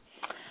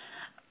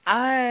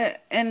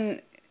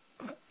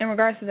 In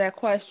regards to that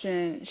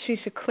question, she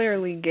should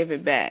clearly give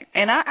it back.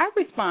 And I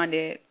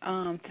responded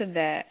to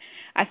that.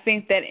 I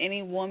think that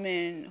any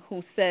woman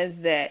who says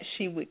that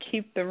she would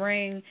keep the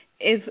ring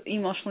is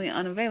emotionally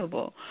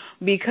unavailable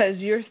because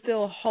you're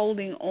still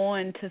holding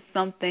on to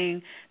something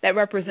that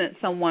represents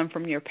someone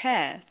from your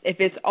past.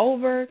 If it's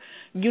over,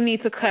 you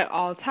need to cut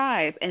all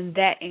ties, and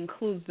that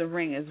includes the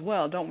ring as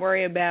well. Don't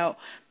worry about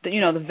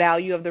the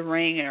value of the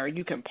ring, or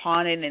you can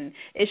pawn it, and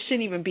it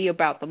shouldn't even be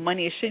about the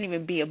money. It shouldn't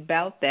even be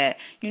about that.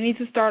 You need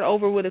to start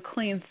over with a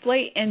clean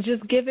slate and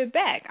just give it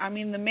back. I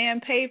mean, the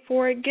man paid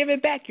for it. Give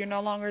it back. You're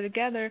no longer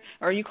together,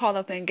 or you called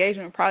up the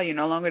engagement, probably you're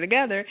no longer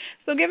together,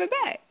 so give it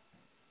back.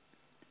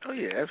 Oh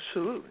yeah,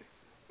 absolutely.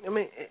 I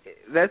mean,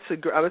 that's a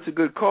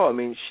good call. I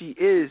mean, she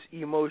is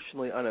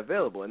emotionally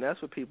unavailable, and that's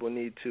what people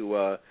need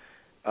to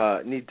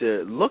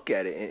look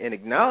at it and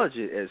acknowledge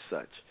it as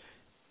such.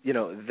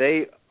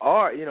 They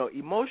are.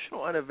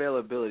 Emotional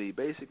unavailability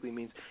basically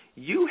means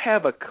you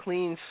have a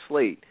clean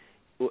slate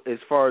as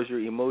far as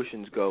your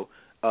emotions go.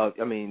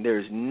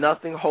 There's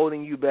nothing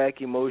holding you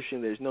back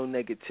emotionally. There's no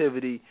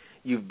negativity.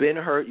 You've been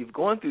hurt. You've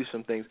gone through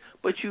some things,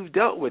 but you've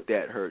dealt with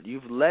that hurt.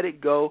 You've let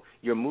it go.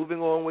 You're moving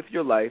on with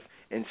your life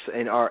and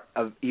are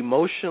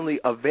emotionally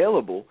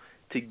available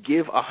to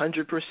give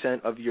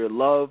 100% of your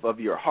love,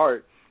 of your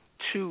heart,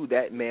 to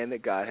that man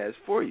that God has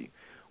for you.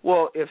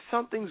 Well, if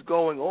something's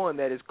going on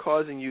that is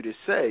causing you to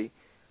say,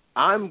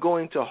 I'm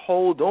going to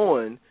hold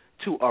on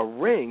to a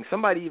ring,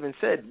 somebody even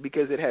said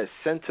because it has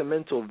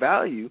sentimental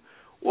value,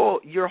 well,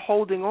 you're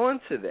holding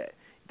on to that.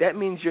 That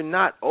means you're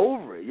not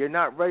over it. You're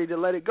not ready to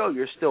let it go.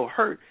 You're still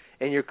hurt,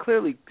 and you're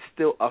clearly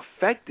still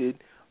affected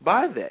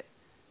by that.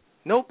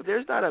 Nope,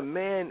 there's not a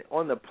man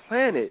on the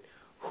planet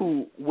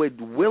who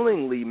would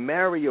willingly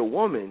marry a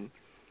woman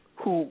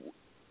who,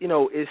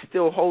 is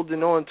still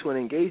holding on to an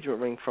engagement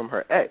ring from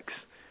her ex.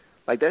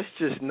 Like, that's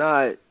just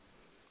not,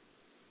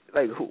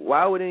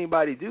 why would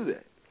anybody do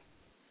that?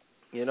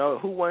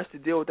 Who wants to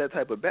deal with that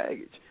type of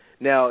baggage?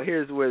 Now,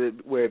 here's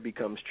where it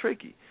becomes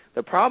tricky.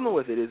 The problem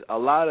with it is a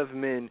lot of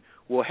men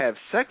will have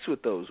sex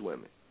with those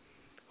women,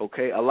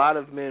 okay? A lot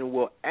of men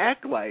will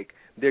act like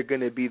they're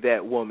going to be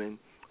that woman,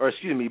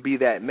 be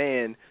that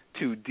man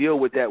to deal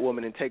with that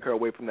woman and take her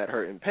away from that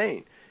hurt and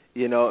pain,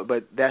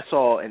 but that's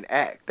all an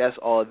act. That's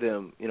all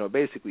them,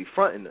 basically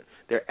fronting.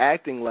 They're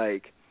acting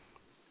like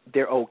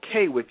they're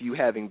okay with you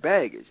having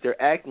baggage.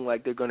 They're acting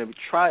like they're going to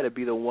try to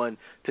be the one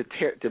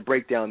to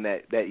break down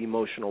that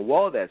emotional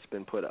wall that's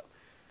been put up.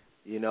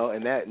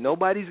 And that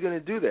nobody's going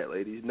to do that,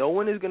 ladies. No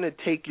one is going to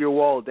take your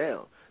wall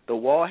down. The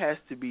wall has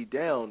to be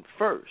down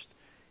first.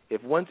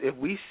 If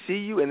we see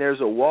you and there's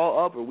a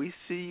wall up, or we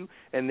see you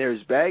and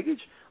there's baggage,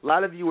 a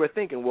lot of you are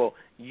thinking, well,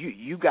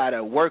 you got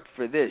to work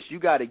for this. You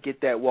got to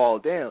get that wall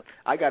down.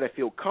 I got to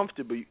feel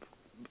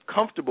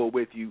comfortable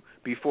with you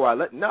before I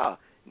let. Nah,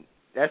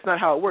 that's not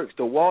how it works.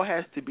 The wall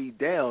has to be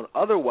down.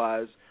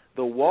 Otherwise,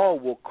 the wall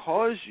will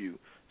cause you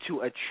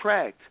to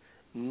attract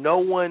no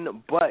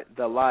one but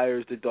the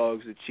liars, the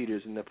dogs, the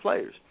cheaters, and the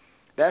players.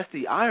 That's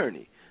the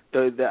irony.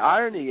 The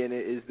irony in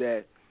it is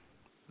that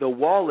the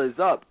wall is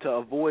up to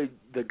avoid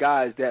the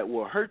guys that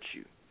will hurt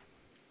you.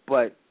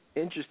 But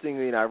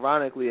interestingly and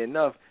ironically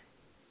enough,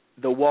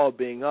 the wall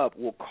being up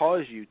will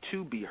cause you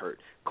to be hurt,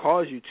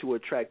 cause you to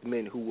attract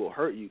men who will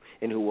hurt you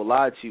and who will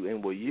lie to you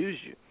and will use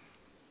you.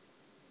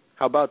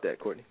 How about that,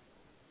 Courtney?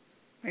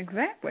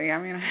 Exactly.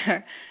 I mean,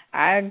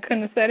 I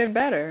couldn't have said it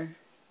better.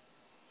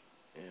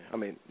 Yeah, I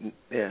mean,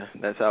 yeah,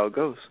 that's how it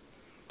goes.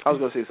 I was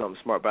going to say something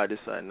smart, but I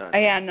decided not to.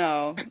 Yeah, I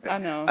know.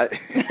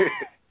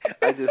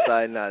 I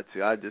decided not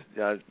to.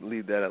 I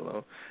leave that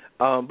alone.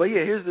 But,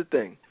 yeah, here's the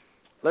thing.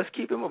 Let's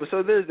keep it moving.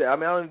 So there's that. I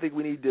mean, I don't think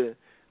we need to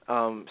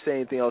say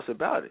anything else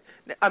about it.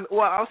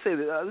 I'll say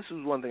that this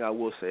is one thing I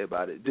will say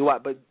about it.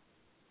 But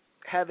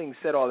having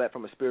said all that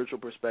from a spiritual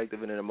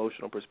perspective and an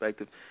emotional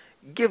perspective,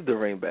 give the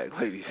ring back,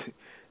 ladies.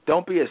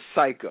 Don't be a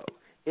psycho.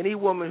 Any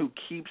woman who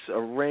keeps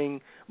a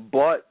ring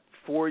bought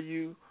for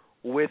you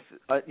with,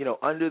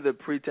 under the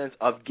pretense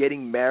of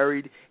getting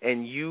married,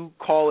 and you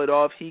call it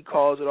off, he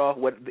calls it off,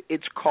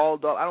 it's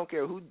called off, I don't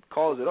care who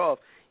calls it off,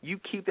 you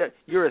keep that,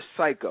 you're a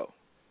psycho.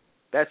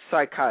 That's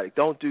psychotic.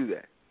 Don't do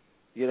that.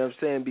 You know what I'm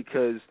saying?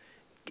 Because,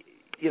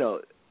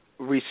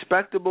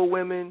 respectable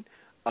women,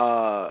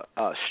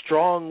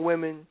 strong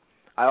women,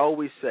 I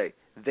always say,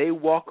 they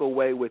walk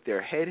away with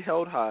their head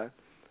held high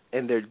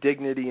and their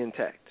dignity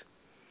intact.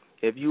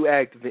 If you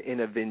act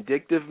in a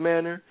vindictive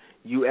manner,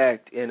 you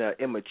act in an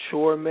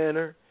immature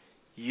manner,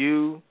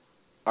 you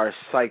are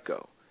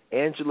psycho.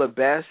 Angela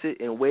Bassett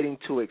in Waiting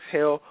to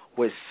Exhale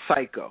was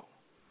psycho.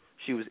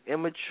 She was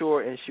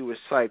immature and she was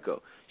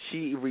psycho.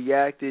 She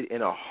reacted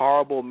in a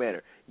horrible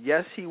manner.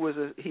 Yes, he was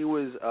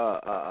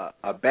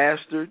a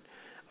bastard.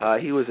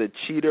 He was a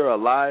cheater, a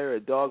liar, a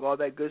dog, all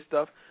that good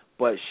stuff.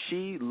 But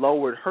she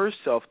lowered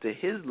herself to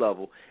his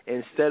level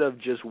instead of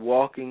just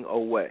walking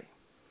away.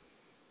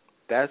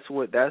 That's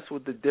what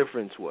the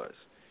difference was.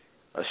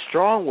 A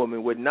strong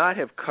woman would not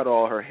have cut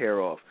all her hair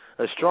off.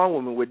 A strong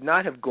woman would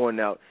not have gone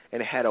out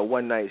and had a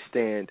one-night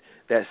stand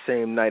that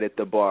same night at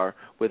the bar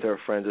with her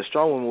friends. A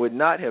strong woman would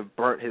not have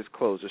burnt his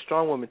clothes. A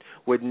strong woman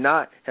would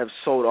not have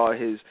sold all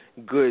his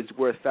goods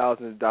worth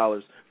thousands of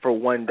dollars for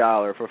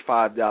 $1, for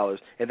 $5,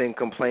 and then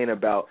complain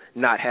about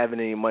not having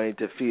any money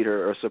to feed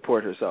her or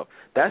support herself.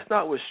 That's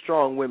not what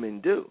strong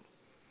women do.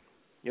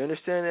 You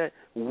understand that?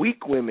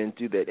 Weak women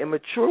do that.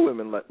 Immature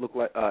women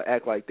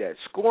act like that.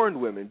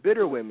 Scorned women,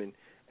 bitter women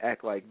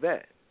act like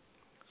that.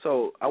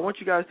 So I want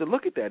you guys to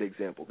look at that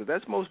example, because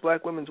that's most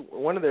black women's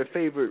one of their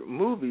favorite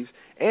movies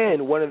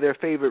and one of their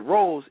favorite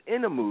roles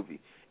in a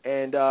movie.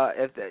 And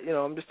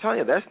I'm just telling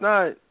you, that's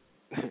not.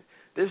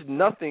 There's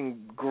nothing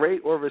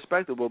great or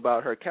respectable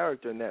about her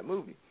character in that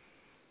movie.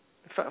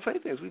 Funny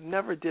thing is, we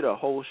never did a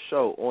whole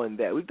show on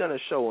that. We've done a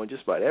show on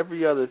just about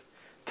every other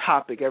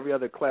topic, every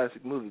other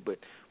classic movie, but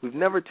we've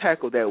never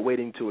tackled that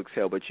Waiting to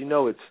Exhale. But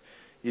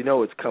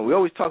it's coming. We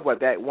always talk about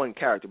that one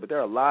character, but there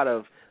are a lot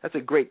of. That's a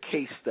great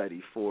case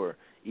study for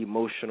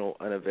emotional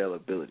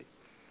unavailability.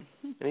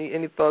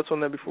 Any thoughts on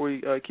that before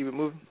we keep it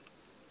moving?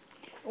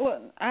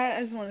 Well, I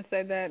just want to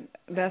say that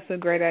that's a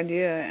great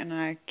idea, and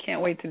I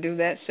can't wait to do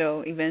that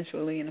show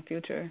eventually in the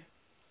future.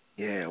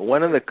 Yeah,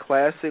 one of the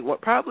classic,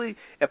 probably,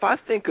 if I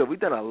think of, we've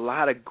done a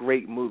lot of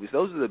great movies.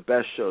 Those are the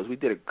best shows. We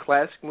did a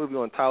classic movie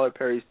on Tyler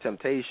Perry's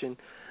Temptation.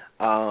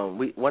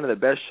 One of the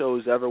best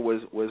shows ever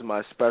was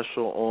my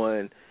special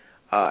on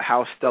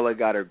How Stella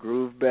Got Her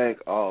Groove Back.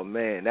 Oh,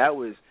 man, that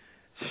was,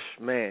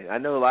 I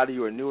know a lot of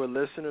you are newer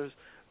listeners,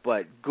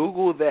 but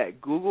Google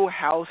that. Google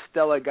How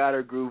Stella Got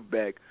Her Groove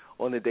Back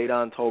on the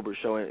Dedan Tolbert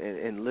show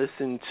and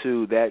listen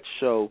to that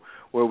show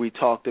where we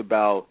talked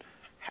about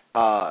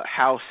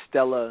how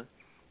Stella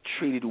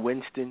treated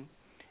Winston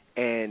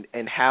and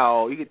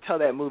how you could tell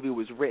that movie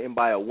was written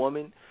by a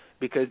woman,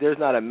 because there's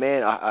not a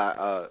man,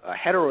 a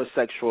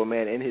heterosexual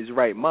man in his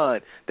right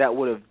mind that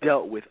would have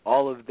dealt with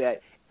all of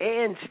that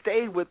and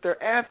stayed with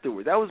her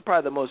afterwards. That was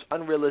probably the most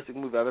unrealistic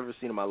movie I've ever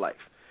seen in my life.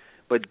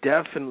 But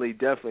definitely,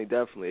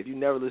 if you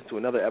never listened to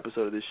another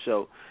episode of this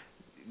show,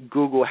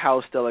 Google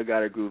How Stella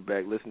Got Her Groove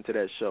Back. Listen to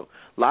that show.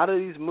 A lot of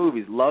these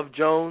movies, Love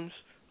Jones,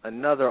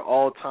 another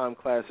all-time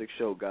classic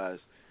show, guys.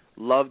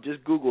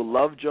 Just Google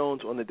Love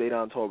Jones on the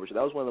Dedan Tolbert show.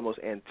 That was one of the most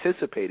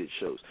anticipated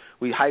shows.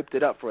 We hyped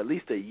it up for at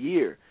least a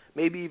year,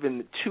 maybe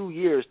even 2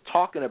 years,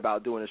 talking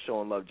about doing a show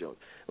on Love Jones.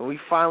 And we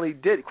finally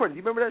did it. Courtney, do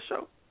you remember that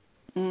show?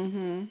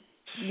 Mm-hmm.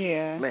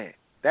 Yeah. Man,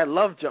 that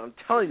Love Jones,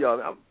 I'm telling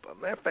y'all,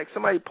 matter of fact,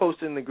 somebody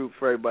posted in the group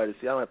for everybody to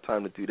see. I don't have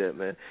time to do that,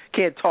 man.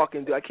 Can't talk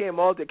and do. I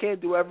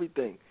can't do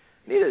everything.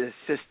 I need an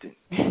assistant,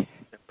 a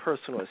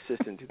personal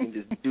assistant who can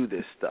just do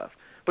this stuff.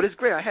 But it's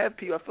great. I have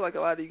people. I feel like a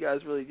lot of you guys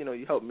really,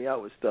 you help me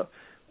out with stuff.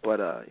 But,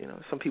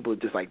 some people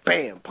just like,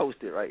 bam, post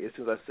it, right, as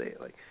soon as I say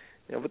it. Like,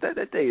 but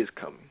that day is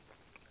coming.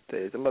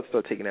 I'm about to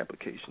start taking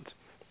applications.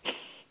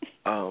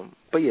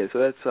 But, yeah, so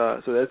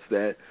that's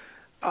that.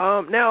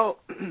 Now,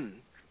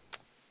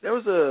 there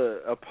was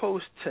a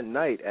post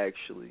tonight,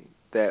 actually,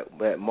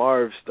 that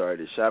Marv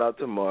started. Shout out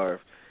to Marv.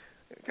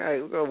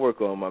 Okay, we're going to work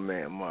on my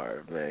man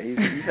Marv, man.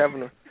 He's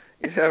having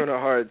a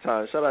hard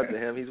time. Shout out to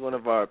him. He's one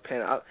of our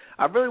panel.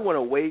 I really want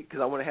to wait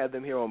because I want to have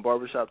them here on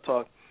Barbershop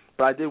Talk.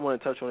 But I did want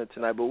to touch on it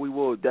tonight. But we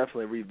will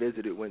definitely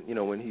revisit it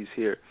when he's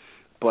here.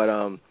 But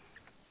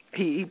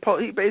he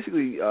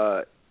basically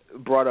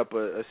brought up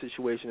a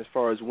situation as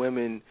far as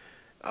women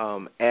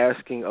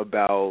asking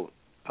about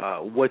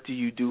what do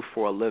you do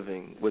for a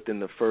living within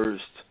the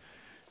first,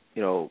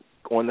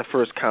 on the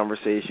first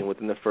conversation,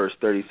 within the first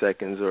 30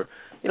 seconds, or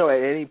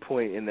at any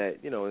point in that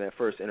in that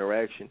first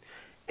interaction,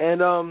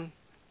 and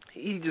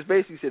he just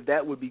basically said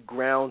that would be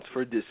grounds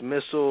for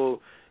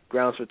dismissal,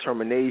 grounds for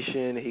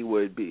termination. It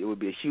would be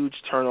a huge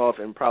turnoff,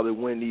 and probably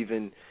wouldn't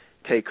even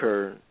take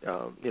her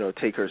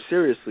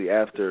seriously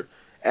after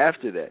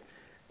that.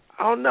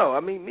 I don't know. I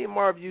mean, me and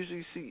Marv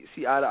usually see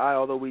eye to eye,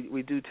 although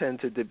we do tend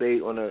to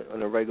debate on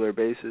a regular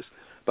basis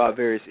about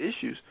various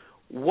issues.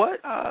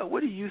 What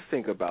do you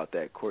think about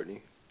that,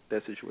 Courtney?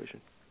 That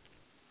situation?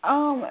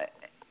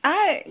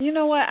 You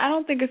know what? I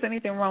don't think there's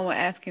anything wrong with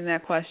asking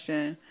that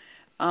question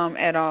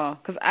at all,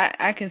 because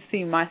I can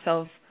see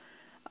myself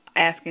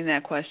asking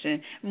that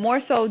question.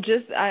 More so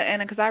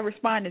because I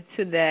responded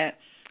to that.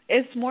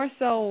 It's more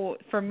so,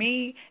 for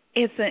me,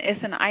 it's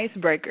an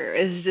icebreaker.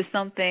 It's just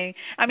something,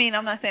 I mean,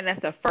 I'm not saying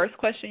that's the first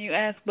question you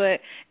ask,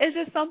 but it's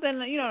just something,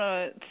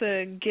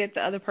 to get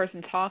the other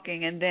person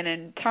talking, and then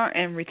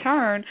in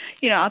return,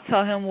 I'll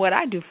tell him what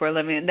I do for a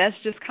living. And that's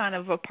just kind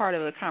of a part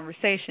of the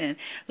conversation.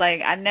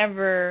 Like, I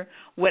never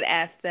would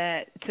ask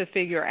that to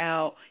figure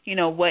out,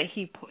 what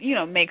he,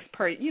 makes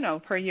per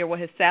year, what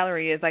his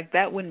salary is. Like,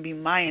 that wouldn't be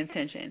my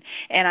intention.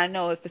 And I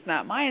know if it's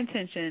not my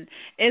intention,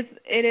 it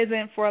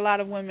isn't for a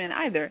lot of women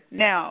either.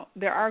 Now,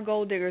 there are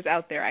gold diggers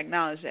out there. I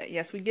acknowledge that.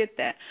 Yes, we get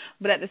that.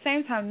 But at the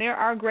same time, there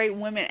are great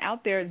women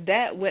out there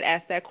that would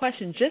ask that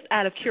question just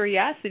out of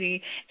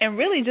curiosity and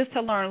really just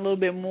to learn a little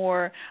bit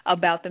more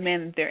about the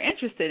man that they're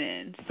interested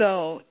in.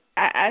 So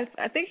I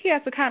think he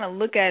has to kind of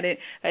look at it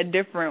a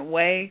different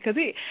way, because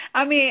he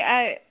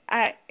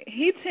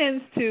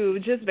tends to,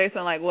 just based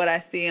on like what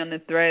I see on the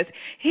threads,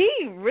 he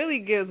really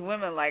gives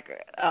women like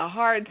a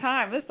hard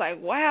time. It's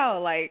like, wow,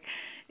 like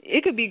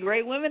it could be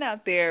great women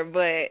out there,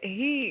 but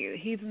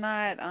he's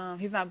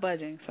not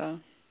budging. So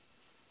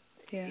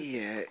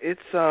yeah, it's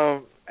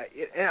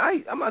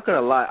and I'm not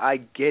gonna lie, I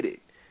get it.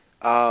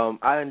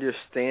 I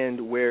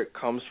understand where it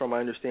comes from. I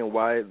understand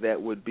why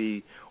that would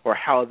be, or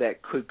how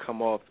that could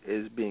come off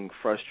as being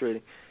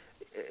frustrating.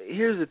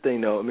 Here's the thing,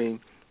 though. I mean,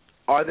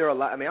 are there a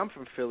lot? I mean, I'm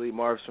from Philly.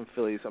 Marv's from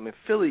Philly. So, I mean,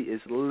 Philly is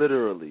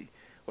literally,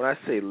 when I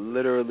say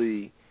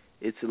literally,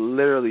 it's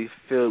literally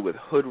filled with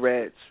hood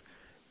rats,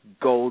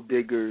 gold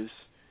diggers,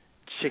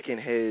 chicken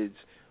heads,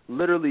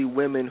 literally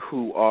women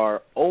who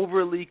are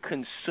overly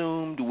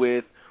consumed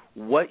with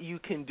what you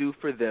can do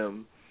for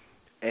them,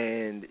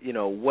 and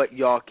what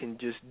y'all can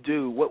just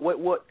do,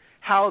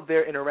 how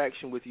their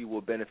interaction with you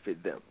will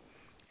benefit them.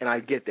 And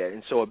I get that.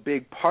 And so a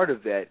big part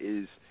of that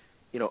is,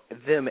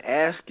 them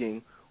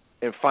asking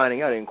and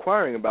finding out,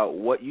 inquiring about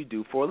what you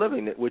do for a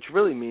living, which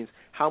really means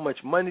how much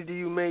money do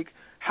you make,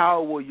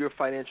 how will your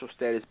financial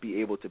status be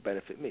able to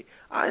benefit me.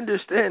 I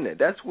understand that.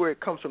 That's where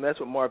it comes from. That's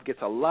what Marv gets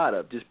a lot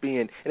of, just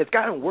being, and it's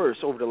gotten worse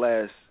over the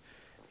last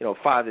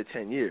 5 to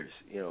 10 years.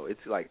 It's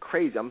like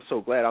crazy. I'm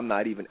so glad I'm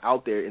not even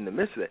out there in the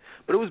midst of it.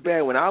 But it was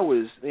bad when I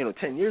was,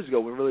 10 years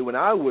ago, when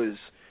I was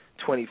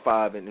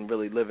 25 and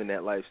really living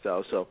that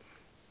lifestyle. So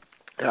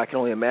I can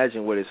only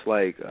imagine what it's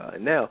like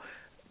now.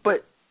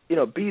 But,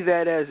 be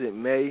that as it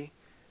may,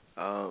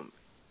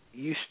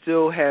 you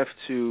still have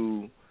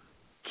to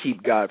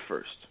keep God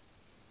first.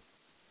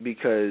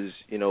 Because,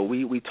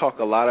 we talk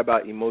a lot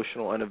about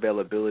emotional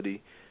unavailability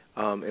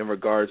in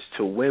regards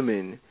to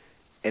women,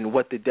 and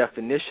what the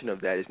definition of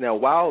that is. Now,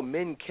 while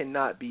men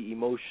cannot be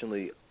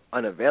emotionally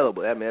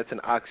unavailable, I mean, that's an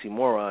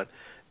oxymoron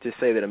to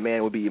say that a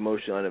man would be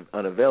emotionally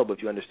unavailable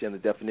if you understand the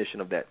definition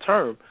of that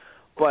term.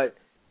 But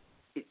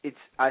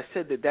I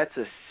said that that's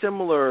a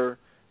similar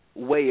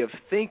way of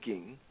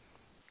thinking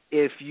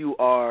if you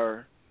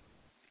are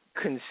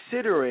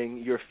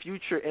considering your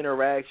future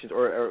interactions,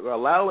 or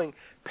allowing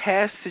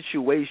past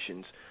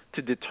situations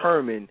to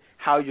determine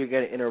how you're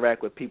going to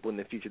interact with people in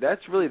the future.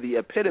 That's really the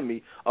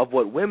epitome of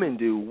what women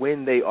do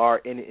when they are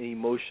in an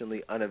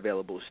emotionally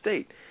unavailable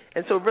state.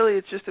 And so really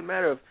it's just a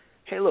matter of,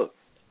 hey, look,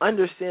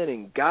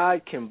 understanding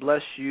God can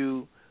bless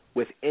you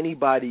with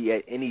anybody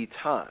at any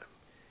time.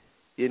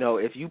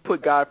 If you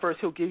put God first,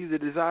 he'll give you the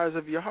desires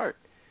of your heart.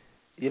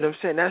 You know what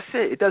I'm saying? That's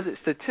it.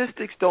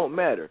 Statistics don't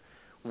matter.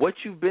 What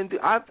you've been through,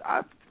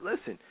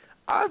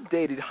 I've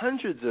dated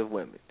hundreds of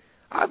women.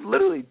 I've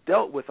literally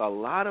dealt with a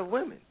lot of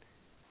women.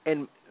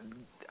 And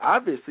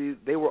obviously,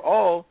 they were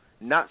all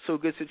not so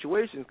good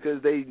situations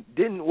because they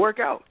didn't work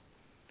out.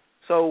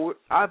 So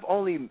I've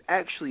only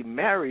actually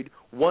married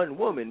one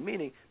woman,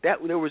 meaning that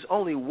there was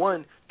only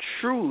one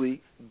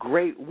truly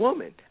great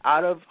woman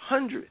out of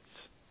hundreds.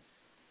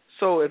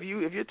 So if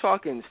you're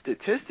talking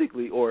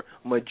statistically or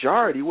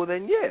majority, well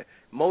then yeah,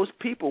 most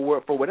people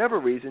were, for whatever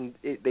reason,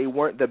 they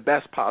weren't the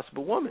best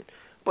possible woman.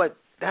 But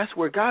that's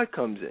where God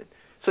comes in.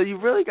 So you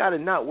really got to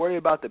not worry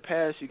about the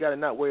past. You got to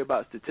not worry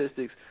about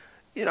statistics.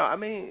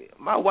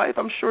 My wife,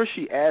 I'm sure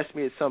she asked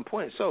me at some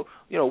point, so,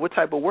 what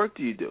type of work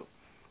do you do?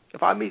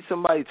 If I meet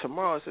somebody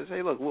tomorrow and says,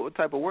 hey, look, what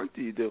type of work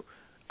do you do?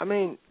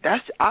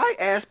 I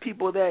ask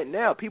people that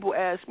now. People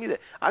ask me that.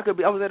 I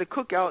was at a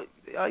cookout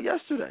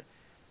yesterday.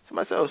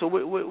 Somebody said, oh, so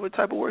what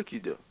type of work you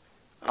do?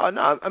 Oh,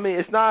 no, I mean,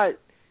 it's not,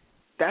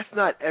 that's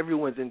not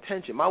everyone's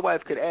intention. My wife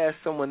could ask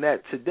someone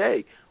that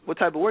today, what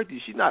type of work do you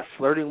do? She's not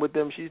flirting with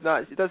them. She's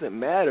not, it doesn't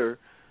matter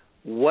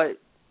what,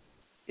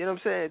 you know what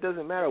I'm saying? It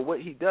doesn't matter what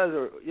he does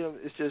or, you know,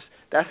 it's just,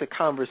 that's a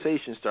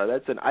conversation starter.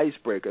 That's an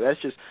icebreaker.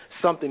 That's just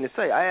something to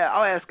say.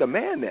 I'll ask a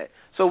man that.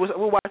 So I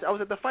was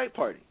at the fight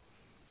party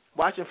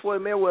watching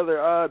Floyd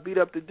Mayweather beat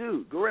up the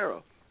dude,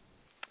 Guerrero.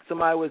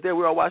 Somebody was there.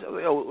 We were all watching.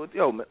 I was like,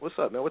 yo, man, what's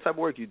up, man? What type of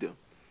work you do?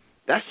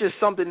 That's just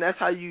something. That's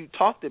how you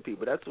talk to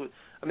people. That's what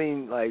I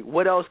mean. Like,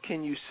 what else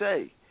can you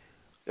say?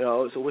 You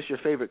know. So, what's your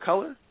favorite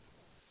color?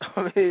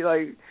 I mean,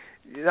 like,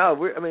 you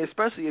know. I mean,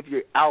 especially if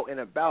you're out and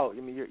about.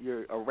 I mean,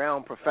 you're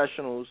around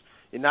professionals.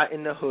 You're not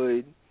in the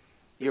hood.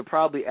 You're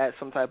probably at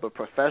some type of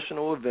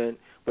professional event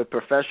with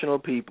professional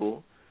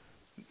people.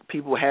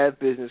 People have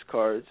business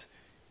cards.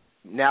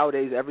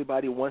 Nowadays,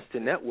 everybody wants to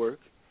network.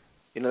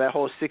 You know, that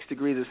whole 6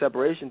 degrees of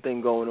separation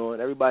thing going on.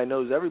 Everybody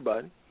knows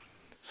everybody.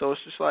 So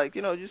it's just like,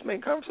 you know, just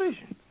make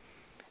conversation.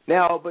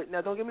 Now,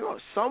 don't get me wrong.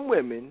 Some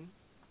women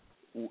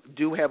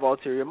do have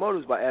ulterior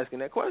motives by asking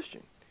that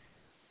question.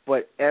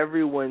 But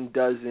everyone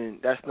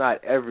doesn't. That's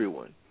not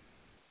everyone.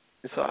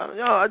 And so, you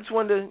know, I just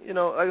wanted to, you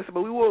know, like I said,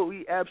 but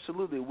we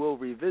absolutely will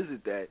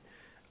revisit that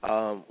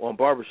on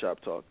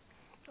Barbershop Talk.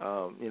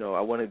 You know,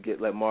 I want to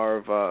let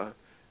Marv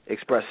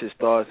express his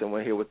thoughts and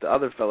want to hear what the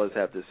other fellas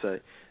have to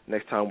say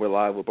next time we're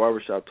live with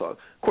Barbershop Talk.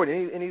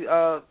 Courtney, anything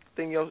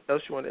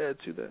else you want to add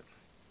to that?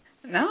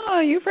 No,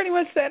 you pretty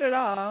much said it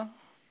all.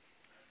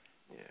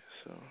 Yeah,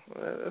 so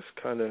that's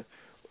kind of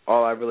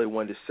all I really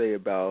wanted to say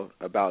about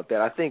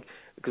that. I think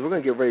because we're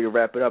going to get ready to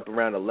wrap it up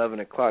around 11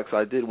 o'clock, so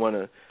I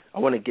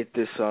want to get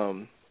this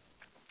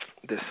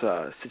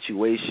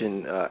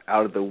situation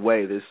out of the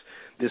way.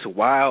 This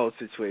wild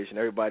situation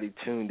everybody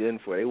tuned in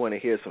for. They want to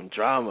hear some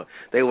drama.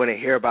 They want to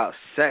hear about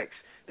sex.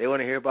 They want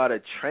to hear about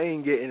a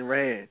train getting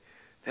ran.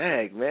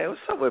 Dang, man,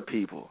 what's up with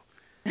people?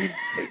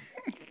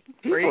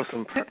 People,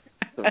 some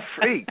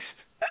freaks.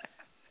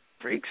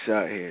 Freaks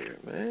out here,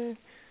 man.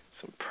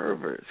 Some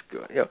perverts.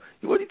 Yo,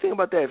 what do you think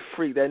about that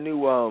freak, that new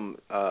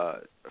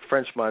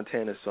French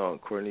Montana song,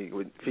 Courtney,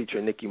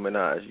 featuring Nicki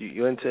Minaj?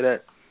 You into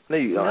that? No,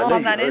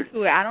 I'm not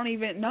into it. I don't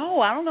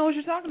know what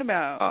you're talking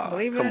about.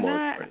 Believe it or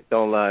not. Courtney.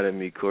 Don't lie to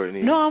me,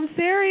 Courtney. No, I'm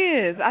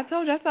serious. I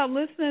told you I stopped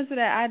listening to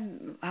that.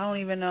 I don't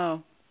even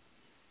know.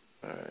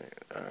 All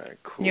right,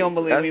 cool. You don't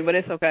believe me, but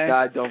it's okay. No,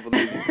 I don't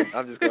believe you.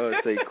 I'm just going to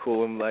say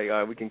cool. I'm like, all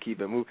right, we can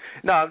keep it moving.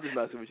 No, I'm just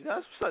messing with you.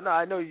 No,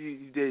 I know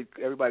you did,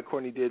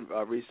 Courtney did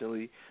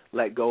recently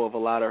let go of a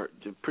lot of,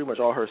 pretty much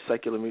all her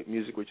secular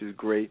music, which is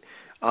great.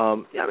 Yeah,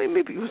 I mean,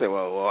 maybe people say,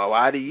 well,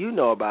 why do you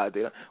know about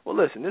it? Well,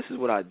 listen, this is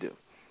what I do.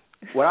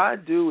 What I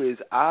do is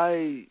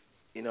I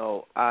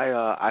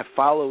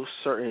follow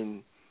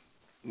certain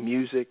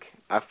music,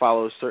 I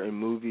follow certain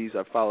movies,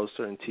 I follow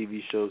certain TV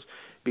shows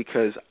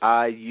because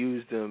I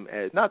use them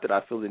as, not that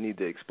I feel the need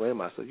to explain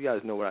myself, you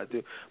guys know what I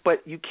do,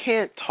 but you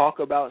can't talk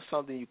about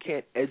something, you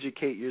can't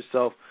educate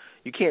yourself,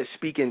 you can't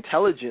speak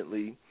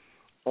intelligently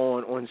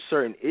on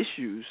certain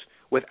issues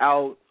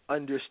without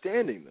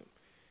understanding them.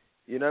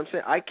 You know what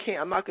I'm saying?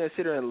 I'm not going to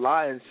sit here and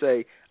lie and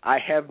say I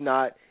have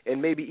not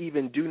and maybe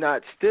even do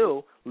not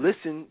still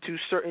listen to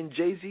certain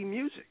Jay-Z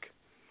music,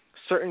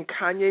 certain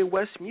Kanye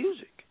West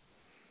music.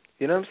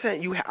 You know what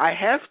I'm saying? I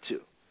have to.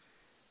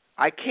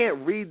 I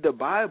can't read the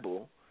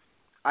Bible.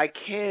 I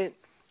can't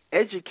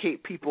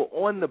educate people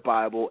on the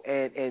Bible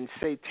and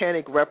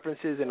satanic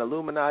references and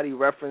Illuminati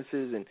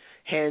references and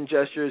hand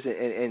gestures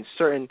and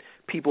certain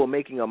people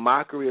making a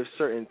mockery of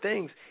certain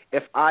things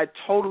if I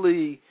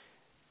totally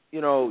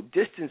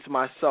distance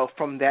myself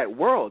from that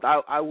world.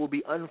 I will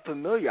be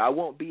unfamiliar. I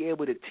won't be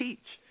able to teach.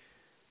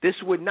 This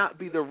would not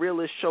be the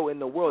realest show in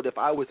the world if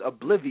I was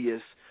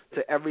oblivious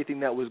to everything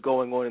that was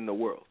going on in the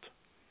world.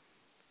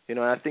 And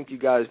I think you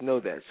guys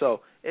know that. So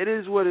it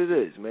is what it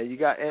is, man.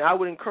 And I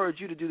would encourage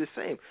you to do the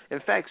same. In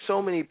fact,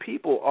 so many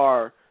people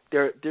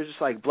they're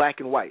just like black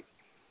and white.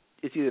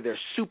 It's either they're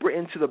super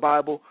into the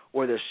Bible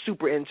or they're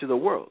super into the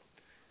world.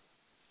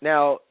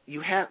 Now,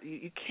 you have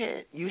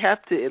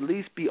to at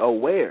least be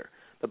aware.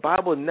 The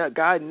Bible,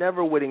 God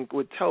never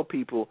would tell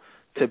people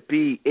to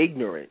be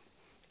ignorant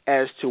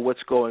as to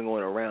what's going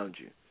on around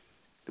you.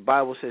 The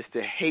Bible says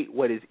to hate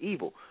what is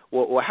evil.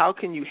 Well, how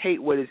can you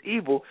hate what is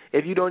evil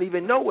if you don't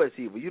even know what's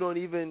evil? You're not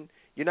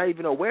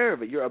even aware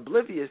of it. You're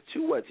oblivious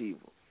to what's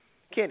evil.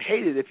 You can't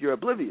hate it if you're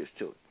oblivious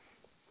to it.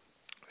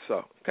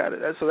 So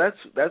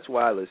that's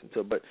why I listen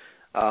to it. But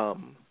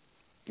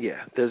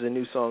yeah, there's a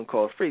new song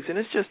called Freaks, and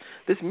it's just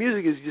this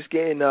music is just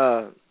getting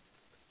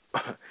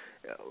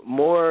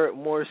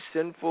more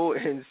sinful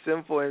and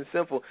sinful and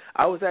sinful.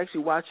 I was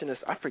actually watching this.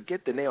 I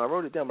forget the name. I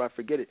wrote it down, but I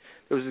forget it.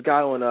 There was this guy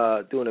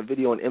on doing a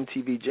video on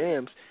MTV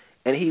Jams,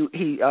 and he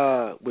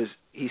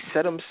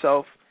set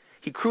himself.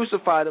 He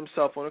crucified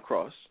himself on a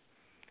cross,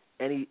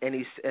 and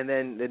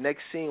then the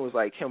next scene was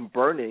like him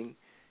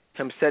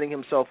setting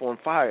himself on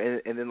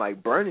fire, and then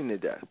like burning to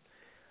death.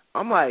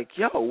 I'm like,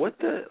 yo, what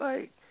the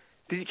like?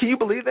 Can you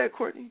believe that,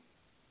 Courtney?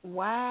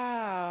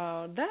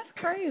 Wow, that's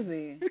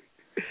crazy.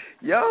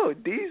 Yo,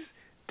 these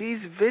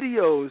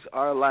videos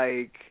are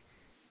like,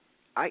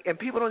 and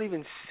people don't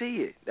even see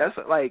it. That's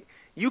like,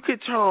 you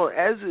could turn on,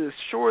 as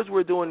sure as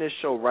we're doing this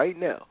show right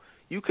now,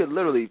 you could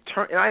literally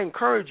turn, and I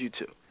encourage you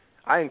to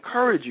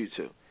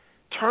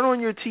turn on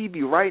your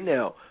TV right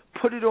now,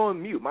 put it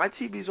on mute. My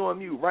TV's on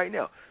mute right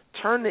now.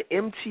 Turn to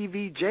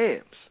MTV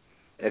Jams.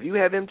 If you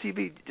have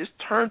MTV, just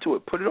turn to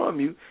it, put it on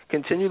mute,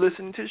 continue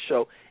listening to the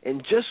show,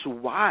 and just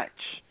watch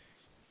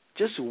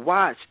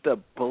the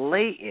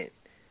blatant,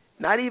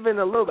 not even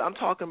a little bit, I'm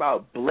talking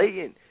about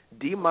blatant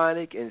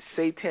demonic and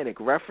satanic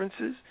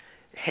references,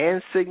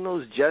 hand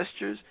signals,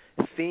 gestures,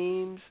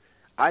 themes,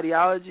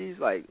 ideologies,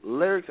 like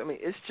lyrics. I mean,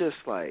 it's just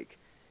like,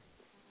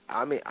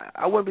 I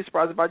wouldn't be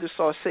surprised if I just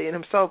saw Satan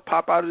himself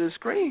pop out of the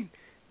screen,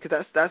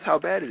 because that's how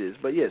bad it is.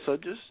 But yeah, so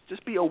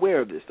just be aware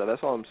of this stuff.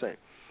 That's all I'm saying.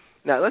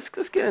 Now let's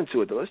get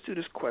into it though. Let's do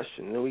this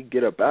question, and then we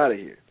get up out of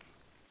here.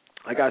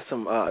 I got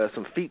some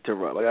feet to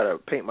rub. I gotta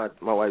paint my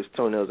wife's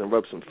toenails and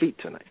rub some feet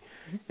tonight.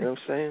 You know what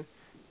I'm saying?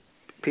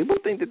 People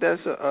think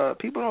that's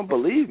people don't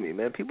believe me,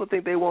 man. People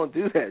think they won't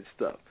do that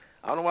stuff.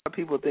 I don't know why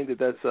people think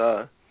that's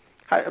I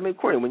mean,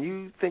 Courtney, when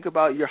you think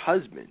about your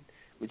husband,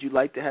 would you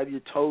like to have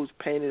your toes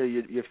painted or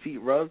your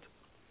feet rubbed?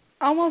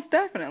 Almost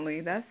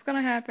definitely. That's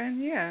gonna happen,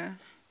 yeah.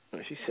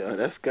 She said, oh,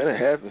 that's gonna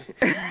happen.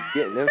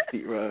 Getting them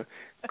feet rubbed.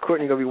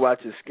 Courtney gonna be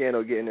watching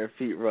Scandal getting her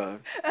feet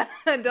rubbed.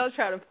 Don't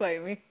try to play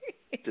me.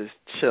 Just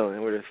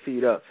chilling with her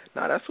feet up.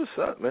 Nah, that's what's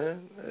up,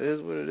 man. It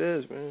is what it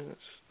is, man.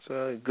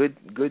 It's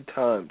good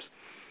times.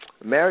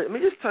 Let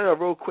me just tell you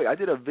real quick. I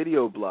did a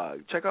video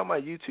blog. Check out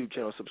my YouTube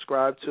channel.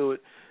 Subscribe to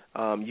it.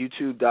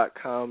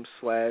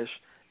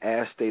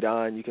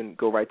 YouTube.com/AskDedan. You can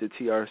go right to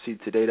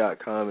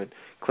trctoday.com and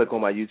click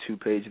on my YouTube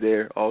page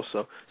there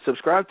also.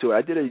 Subscribe to it.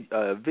 I did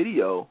a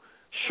video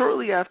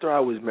shortly after I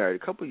was married,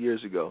 a couple of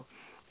years ago.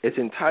 It's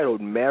entitled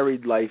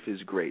Married Life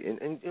is Great.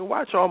 And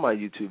watch all my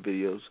YouTube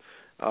videos.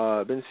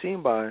 Been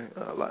seen by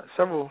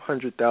several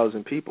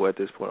 100,000 people at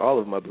this point, all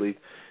of them, I believe.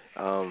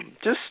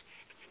 Just,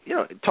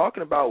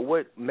 talking about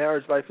what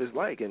marriage life is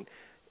like. And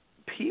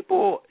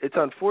people, it's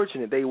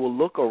unfortunate, they will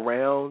look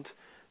around,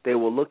 they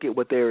will look at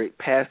what their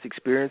past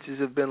experiences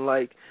have been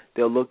like,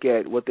 they'll look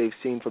at what they've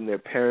seen from their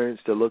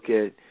parents, they'll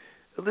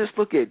just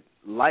look at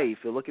life,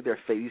 they'll look at their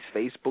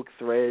Facebook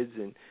threads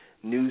and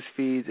news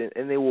feeds,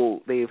 and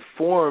they have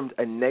formed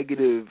a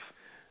negative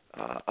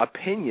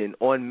opinion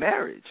on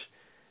marriage.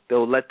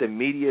 They'll let the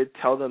media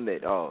tell them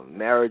that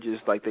marriage is,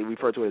 like they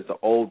refer to it as the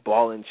old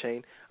ball and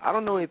chain. I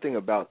don't know anything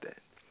about that.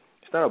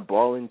 It's not a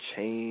ball and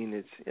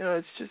chain.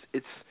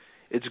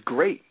 It's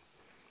great.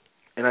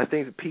 And I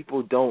think that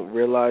people don't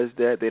realize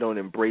that. They don't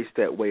embrace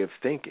that way of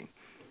thinking.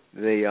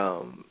 They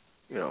and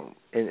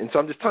so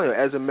I'm just telling you,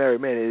 as a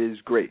married man, it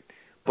is great.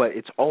 But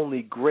it's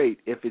only great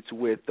if it's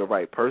with the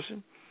right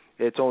person.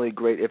 It's only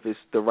great if it's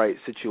the right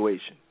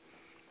situation.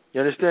 You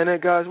understand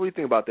that, guys? What do you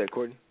think about that,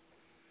 Courtney?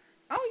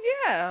 Oh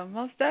yeah,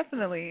 most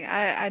definitely.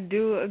 I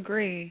do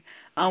agree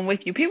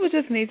with you. People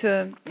just need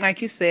to,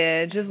 like you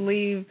said, just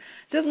leave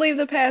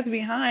the past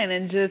behind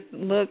and just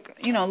look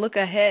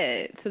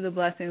ahead to the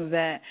blessings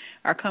that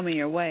are coming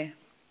your way.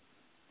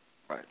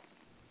 Right.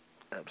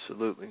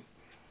 Absolutely.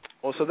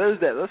 Well, so there's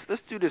that.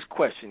 Let's do this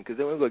question, because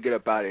then we're gonna get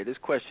up out of here. This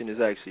question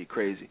is actually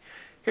crazy.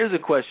 Here's a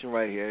question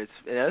right here.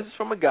 This is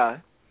from a guy.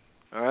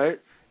 All right.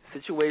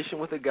 Situation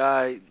with a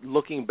guy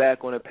looking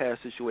back on a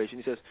past situation.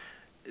 He says,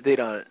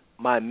 Dedan,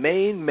 my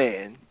main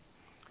man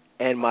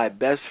and my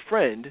best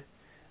friend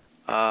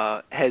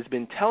has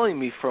been telling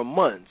me for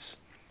months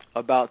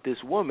about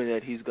this woman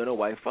that he's going to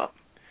wife up.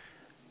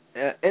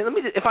 And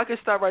if I could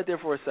stop right there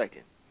for a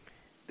second.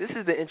 This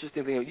is the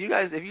interesting thing. If you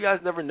guys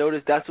never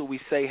noticed, that's what we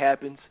say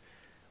happens.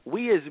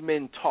 We as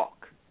men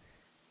talk,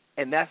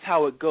 and that's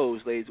how it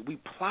goes, ladies. We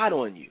plot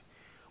on you.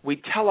 We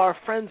tell our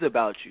friends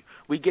about you.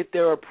 We get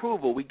their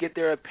approval. We get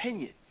their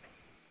opinion.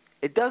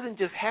 It doesn't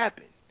just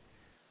happen.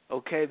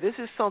 Okay, this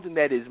is something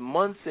that is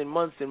months and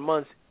months and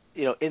months,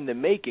 in the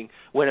making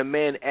when a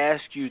man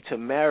asks you to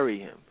marry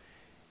him.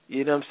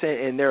 You know what I'm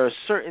saying? And there are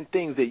certain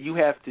things that you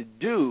have to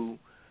do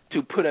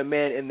to put a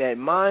man in that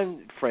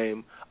mind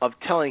frame of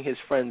telling his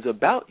friends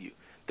about you.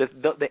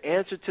 The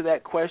answer to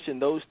that question,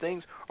 those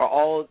things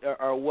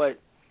are what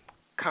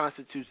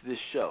constitutes this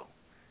show.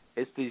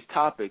 It's these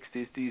topics,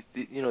 these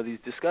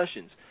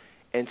discussions.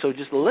 And so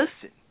just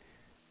listen.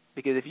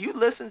 Because if you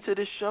listen to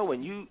this show,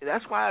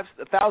 that's why I have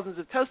thousands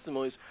of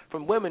testimonies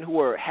from women who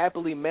are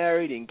happily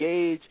married,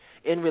 engaged,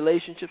 in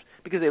relationships,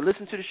 because they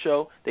listen to the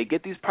show, they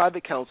get these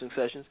private counseling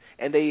sessions,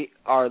 and they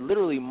are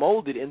literally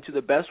molded into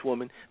the best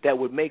woman that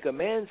would make a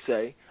man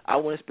say, I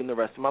want to spend the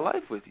rest of my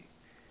life with you.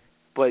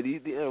 But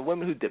the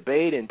women who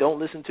debate and don't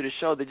listen to the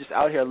show, they're just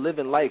out here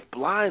living life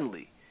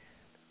blindly.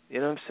 You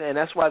know what I'm saying?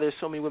 That's why there's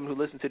so many women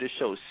who listen to this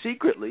show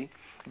secretly,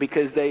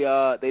 because they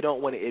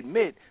don't want to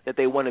admit that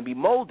they want to be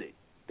molded.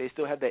 They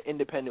still have that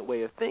independent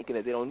way of thinking,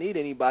 that they don't need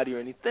anybody or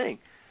anything.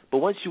 But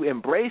once you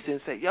embrace it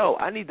and say, yo,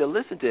 I need to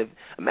listen to it.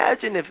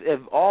 Imagine if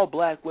all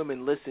black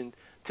women listened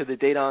to the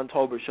Dedan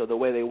Tolbert show the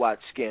way they watch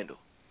Scandal.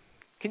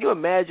 Can you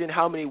imagine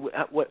how many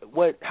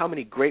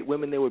great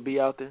women there would be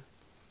out there?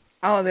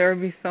 Oh, there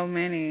would be so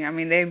many. I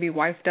mean, they'd be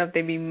wifed up.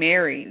 They'd be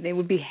married. They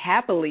would be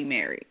happily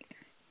married.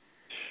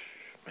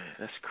 Man,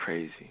 that's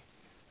crazy.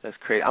 That's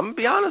crazy. I'm gonna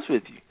be honest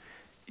with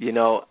you.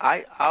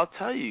 I'll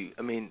tell you.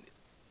 I mean,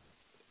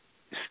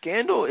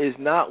 Scandal is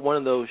not one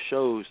of those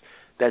shows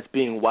that's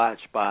being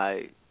watched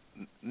by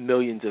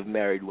millions of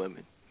married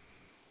women.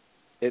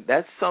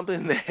 That's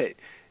something that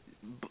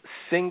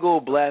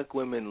single black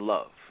women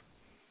love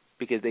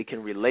because they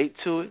can relate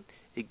to it.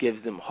 It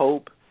gives them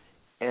hope,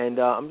 and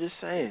I'm just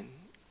saying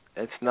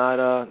that's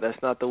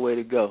not the way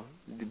to go.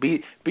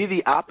 Be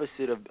the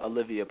opposite of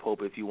Olivia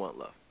Pope if you want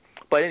love.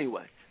 But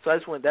anyway, so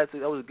that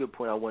was a good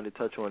point I wanted to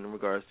touch on in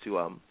regards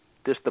to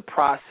just the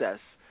process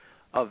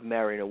of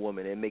marrying a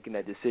woman and making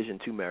that decision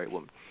to marry a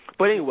woman.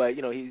 But anyway,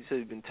 he said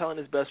he's been telling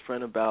his best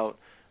friend about,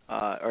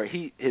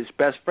 his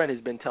best friend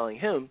has been telling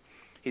him.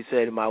 He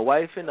said, my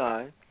wife and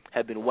I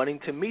have been wanting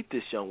to meet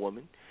this young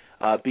woman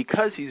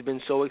because he's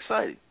been so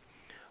excited.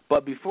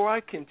 But before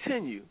I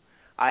continue,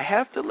 I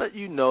have to let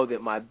you know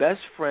that my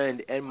best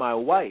friend and my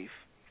wife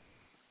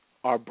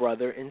are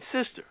brother and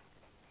sister.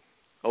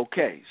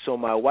 Okay, so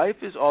my wife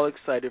is all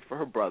excited for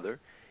her brother,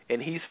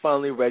 and he's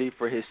finally ready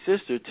for his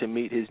sister to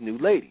meet his new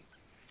lady.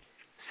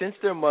 Since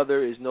their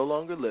mother is no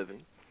longer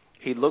living,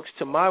 he looks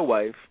to my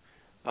wife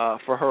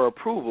for her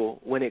approval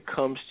when it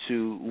comes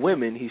to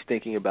women he's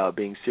thinking about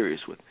being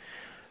serious with.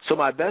 So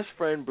my best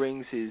friend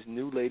brings his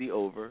new lady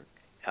over,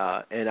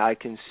 and I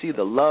can see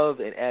the love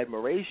and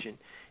admiration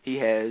he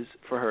has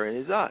for her in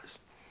his eyes.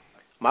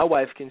 My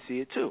wife can see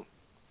it too.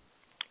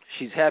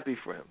 She's happy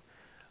for him.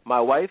 My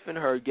wife and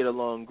her get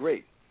along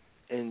great,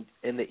 and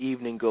the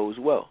evening goes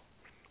well.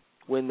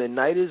 When the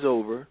night is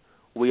over,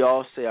 we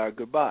all say our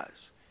goodbyes.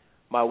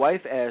 My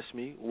wife asks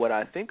me what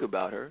I think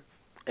about her,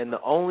 and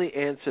the only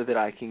answer that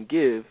I can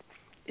give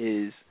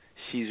is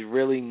she's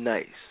really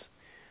nice.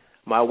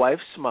 My wife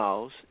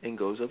smiles and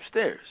goes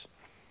upstairs.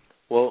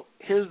 Well,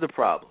 here's the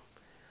problem.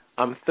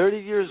 I'm 30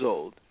 years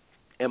old,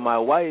 and my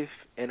wife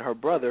and her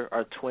brother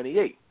are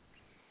 28.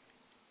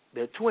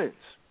 They're twins.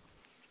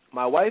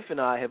 My wife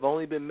and I have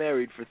only been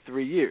married for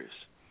 3 years.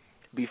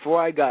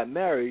 Before I got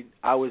married,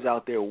 I was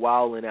out there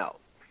wilding out.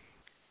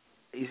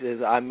 He says,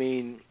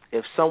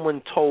 if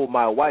someone told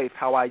my wife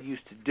how I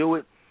used to do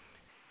it,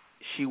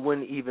 she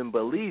wouldn't even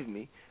believe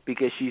me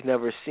because she's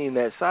never seen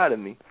that side of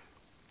me,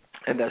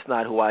 and that's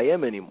not who I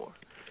am anymore.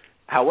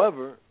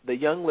 However, the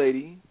young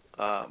lady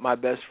my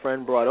best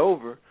friend brought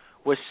over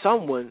was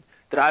someone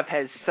that I've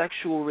had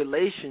sexual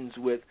relations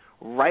with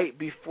right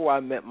before I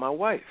met my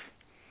wife.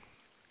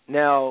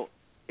 Now,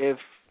 if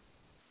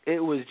it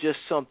was just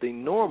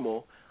something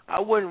normal, I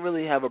wouldn't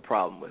really have a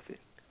problem with it,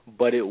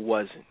 but it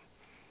wasn't.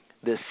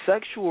 The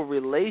sexual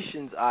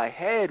relations I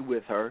had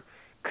with her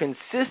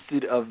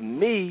consisted of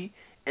me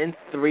and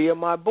 3 of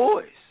my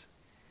boys.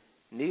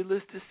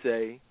 Needless to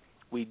say,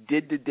 we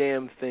did the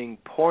damn thing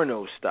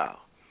porno style.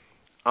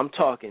 I'm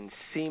talking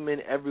semen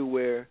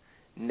everywhere,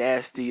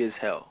 nasty as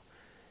hell.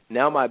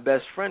 Now my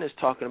best friend is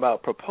talking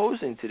about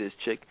proposing to this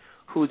chick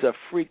who's a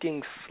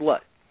freaking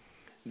slut.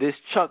 This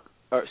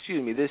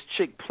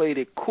chick played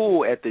it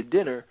cool at the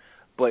dinner,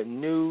 but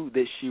knew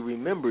that she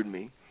remembered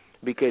me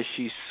because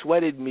she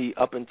sweated me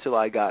up until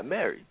I got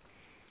married.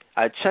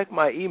 I checked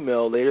my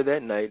email later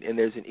that night, and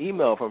there's an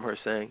email from her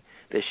saying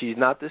that she's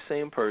not the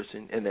same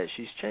person and that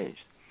she's changed.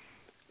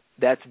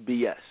 That's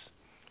BS.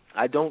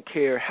 I don't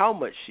care how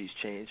much she's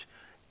changed,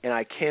 and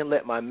I can't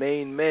let my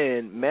main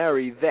man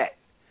marry that.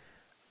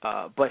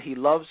 But he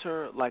loves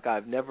her like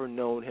I've never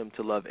known him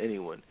to love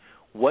anyone.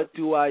 What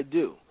do I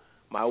do?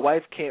 My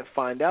wife can't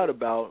find out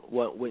about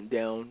what went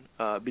down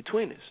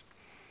between us.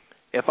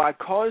 If I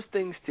cause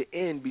things to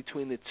end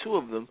between the two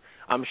of them,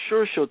 I'm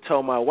sure she'll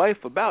tell my wife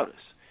about us.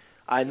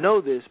 I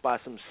know this by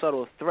some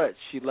subtle threats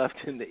she left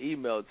in the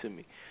email to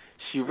me.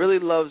 She really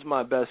loves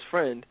my best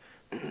friend,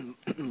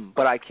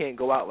 but I can't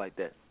go out like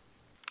that.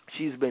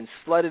 She's been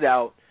slutted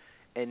out,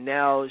 and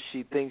now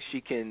she thinks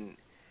she can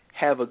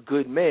have a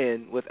good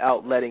man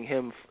without letting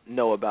him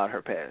know about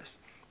her past.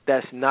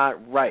 That's not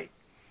right.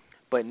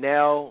 But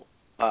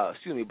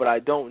I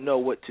don't know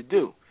what to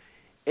do.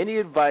 Any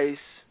advice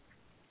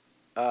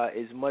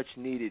is much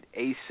needed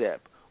ASAP.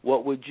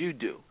 What would you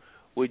do?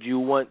 Would you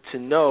want to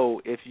know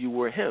if you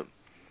were him?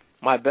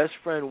 My best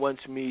friend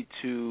wants me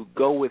to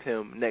go with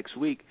him next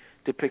week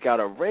to pick out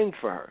a ring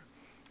for her.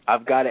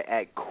 I've got to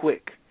act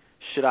quick.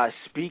 Should I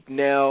speak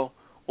now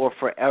or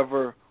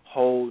forever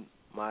hold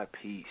my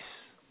peace?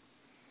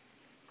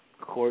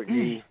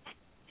 Courtney,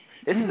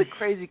 this is a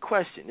crazy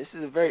question. This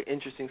is a very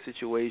interesting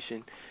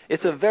situation.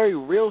 It's a very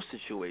real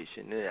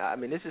situation. I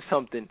mean, this is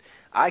something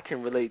I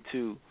can relate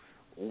to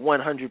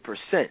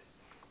 100%.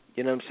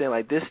 You know what I'm saying?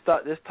 Like this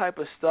type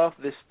of stuff,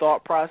 this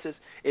thought process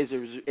is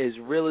as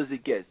real as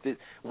it gets.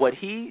 What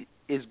he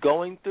is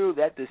going through,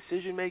 that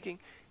decision making,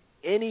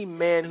 any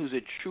man who's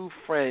a true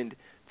friend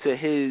to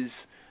his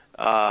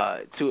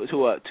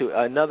to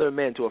another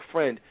man, to a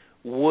friend,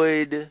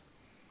 would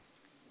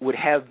would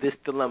have this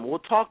dilemma. We'll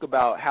talk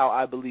about how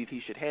I believe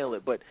he should handle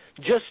it, but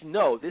just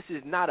know this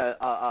is not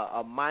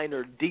a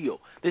minor deal.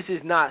 This is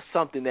not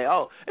something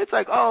that, it's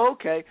like,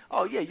 okay,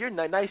 yeah, you're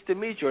nice to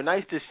meet you or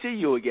nice to see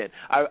you again.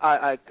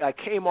 I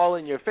came all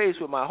in your face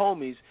with my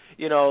homies,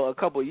 a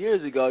couple of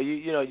years ago.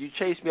 You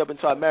chased me up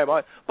until I married my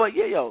wife. But,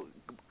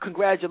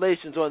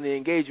 congratulations on the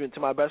engagement to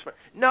my best friend.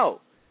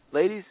 No,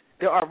 ladies,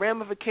 there are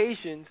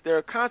ramifications, there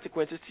are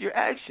consequences to your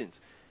actions.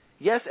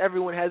 Yes,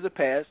 everyone has a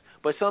past,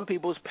 but some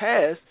people's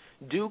past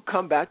do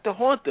come back to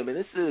haunt them, and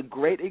this is a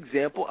great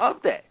example of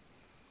that.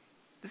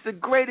 This is a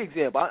great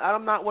example.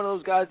 I'm not one of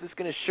those guys that's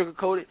going to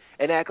sugarcoat it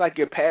and act like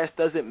your past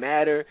doesn't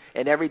matter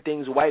and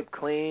everything's wiped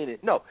clean.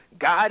 No,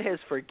 God has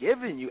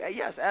forgiven you.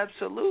 Yes,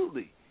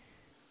 absolutely.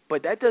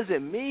 But that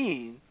doesn't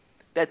mean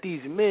that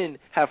these men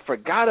have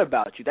forgot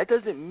about you. That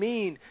doesn't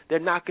mean they're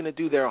not going to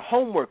do their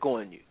homework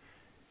on you.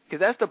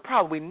 Because that's the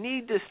problem. We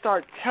need to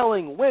start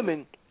telling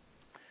women,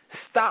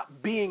 stop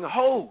being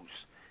hoes.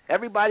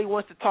 Everybody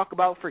wants to talk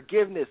about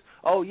forgiveness.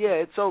 Oh, yeah,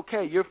 it's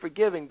okay. You're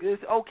forgiving.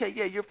 It's okay,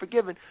 yeah, you're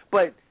forgiven.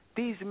 But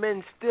these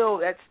men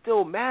that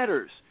still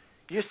matters.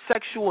 Your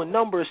sexual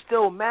number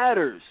still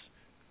matters.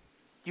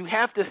 You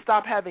have to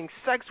stop having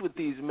sex with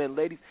these men,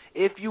 ladies,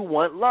 if you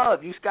want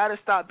love. You got to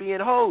stop being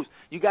hoes.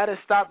 You got to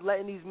stop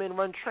letting these men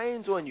run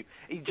trains on you,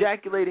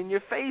 ejaculate in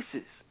your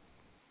faces.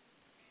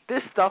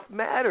 This stuff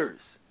matters.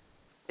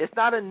 It's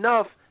not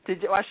enough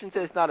I shouldn't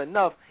say it's not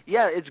enough.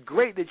 Yeah, it's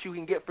great that you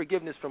can get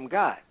forgiveness from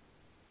God.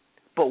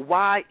 But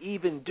why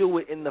even do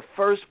it in the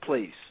first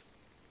place?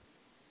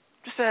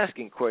 Just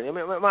asking, Courtney. I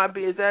mean,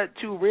 is that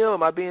too real?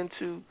 Am I being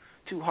too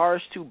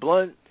harsh, too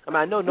blunt? I mean,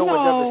 I know no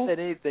one's ever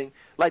said anything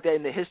like that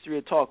in the history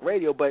of talk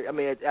radio, but I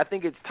mean, I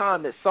think it's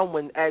time that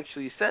someone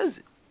actually says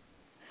it.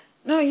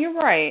 No, you're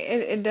right.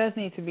 It does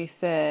need to be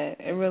said.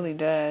 It really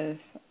does.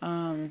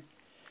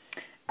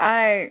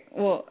 I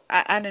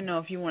didn't know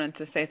if you wanted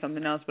to say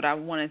something else, but I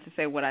wanted to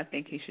say what I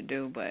think he should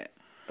do. But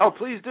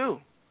please do.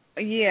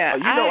 Yeah,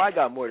 I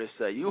got more to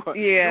say. You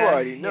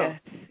already know.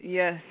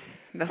 Yes.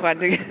 That's why I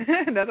did.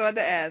 That's why I had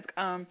to ask.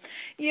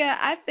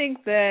 I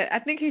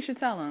think he should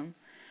tell him,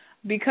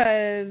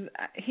 because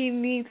he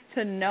needs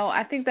to know.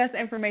 I think that's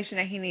information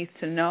that he needs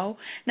to know.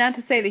 Not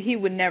to say that he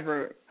would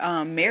never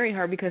marry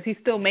her, because he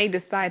still may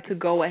decide to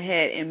go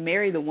ahead and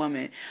marry the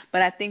woman.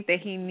 But I think that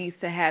he needs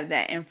to have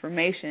that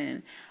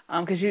information,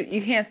 because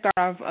you can't start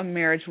off a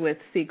marriage with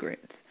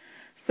secrets.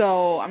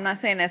 So I'm not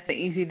saying that's the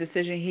easy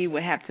decision he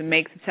would have to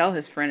make to tell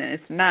his friend, and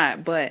it's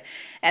not. But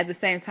at the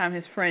same time,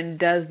 his friend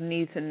does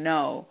need to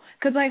know.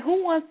 Because,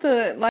 who wants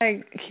to,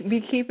 be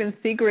keeping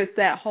secrets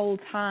that whole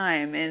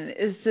time? And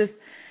it's just,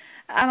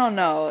 I don't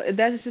know.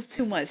 That's just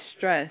too much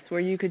stress, where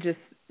you could just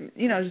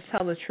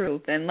tell the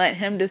truth and let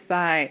him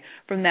decide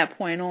from that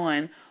point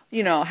on,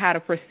 how to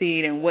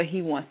proceed and what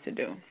he wants to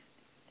do.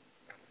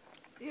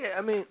 Yeah,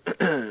 I mean,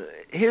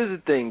 here's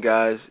the thing,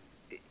 guys.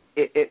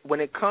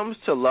 When it comes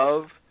to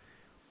love,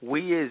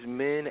 we as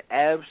men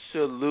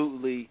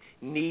absolutely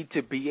need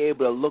to be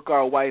able to look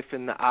our wife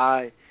in the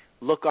eye,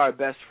 look our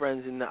best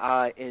friends in the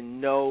eye, and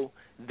know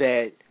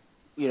that,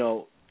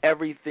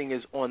 everything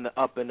is on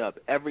the up and up.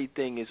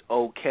 Everything is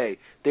okay.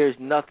 There's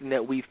nothing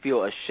that we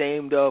feel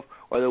ashamed of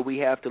or that we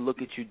have to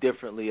look at you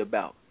differently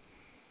about.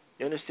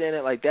 You understand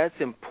that? That's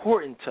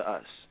important to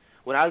us.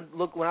 When I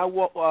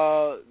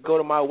go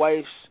to my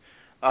wife's,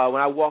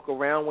 when I walk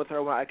around with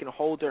her, when I can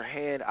hold her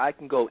hand, I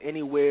can go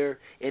anywhere,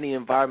 any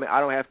environment. I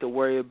don't have to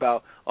worry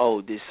about,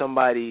 did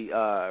somebody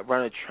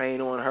run a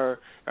train on her?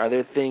 Are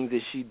there things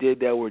that she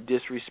did that were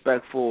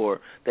disrespectful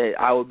or that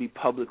I would be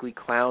publicly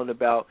clowned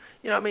about?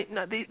 No,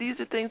 these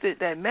are things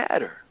that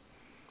matter.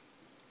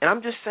 And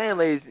I'm just saying,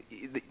 ladies,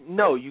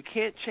 no, you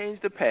can't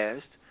change the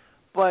past,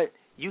 but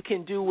you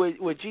can do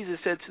what Jesus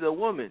said to the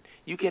woman.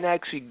 You can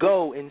actually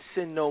go and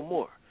sin no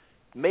more.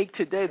 Make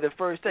today the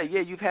first day.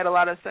 Yeah, you've had a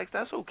lot of sex.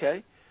 That's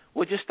okay.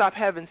 Well, just stop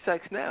having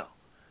sex now.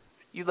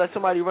 You let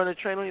somebody run a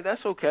train on you.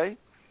 That's okay.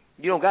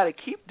 You don't got to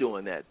keep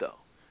doing that, though.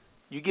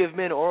 You give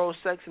men oral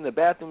sex in the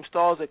bathroom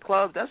stalls at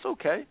clubs. That's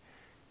okay.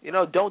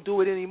 Don't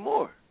do it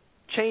anymore.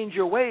 Change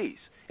your ways.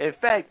 In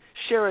fact,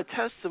 share a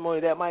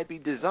testimony that might be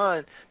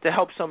designed to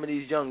help some of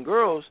these young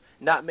girls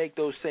not make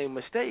those same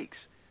mistakes.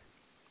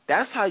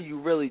 That's how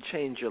you really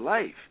change your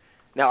life.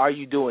 Now, are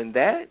you doing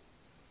that?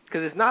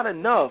 Because it's not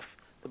enough.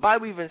 The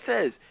Bible even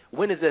says,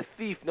 when is a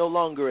thief no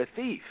longer a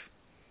thief?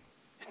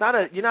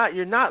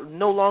 You're not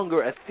no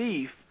longer a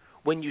thief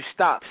when you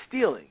stop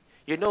stealing.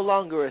 You're no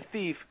longer a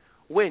thief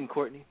when,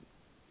 Courtney?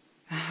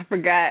 I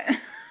forgot.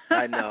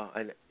 I know.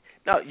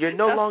 No, you're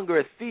no longer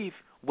a thief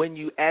when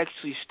you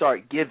actually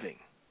start giving.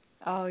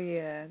 Oh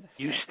yeah.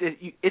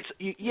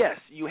 Yes,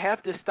 you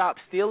have to stop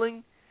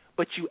stealing,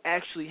 but you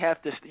actually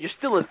have to. You're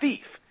still a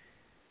thief.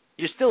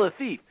 You're still a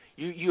thief.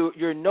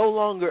 You're no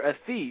longer a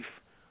thief.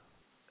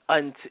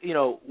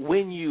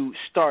 When you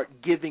start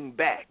giving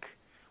back,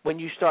 when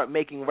you start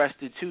making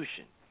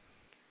restitution.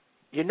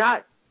 You're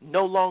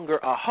no longer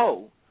a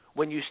hoe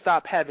when you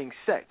stop having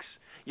sex.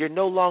 You're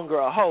no longer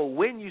a hoe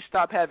when you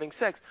stop having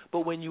sex,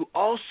 but when you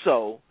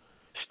also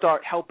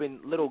start helping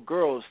little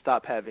girls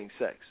stop having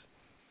sex.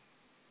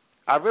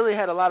 I really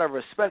had a lot of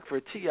respect for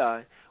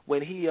T.I.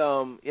 when he,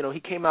 he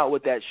came out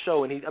with that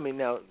show, and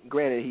now,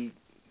 granted,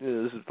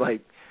 this is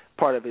like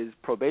part of his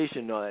probation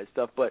and all that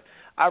stuff, but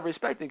I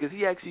respect him because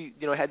he actually,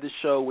 had this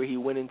show where he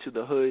went into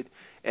the hood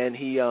and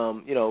he,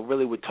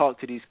 really would talk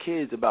to these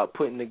kids about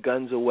putting the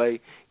guns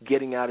away,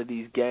 getting out of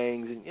these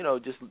gangs, and,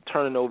 just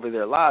turning over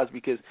their lives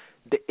because,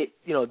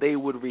 they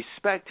would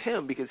respect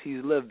him because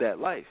he's lived that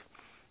life.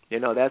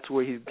 That's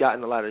where he's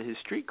gotten a lot of his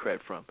street cred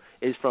from,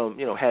 is from,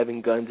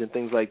 having guns and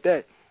things like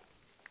that.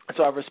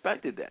 So I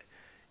respected that.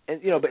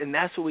 And, and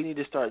that's what we need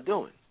to start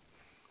doing.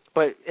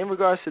 But in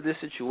regards to this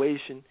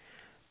situation,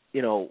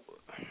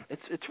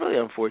 it's really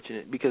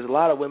unfortunate because a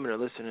lot of women are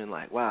listening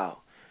like, wow,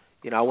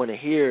 I want to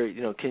hear,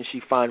 can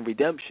she find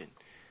redemption?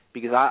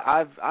 Because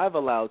I've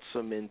allowed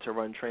some men to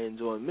run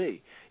trains on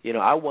me.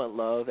 I want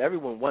love.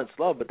 Everyone wants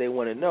love, but they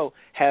want to know,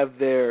 have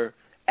their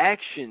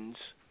actions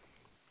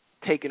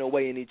taken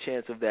away any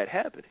chance of that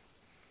happening?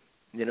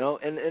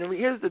 And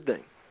here's the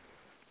thing.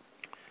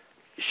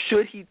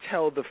 Should he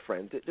tell the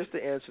friend? Just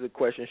to answer the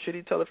question, should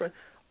he tell the friend?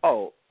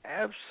 Oh,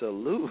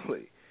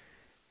 absolutely.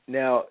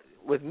 Now,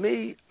 with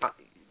me,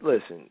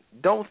 listen,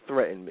 don't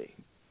threaten me.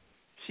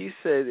 He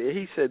said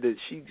that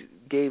she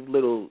gave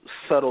little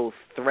subtle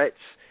threats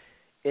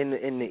in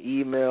the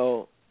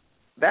email.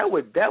 That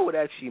would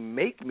actually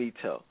make me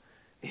tell.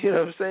 You know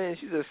what I'm saying?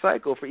 She's a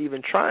psycho for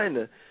even trying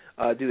to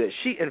do that.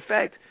 She, in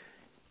fact,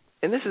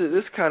 and this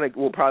kind of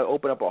will probably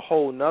open up a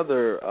whole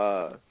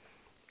nother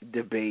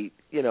debate,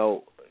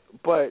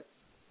 but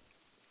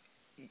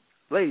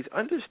ladies,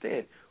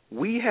 understand,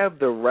 we have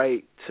the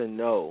right to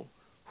know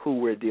who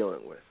we're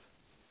dealing with.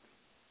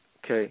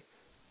 Okay?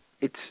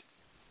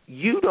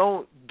 You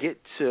don't get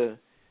to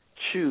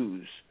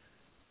choose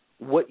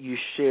what you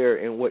share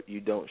and what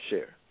you don't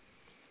share.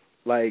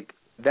 Like,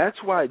 that's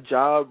why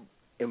job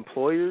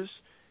employers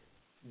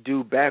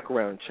do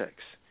background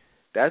checks.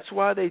 That's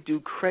why they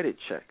do credit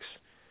checks.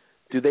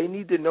 Do they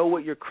need to know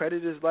what your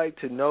credit is like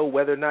to know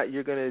whether or not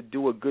you're going to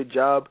do a good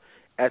job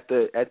at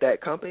that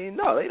company?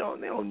 No, they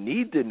don't. They don't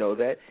need to know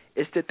that.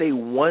 It's that they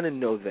want to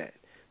know that.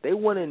 They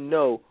want to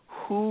know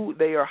who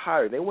they are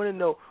hiring. They want to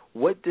know,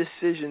 what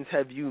decisions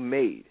have you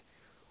made?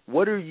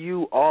 What are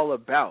you all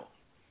about?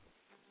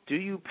 Do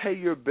you pay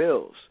your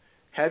bills?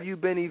 Have you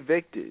been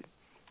evicted?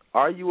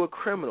 Are you a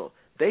criminal?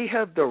 They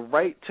have the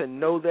right to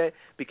know that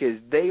because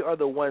they are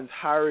the ones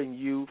hiring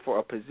you for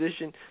a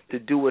position to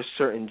do a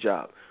certain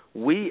job.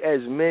 We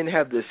as men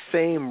have the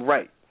same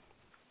right.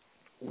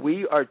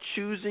 We are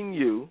choosing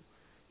you.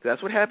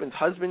 That's what happens.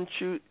 Husbands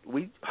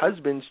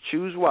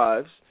choose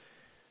wives.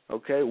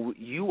 Okay,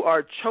 you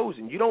are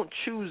chosen. You don't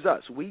choose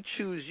us. We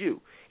choose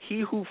you.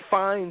 He who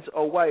finds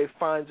a wife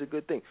finds a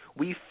good thing.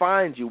 We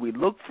find you. We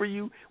look for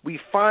you. We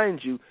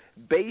find you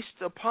based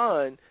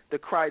upon the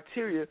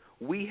criteria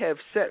we have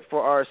set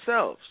for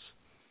ourselves.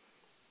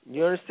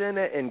 You understand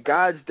that? And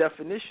God's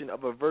definition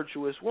of a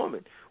virtuous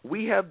woman.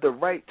 We have the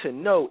right to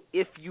know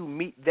if you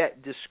meet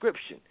that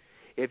description.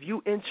 If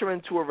you enter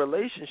into a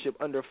relationship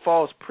under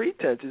false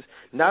pretenses,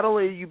 not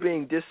only are you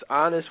being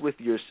dishonest with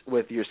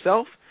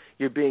yourself,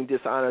 you're being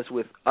dishonest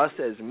with us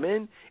as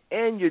men,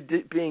 and you're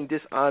being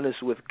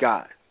dishonest with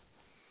God.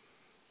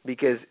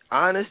 Because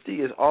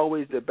honesty is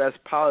always the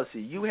best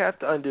policy. You have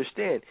to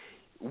understand,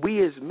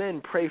 we as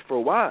men pray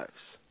for wives.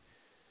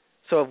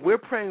 So if we're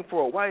praying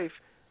for a wife,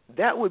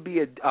 that would be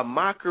a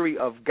mockery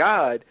of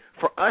God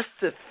for us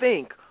to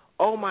think,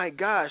 oh my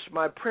gosh,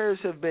 my prayers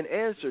have been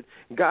answered.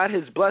 God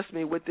has blessed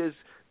me with this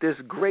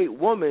great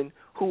woman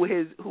who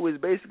has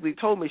basically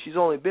told me she's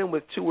only been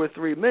with 2 or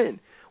 3 men,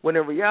 when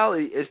in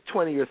reality it's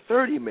 20 or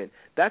 30 men.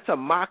 That's a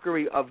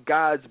mockery of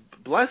God's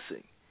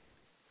blessing.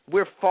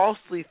 We're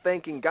falsely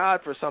thanking God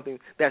for something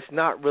that's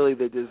not really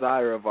the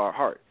desire of our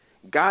heart.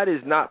 God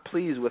is not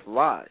pleased with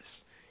lies.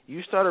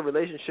 You start a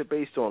relationship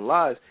based on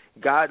lies,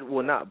 God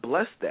will not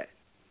bless that.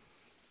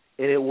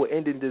 And it will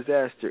end in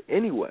disaster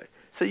anyway.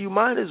 So you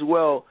might as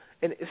well,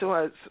 and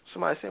somebody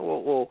saying,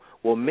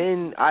 well,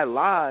 men, I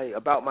lie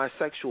about my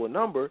sexual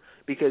number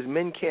because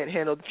men can't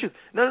handle the truth.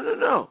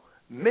 No.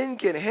 Men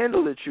can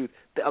handle the truth.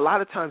 A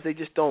lot of times they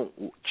just don't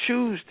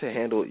choose to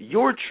handle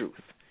your truth.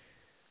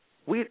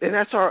 And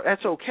that's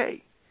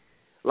okay.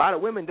 A lot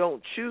of women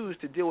don't choose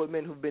to deal with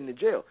men who've been to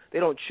jail. They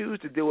don't choose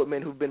to deal with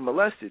men who've been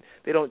molested.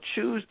 They don't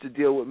choose to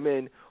deal with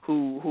men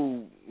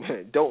who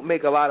don't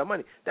make a lot of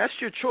money. That's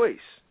your choice.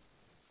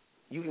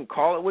 You can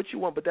call it what you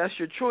want, but that's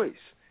your choice.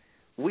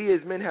 We as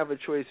men have a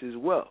choice as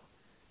well,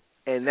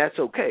 and that's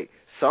okay.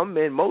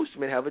 Most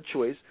men have a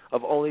choice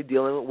of only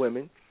dealing with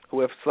women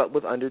who have slept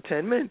with under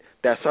 10 men.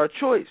 That's our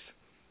choice.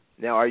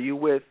 Now, have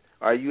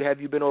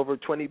you been over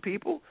 20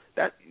 people?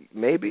 That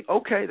maybe,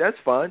 okay, that's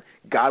fine.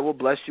 God will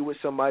bless you with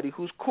somebody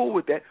who's cool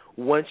with that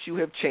once you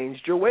have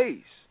changed your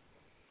ways,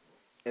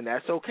 and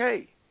that's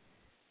okay.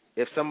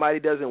 If somebody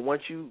doesn't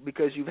want you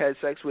because you've had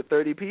sex with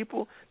 30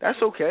 people,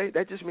 that's okay.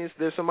 That just means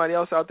there's somebody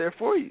else out there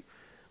for you.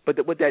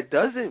 But what that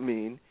doesn't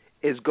mean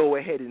is go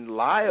ahead and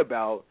lie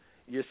about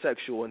your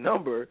sexual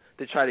number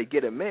to try to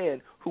get a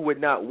man who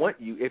would not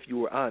want you if you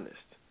were honest.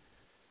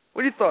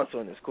 What are your thoughts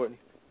on this, Courtney?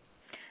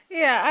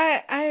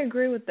 Yeah, I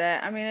agree with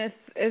that. I mean,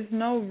 it's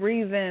no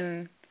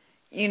reason,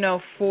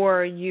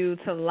 for you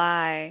to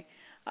lie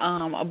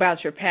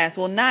about your past.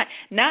 Well, not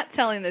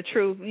telling the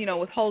truth,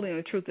 withholding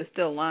the truth is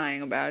still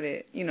lying about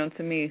it,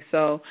 to me.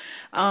 So,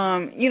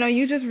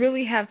 you just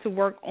really have to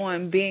work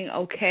on being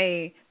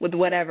okay with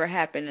whatever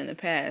happened in the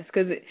past.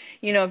 Because,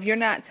 if you're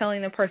not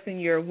telling the person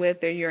you're with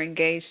or you're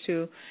engaged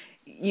to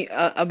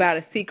about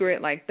a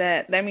secret like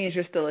that, that means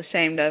you're still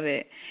ashamed of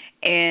it.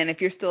 And if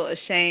you're still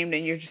ashamed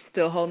and you're just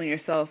still holding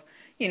yourself,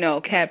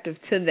 captive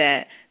to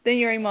that, then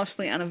you're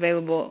emotionally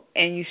unavailable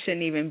and you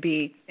shouldn't even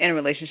be in a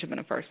relationship in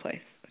the first place.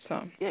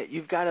 So yeah,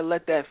 you've got to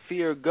let that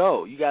fear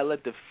go. You got to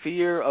let the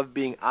fear of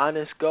being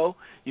honest go.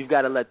 You've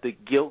got to let the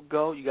guilt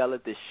go. You got to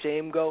let the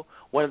shame go.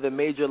 One of the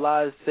major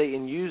lies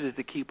Satan uses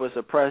to keep us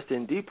oppressed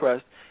and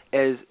depressed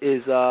is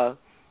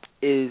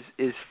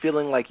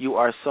feeling like you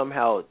are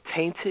somehow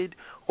tainted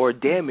or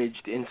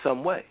damaged in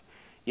some way.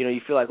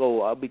 You feel like,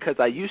 because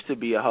I used to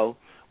be a hoe,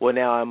 well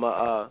now I'm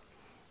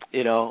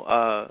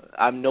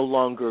I'm no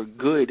longer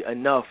good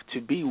enough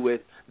to be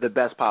with the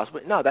best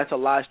possible. No, that's a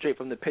lie straight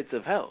from the pits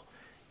of hell.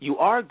 You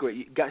are great.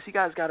 You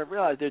guys got to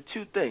realize there are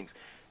two things.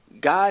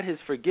 God has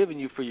forgiven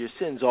you for your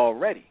sins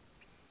already.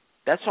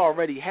 That's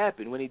already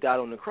happened when he died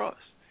on the cross.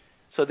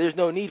 So there's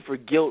no need for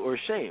guilt or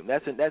shame.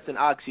 That's an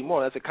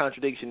oxymoron. That's a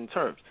contradiction in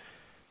terms.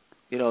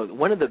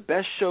 One of the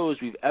best shows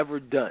we've ever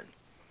done,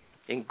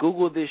 and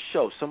Google this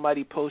show.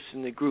 Somebody posted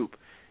in the group.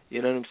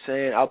 You know what I'm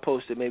saying? I'll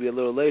post it maybe a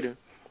little later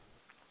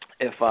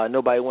if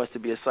nobody wants to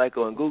be a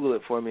psycho and Google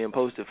it for me and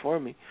post it for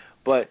me.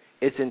 But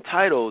it's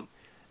entitled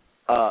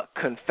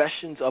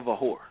Confessions of a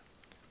Whore.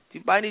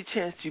 By any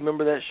chance, do you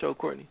remember that show,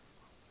 Courtney?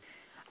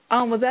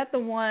 Was that the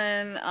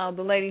one,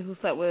 the lady who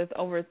slept with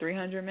over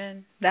 300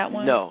 men? That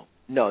one? No,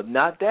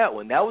 not that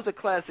one. That was a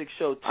classic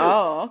show, too.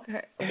 Oh,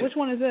 okay. Which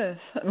one is this?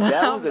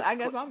 I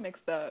guess I'm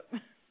mixed up.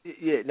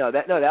 Yeah,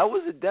 that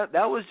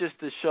was just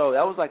the show.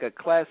 That was like a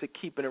classic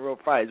Keeping It Real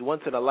Fridays.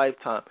 Once in a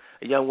lifetime,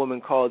 a young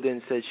woman called in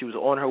and said she was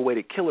on her way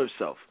to kill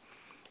herself,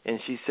 and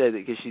she said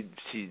that because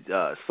she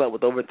slept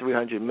with over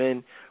 300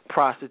 men,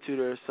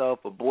 prostituted herself,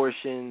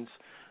 abortions,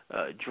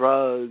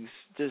 drugs,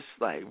 just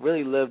like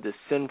really lived a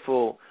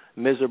sinful,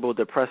 miserable,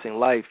 depressing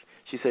life.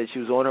 She said she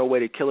was on her way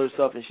to kill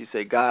herself, and she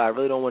said, "God, I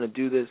really don't want to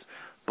do this,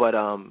 but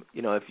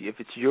if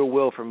it's your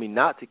will for me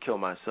not to kill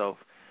myself,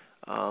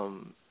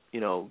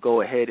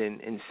 go ahead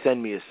and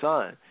send me a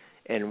sign."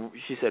 And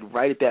she said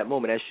right at that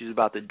moment, as she was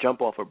about to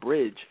jump off a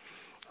bridge,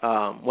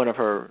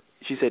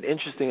 she said,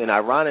 interesting and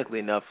ironically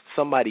enough,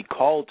 somebody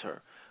called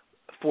her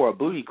for a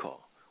booty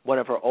call. One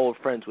of her old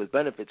friends with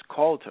benefits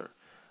called her,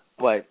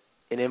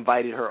 and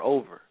invited her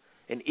over.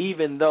 And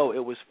even though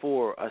it was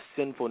for a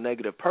sinful,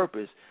 negative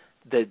purpose,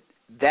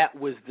 that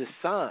was the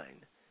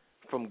sign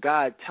from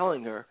God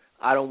telling her,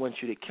 I don't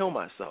want you to kill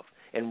myself.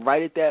 And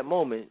right at that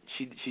moment,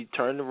 she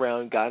turned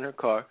around, got in her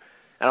car.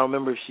 I don't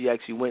remember if she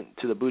actually went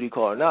to the booty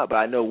call or not, but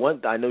I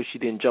know she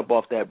didn't jump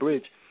off that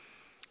bridge.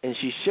 And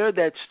she shared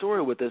that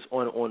story with us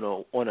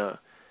on a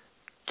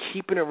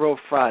Keeping It Real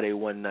Friday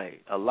one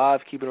night, a live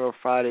Keeping It Real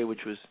Friday,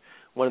 which was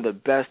one of the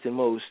best and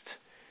most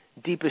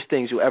deepest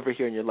things you'll ever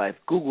hear in your life.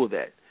 Google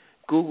that.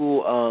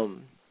 Google.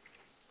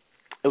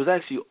 It was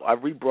actually, I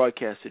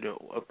rebroadcasted it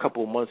a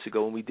couple of months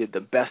ago when we did the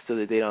best of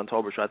the Dedan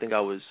Tolbert show. I think it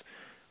was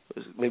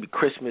maybe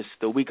Christmas,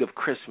 the week of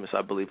Christmas,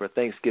 I believe, or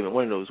Thanksgiving,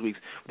 one of those weeks.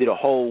 We did a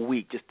whole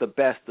week, just the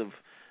best of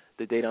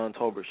the Dedan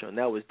Tolbert show, and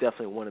that was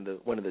definitely one of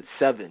the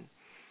seven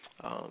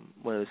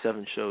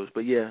shows.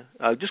 But yeah,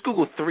 just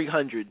Google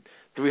 300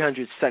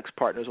 sex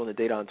partners on the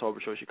Dedan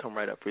Tolbert show. It should come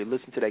right up for you.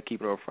 Listen to that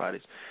Keeping It Real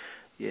Fridays.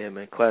 Yeah,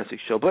 man, classic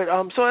show. But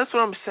so that's what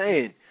I'm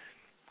saying.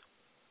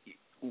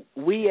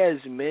 We as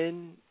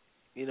men,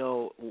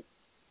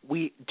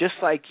 we just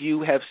like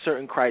you have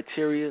certain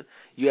criteria.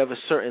 You have a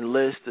certain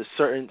list of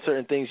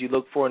certain things you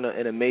look for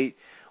in a mate.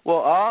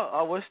 Well,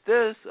 what's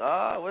this?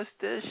 What's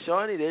this?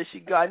 Shawnee, there she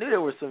go. I knew there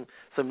were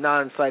some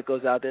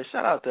non-psychos out there.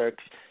 Shout out to her.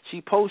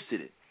 She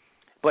posted it.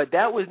 But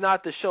that was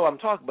not the show I'm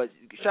talking about.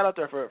 Shout out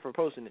to her for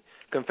posting it.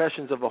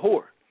 Confessions of a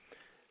Whore.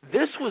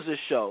 This was a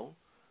show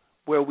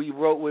where we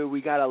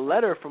got a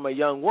letter from a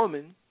young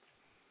woman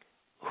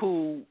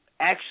who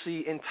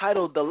actually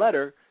entitled the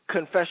letter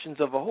Confessions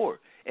of a Whore.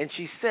 And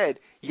she said,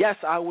 yes,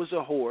 I was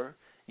a whore.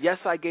 Yes,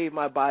 I gave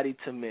my body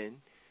to men.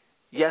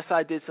 Yes,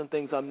 I did some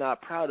things I'm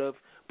not proud of,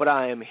 but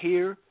I am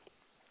here.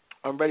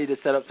 I'm ready to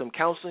set up some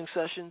counseling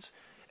sessions,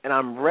 and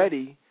I'm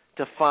ready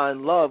to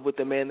find love with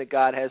the man that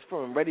God has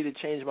for me. I'm ready to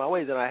change my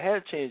ways, and I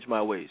have changed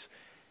my ways.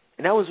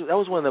 And that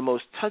was one of the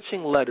most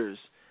touching letters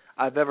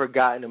I've ever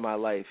gotten in my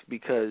life,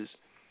 because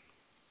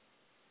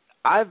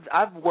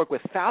I've worked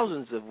with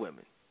thousands of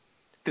women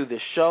through the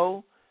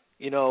show,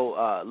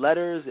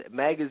 letters,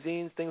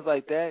 magazines, things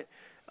like that,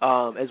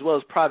 as well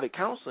as private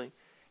counseling.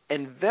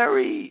 And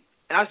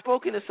I've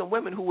spoken to some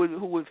women who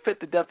would fit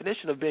the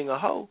definition of being a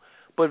hoe,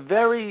 but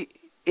very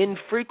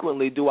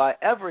infrequently do I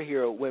ever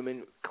hear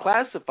women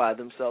classify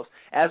themselves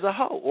as a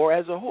hoe or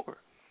as a whore.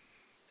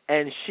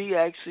 And she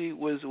actually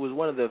was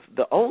one of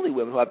the only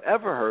women who I've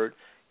ever heard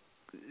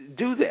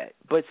do that.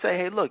 But say,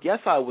 hey, look, yes,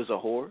 I was a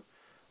whore,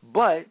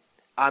 but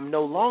I'm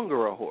no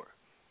longer a whore.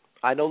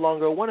 I no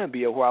longer want to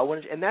be a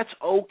whore. And that's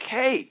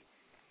okay.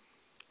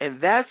 And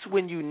that's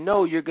when you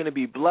know you're going to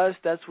be blessed.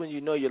 That's when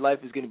you know your life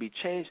is going to be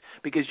changed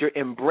because you're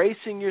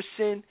embracing your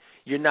sin.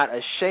 You're not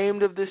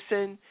ashamed of the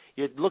sin.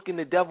 You're looking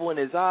the devil in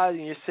his eyes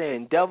and you're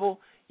saying, devil,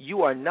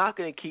 you are not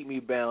going to keep me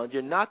bound.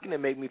 You're not going to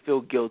make me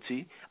feel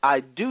guilty.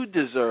 I do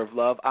deserve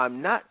love.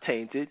 I'm not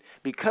tainted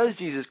because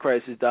Jesus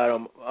Christ has died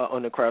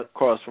on the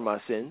cross for my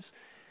sins.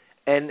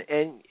 And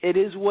it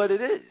is what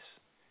it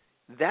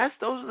is. Those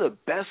are the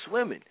best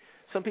women.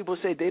 Some people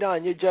say,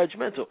 Dedan, you're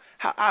judgmental.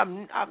 I've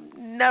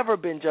never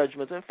been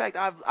judgmental. In fact,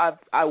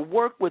 I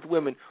work with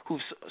women who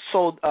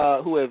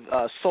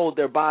have sold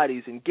their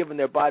bodies and given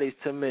their bodies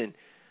to men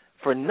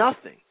for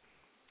nothing.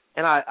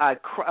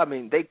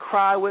 And they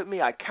cry with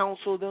me. I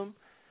counsel them.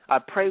 I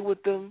pray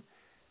with them.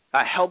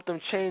 I help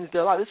them change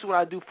their life. This is what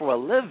I do for a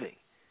living.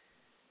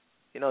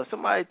 You know,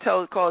 somebody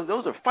calls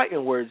those are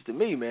fighting words to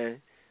me,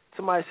 man.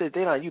 Somebody says,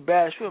 Dedan, you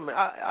bash women.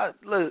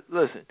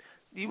 Listen,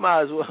 you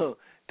might as well.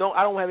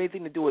 I don't have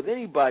anything to do with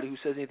anybody who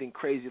says anything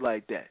crazy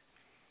like that.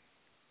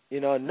 You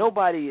know,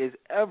 nobody has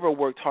ever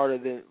worked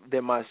harder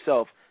than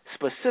myself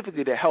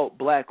specifically to help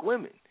black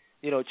women,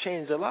 you know,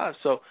 change their lives.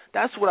 So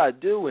that's what I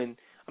do, and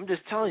I'm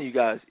just telling you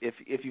guys,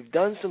 if you've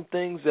done some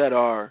things that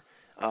are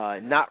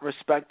not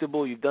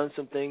respectable, you've done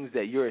some things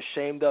that you're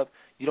ashamed of,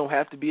 you don't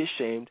have to be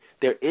ashamed.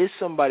 There is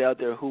somebody out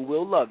there who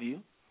will love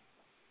you,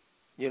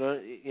 you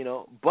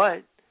know,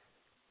 but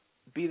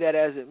be that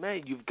as it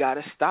may, you've got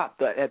to stop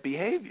that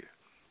behavior.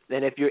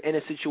 And if you're in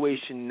a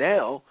situation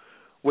now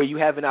where you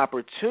have an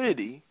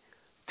opportunity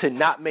to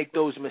not make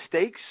those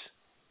mistakes,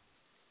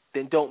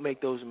 then don't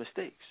make those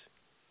mistakes.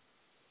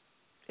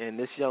 And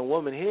this young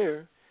woman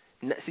here,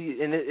 see,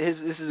 and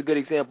this is a good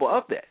example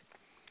of that.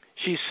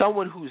 She's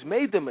someone who's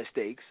made the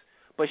mistakes,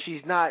 but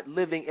she's not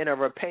living in a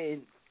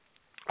repentant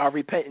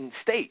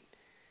state.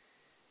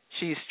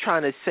 She's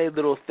trying to say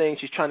little things.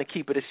 She's trying to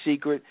keep it a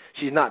secret.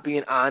 She's not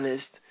being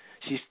honest.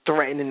 She's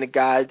threatening the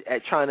guy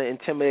at trying to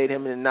intimidate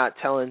him and not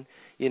telling.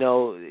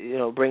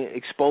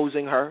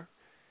 Exposing her.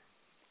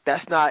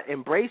 That's not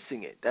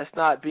embracing it. That's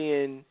not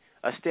being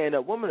a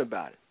stand-up woman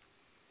about it.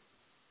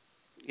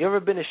 You ever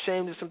been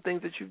ashamed of some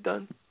things that you've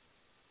done?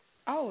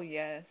 Oh,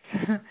 yes.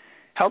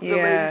 Help the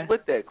ladies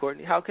with that,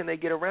 Courtney. How can they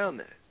get around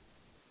that?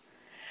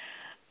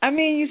 I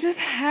mean, you just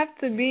have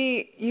to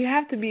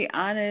be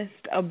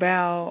honest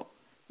about,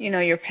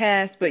 your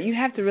past, but you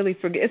have to really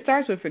forgive. It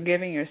starts with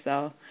forgiving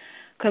yourself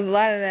because a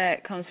lot of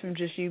that comes from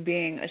just you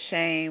being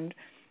ashamed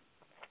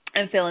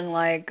and feeling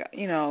like,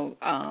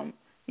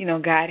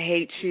 God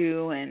hates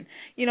you. And,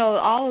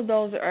 all of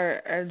those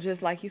are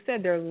just, like you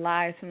said, they're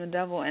lies from the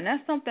devil. And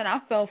that's something I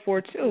fell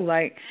for, too.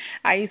 Like,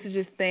 I used to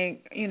just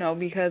think,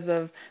 because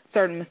of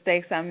certain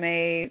mistakes I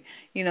made,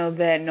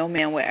 that no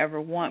man would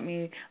ever want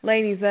me.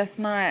 Ladies, that's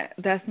not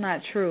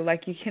true.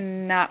 Like, you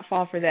cannot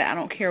fall for that. I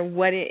don't care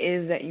what it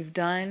is that you've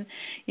done.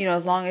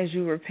 As long as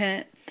you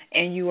repent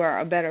and you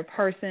are a better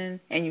person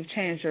and you've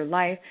changed your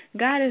life,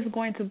 God is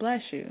going to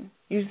bless you.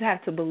 You just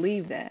have to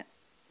believe that.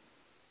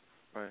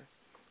 Right.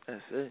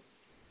 That's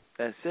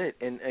it.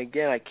 And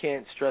again, I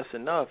can't stress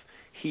enough,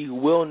 he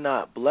will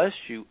not bless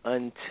you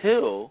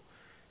until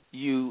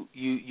you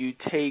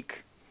take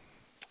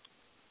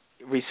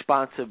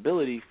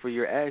responsibility for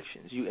your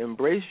actions. You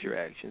embrace your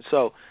actions.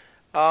 So,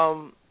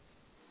 as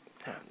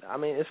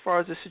far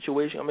as the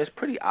situation, it's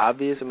pretty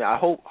obvious.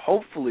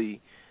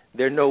 Hopefully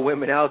there are no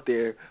women out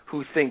there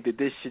who think that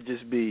this should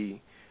just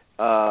be,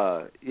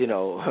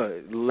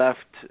 left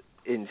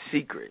in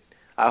secret.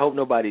 I hope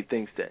nobody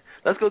thinks that.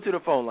 Let's go to the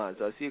phone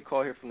lines. I see a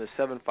call here from the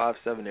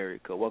 757 area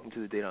code. Welcome to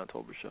the Dedan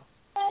Tolbert Show.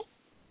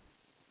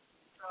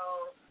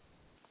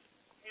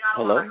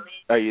 Hello?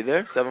 Are you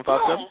there?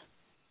 757?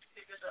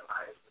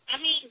 I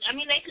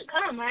mean, they could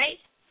come, right?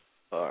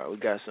 All right, we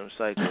got some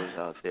psychos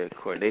out there,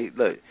 Courtney.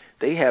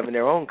 They having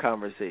their own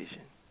conversation.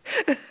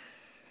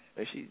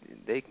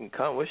 They can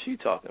come. What's she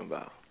talking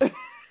about?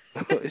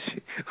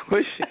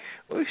 What's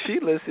she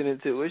listening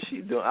to? What's she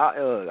doing? I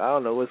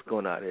don't know what's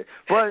going on here.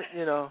 But,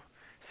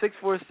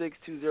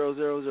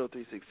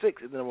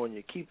 646-200-0366 is the number on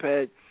your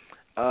keypad.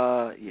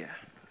 So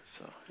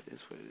it is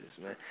what it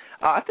is, man.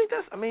 I think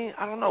that's,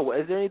 I don't know.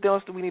 Is there anything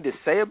else that we need to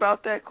say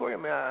about that, Corey?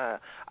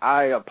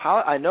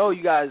 I know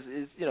you guys,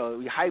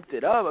 we hyped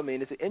it up.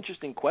 It's an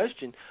interesting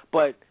question,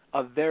 but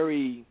a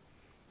very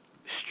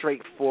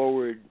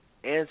straightforward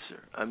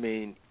answer.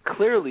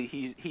 Clearly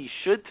he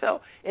should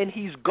tell, and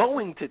he's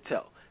going to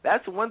tell.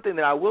 That's one thing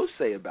that I will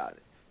say about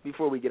it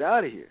before we get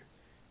out of here.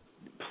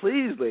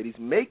 Please, ladies,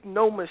 make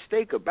no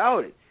mistake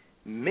about it.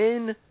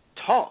 Men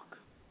talk.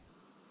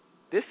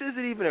 This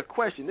isn't even a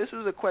question. This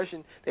was a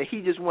question that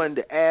he just wanted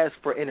to ask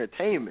for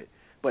entertainment.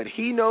 But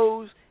he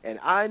knows, and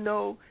I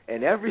know,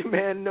 and every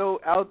man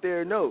out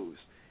there knows.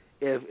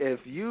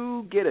 If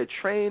you get a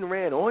train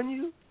ran on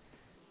you,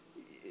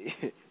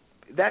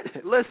 that's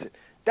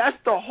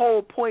the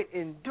whole point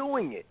in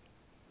doing it.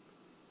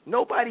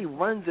 Nobody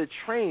runs a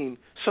train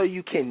so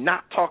you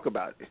cannot talk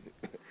about it.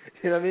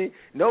 You know what I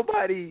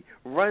mean?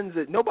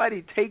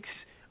 Nobody takes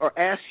or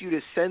asks you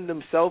to send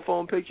them cell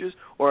phone pictures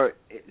or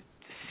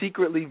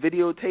secretly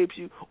videotapes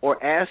you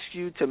or asks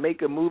you to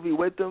make a movie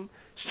with them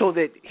so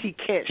that he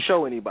can't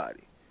show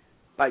anybody.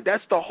 Like,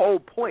 that's the whole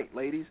point,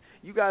 ladies.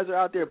 You guys are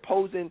out there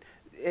posing,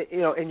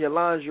 in your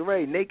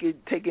lingerie, naked,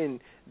 taking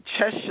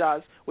chest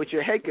shots with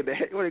your head, what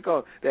do they call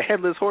it? The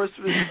headless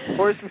horseman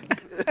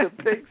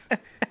pics.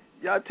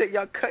 Y'all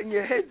cutting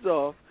your heads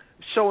off,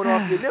 showing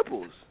off your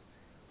nipples.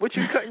 What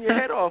you cutting your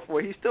head off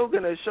for? He's still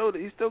gonna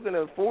he's still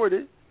gonna afford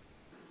it.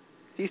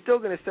 He's still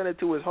gonna send it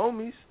to his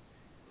homies.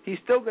 He's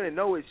still gonna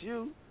know it's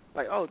you.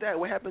 Like, oh, Dad,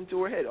 what happened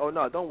to her head? Oh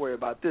no, don't worry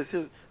about this.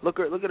 Look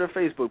at her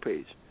Facebook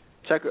page.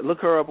 Check her. Look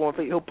her up on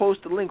Facebook. He'll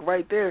post the link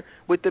right there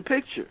with the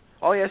picture.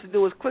 All he has to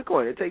do is click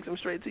on it. It takes him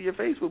straight to your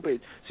Facebook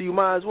page. So you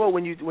might as well,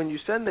 when you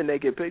send the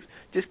naked pics,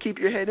 just keep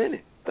your head in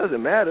it.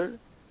 Doesn't matter.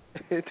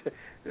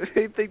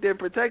 They think they're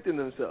protecting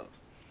themselves.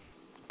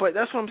 But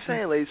that's what I'm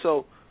saying, ladies.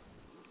 So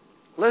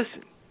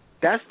listen,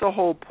 that's the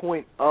whole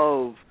point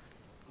of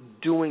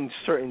doing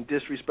certain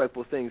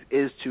disrespectful things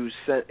is to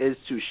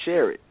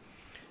share it.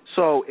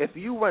 So if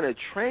you run a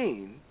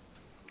train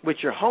with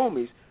your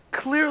homies,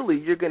 clearly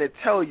you're going to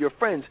tell your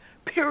friends,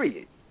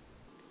 period.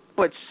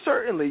 But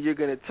certainly you're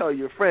going to tell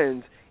your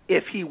friends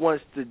if he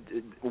wants to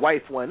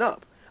wife one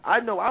up.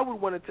 I know I would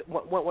want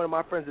one of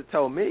my friends to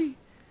tell me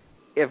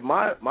if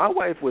my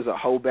wife was a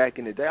hoe back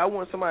in the day. I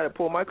want somebody to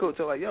pull my coat and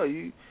say, like, yo,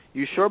 you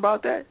sure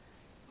about that?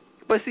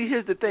 But see,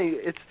 here's the thing.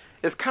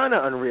 It's kind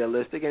of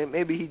unrealistic, and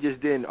maybe he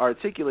just didn't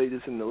articulate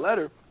this in the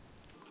letter.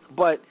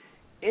 But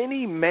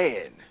any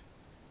man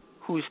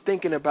who's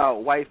thinking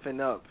about wifing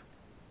up,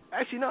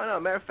 actually, no,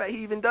 matter of fact, he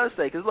even does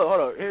say, because look,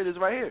 hold on, here it is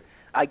right here.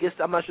 I guess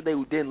I'm not sure they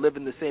didn't live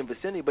in the same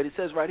vicinity, but it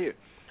says right here,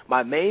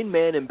 my main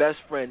man and best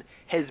friend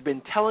has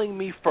been telling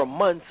me for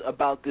months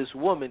about this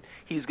woman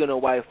he's going to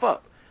wife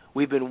up.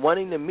 We've been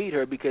wanting to meet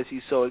her because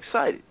he's so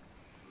excited.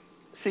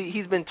 See,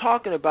 he's been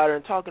talking about her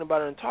and talking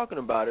about her and talking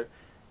about her,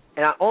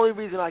 and the only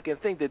reason I can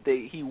think that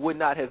he would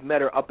not have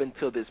met her up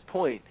until this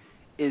point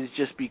is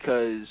just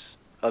because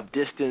of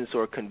distance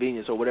or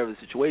convenience or whatever the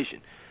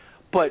situation.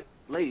 But,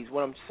 ladies,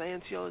 what I'm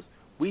saying to y'all is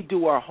we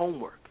do our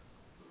homework.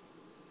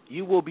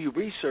 You will be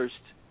researched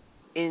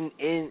in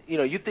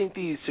you think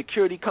these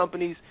security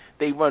companies,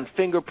 they run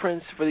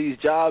fingerprints for these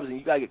jobs and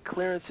you got to get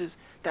clearances.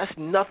 That's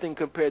nothing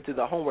compared to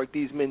the homework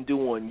these men do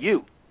on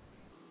you.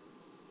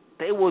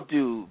 They will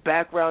do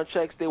background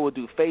checks. They will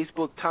do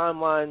Facebook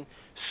timeline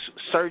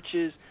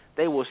searches.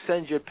 They will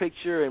send your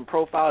picture and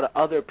profile to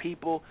other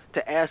people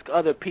to ask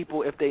other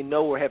people if they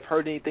know or have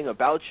heard anything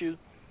about you.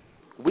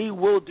 We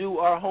will do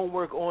our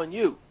homework on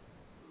you.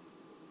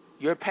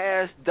 Your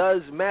past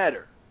does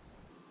matter.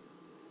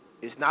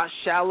 It's not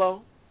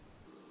shallow.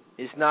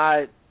 It's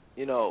not,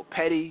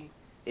 petty.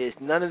 It's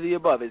none of the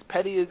above. As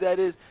petty as that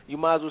is, you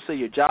might as well say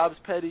your job's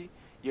petty,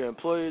 your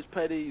employer's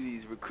petty,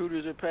 these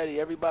recruiters are petty,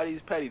 everybody's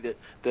petty.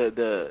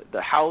 The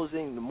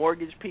housing, the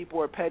mortgage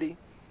people are petty.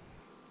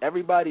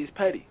 Everybody's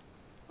petty.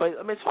 But,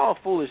 it's all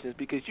foolishness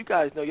because you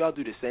guys know y'all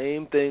do the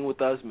same thing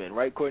with us men,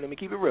 right, Courtney?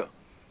 Keep it real.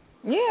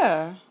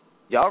 Yeah.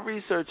 Y'all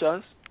research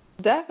us.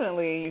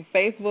 Definitely.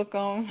 Facebook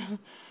them.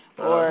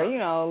 Or,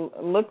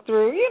 look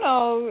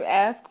through,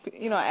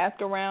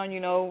 ask around,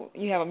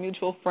 you have a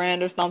mutual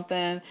friend or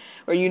something,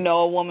 or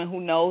a woman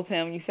who knows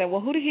him. You say, well,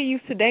 who did he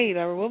used to date,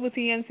 or what was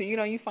he into?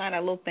 You find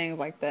out little things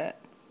like that.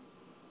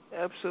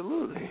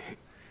 Absolutely.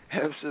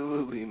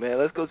 Absolutely, man.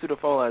 Let's go to the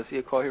phone line. I see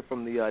a call here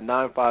from the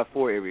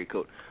 954 area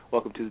code.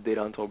 Welcome to the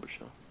Dedan Tolbert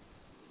Show.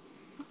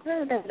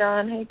 Hey,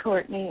 Dedan. Hey,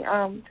 Courtney.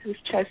 This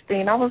is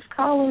Chastine. I was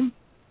calling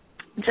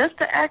just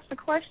to ask the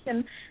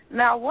question.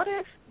 Now, what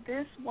if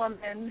this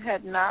woman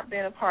had not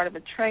been a part of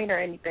a train or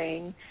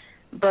anything,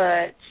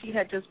 but she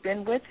had just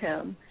been with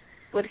him?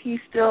 Would he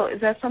still,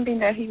 is that something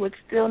that he would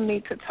still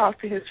need to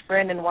talk to his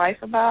friend and wife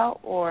about,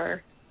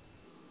 or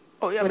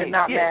would it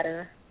not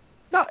matter?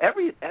 No,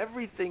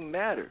 everything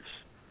matters.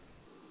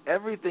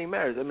 Everything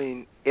matters.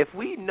 If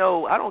we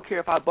know, I don't care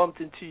if I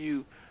bumped into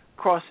you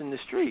crossing the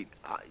street.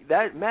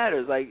 That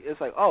matters.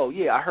 It's like, oh,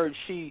 yeah, I heard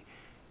she,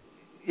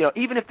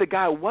 even if the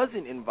guy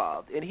wasn't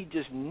involved and he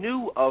just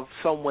knew of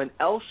someone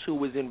else who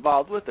was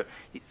involved with her,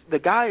 the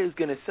guy is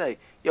going to say,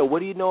 yo, what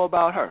do you know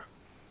about her?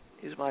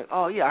 He's like,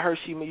 oh, yeah, I heard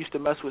she used to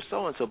mess with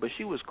so-and-so, but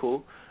she was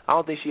cool. I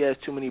don't think she has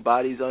too many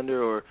bodies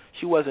under, or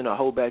she wasn't a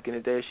hoe back in the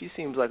day. She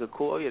seems like a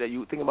cool,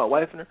 you thinking about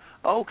wifing her?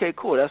 Oh, okay,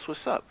 cool, that's what's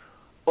up.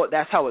 Or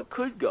that's how it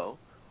could go.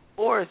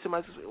 Or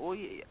somebody says, well,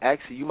 yeah,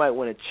 actually, you might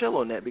want to chill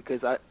on that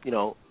because I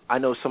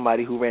know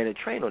somebody who ran a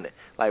train on it.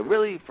 Like,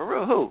 really? For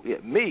real? Who? Yeah,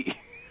 me.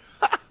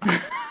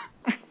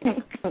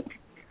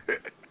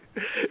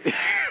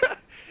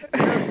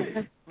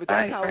 But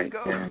that's how it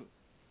goes.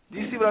 Do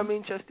you see what I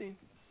mean, Chastine?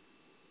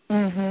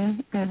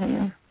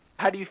 Mhm.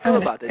 How do you feel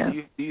about that?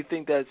 Do you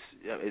think is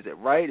it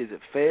right? Is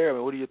it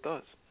fair? What are your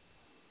thoughts?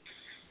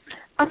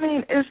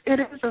 It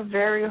is a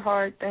very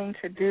hard thing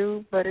to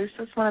do, but it's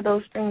just one of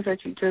those things that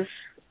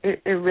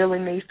it really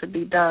needs to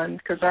be done,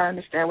 because I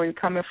understand where you're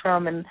coming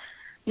from, and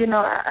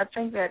I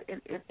think that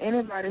if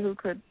anybody who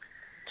could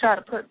try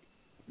to put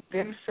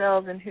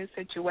themselves in his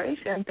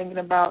situation, thinking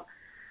about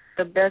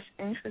the best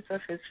interest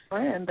of his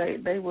friend,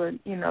 they would,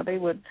 they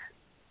would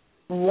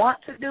want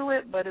to do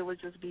it, but it would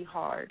just be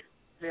hard,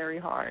 very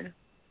hard.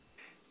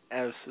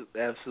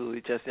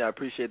 Absolutely, Chesney. I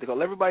appreciate the call.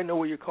 Let everybody know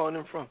where you're calling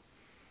in from.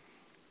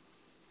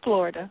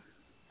 Florida.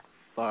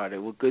 Florida.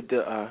 Well, good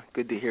to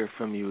hear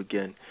from you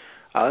again.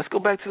 Let's go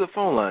back to the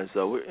phone lines,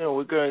 though.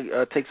 We're going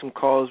to take some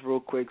calls real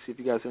quick. See if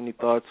you guys have any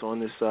thoughts on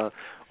this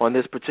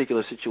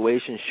particular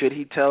situation. Should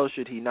he tell?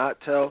 Should he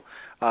not tell?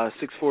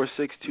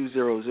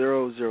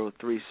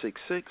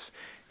 646-200-0366.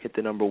 Hit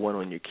the number 1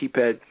 on your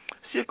keypad.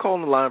 See a call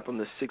on the line from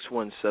the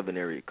 617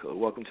 area code.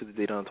 Welcome to the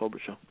Dedan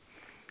Tolbert Show.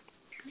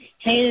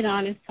 Hey,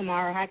 Dedan, it's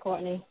Tamara. Hi,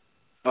 Courtney.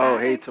 Oh,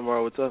 hey,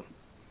 Tamara. What's up?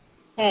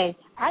 Hey,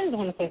 I just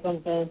want to say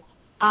something.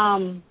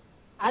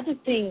 I just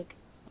think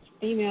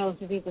females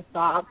just need to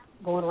stop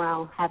going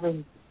around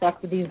having sex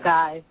with these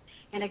guys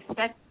and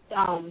expect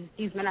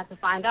these men not to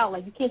find out.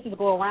 Like, you can't just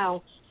go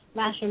around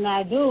smashing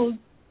mad dudes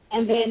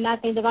and then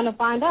not think they're going to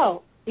find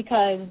out.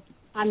 Because,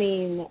 I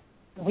mean,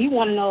 we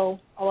want to know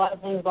a lot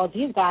of things about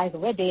these guys that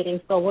we're dating,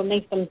 so what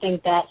makes them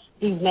think that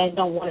these men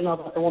don't want to know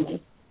about the woman?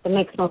 It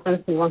makes no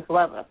sense to me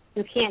whatsoever.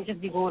 You can't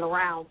just be going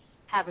around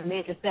having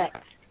major sex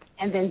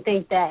and then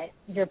think that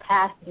your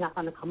past is not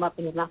going to come up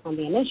and it's not going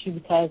to be an issue,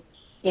 because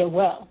it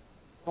will.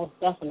 Most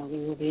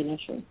definitely will be an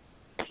issue.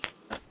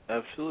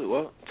 Absolutely.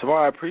 Well,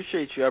 Tamara, I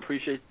appreciate you. I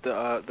appreciate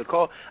the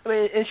call. I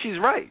mean, and she's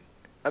right.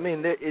 I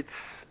mean, it's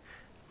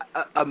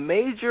a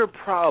major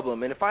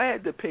problem. And if I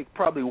had to pick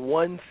probably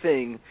one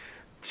thing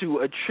to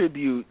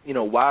attribute,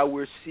 why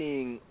we're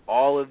seeing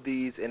all of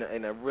these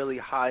in a really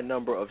high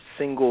number of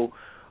single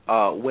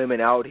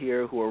women out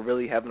here who are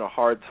really having a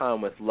hard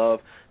time with love,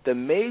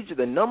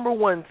 the number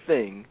one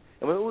thing,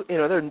 and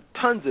there are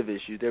tons of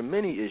issues, there are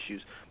many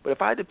issues, but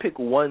if I had to pick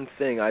one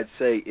thing, I'd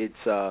say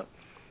it's a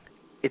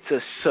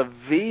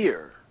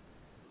severe,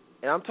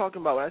 and I'm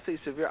talking about, when I say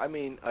severe, I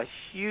mean a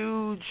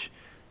huge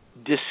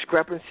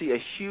discrepancy, a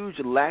huge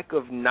lack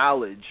of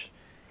knowledge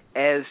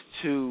as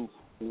to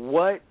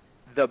what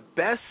the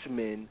best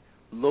men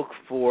look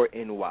for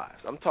in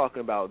wives. I'm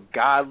talking about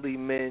godly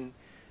men,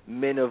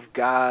 men of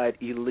God,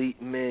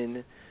 elite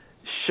men,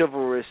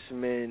 chivalrous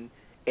men,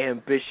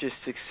 ambitious,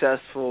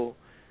 successful,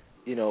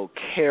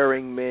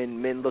 caring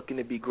men looking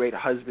to be great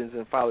husbands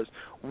and fathers.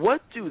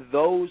 What do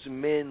those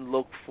men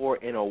look for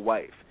in a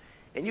wife?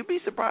 And you'd be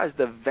surprised,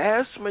 the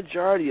vast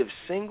majority of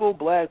single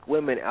black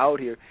women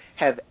out here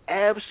have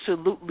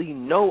absolutely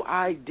no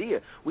idea.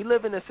 We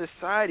live in a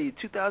society,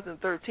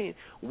 2013,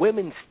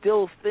 women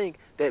still think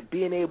that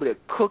being able to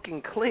cook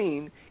and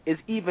clean is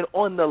even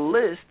on the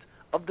list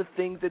of the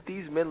things that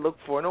these men look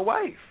for in a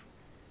wife.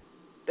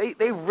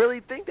 They really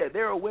think that.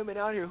 There are women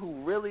out here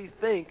who really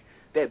think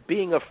that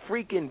being a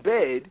freak in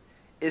bed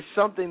is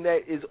something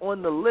that is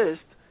on the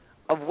list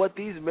of what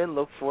these men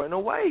look for in a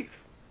wife.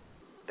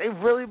 They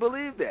really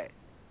believe that.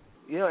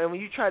 And when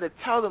you try to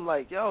tell them,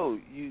 like, yo,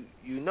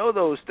 you know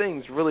those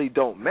things really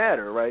don't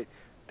matter, right?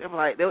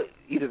 They'll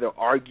either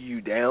argue you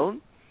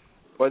down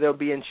or they'll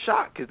be in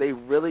shock, because they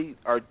really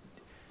are.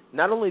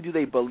 Not only do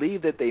they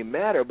believe that they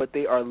matter, but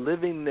they are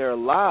living their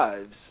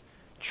lives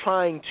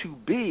trying to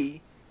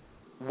be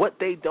what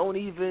these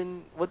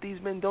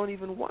men don't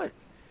even want.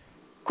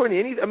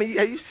 Courtney, have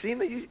you seen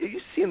that?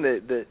 You seen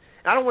the?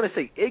 I don't want to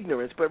say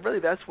ignorance, but really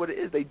that's what it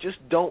is. They just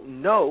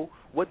don't know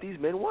what these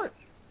men want.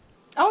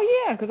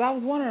 Oh yeah, because I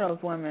was one of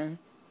those women.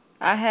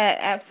 I had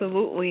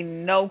absolutely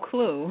no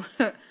clue.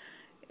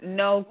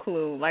 No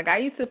clue. Like, I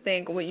used to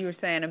think what you were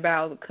saying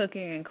about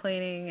cooking and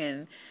cleaning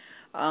and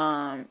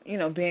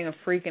being a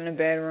freak in the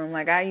bedroom.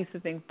 Like, I used to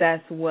think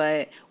that's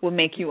what would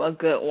make you a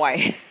good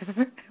wife.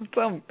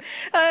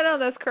 I know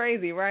that's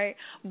crazy, right?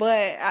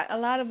 But a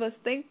lot of us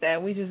think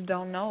that. We just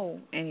don't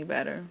know any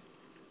better.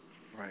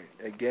 Right.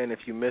 Again, if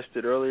you missed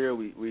it earlier,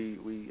 we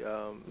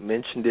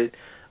mentioned it.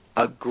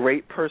 A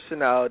great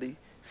personality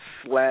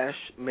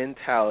 /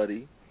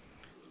 mentality,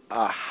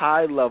 a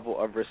high level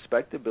of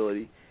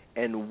respectability,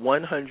 and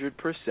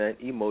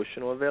 100%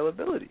 emotional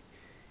availability.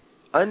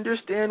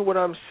 Understand what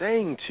I'm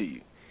saying to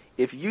you.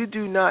 If you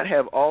do not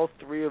have all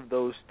three of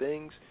those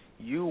things,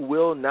 you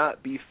will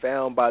not be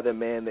found by the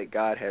man that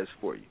God has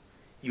for you.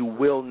 You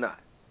will not.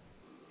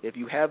 If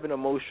you have an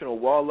emotional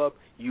wall up,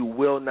 you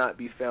will not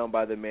be found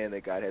by the man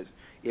that God has.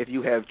 If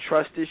you have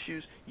trust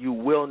issues, you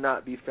will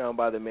not be found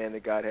by the man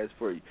that God has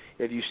for you.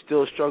 If you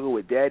still struggle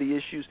with daddy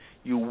issues,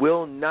 you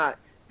will not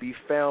be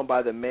found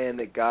by the man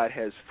that God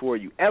has for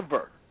you,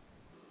 ever.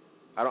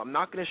 I'm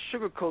not going to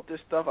sugarcoat this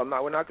stuff.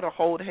 We're not going to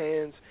hold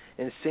hands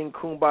and sing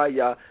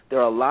Kumbaya. There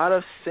are a lot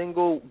of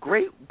single,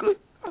 good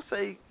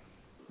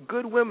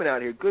women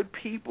out here, good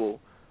people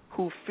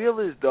who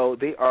feel as though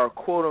they are,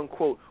 quote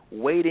unquote,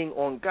 waiting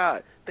on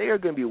God. They are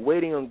going to be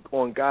waiting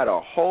on God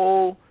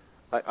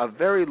a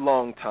very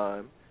long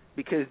time,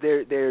 because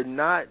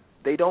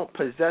they don't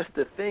possess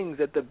the things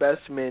that the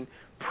best men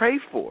pray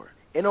for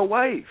in a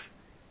wife.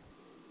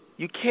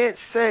 You can't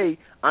say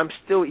I'm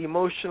still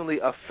emotionally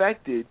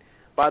affected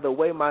by the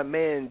way my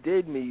man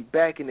did me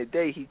back in the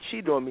day. He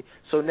cheated on me,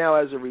 so now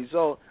as a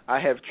result I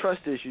have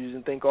trust issues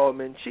and think all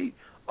men cheat.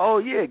 Oh,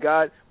 yeah,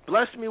 God,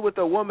 bless me with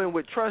a woman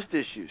with trust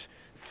issues.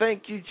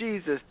 Thank you,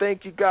 Jesus.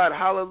 Thank you, God.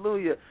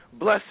 Hallelujah.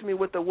 Bless me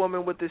with a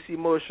woman with this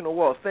emotional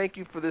wall. Thank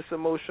you for this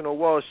emotional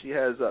wall she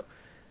has up.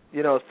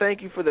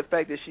 Thank you for the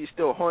fact that she's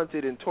still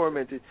haunted and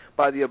tormented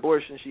by the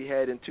abortion she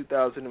had in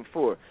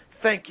 2004.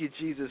 Thank you,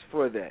 Jesus,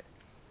 for that.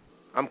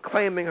 I'm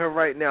claiming her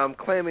right now. I'm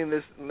claiming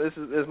this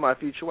is my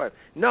future wife.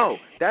 No,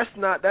 that's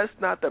not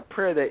the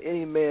prayer that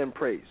any man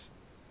prays.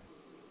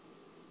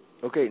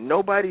 Okay,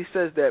 nobody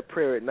says that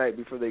prayer at night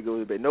before they go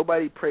to bed.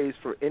 Nobody prays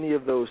for any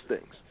of those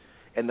things.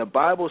 And the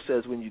Bible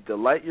says when you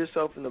delight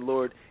yourself in the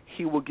Lord,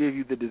 he will give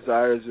you the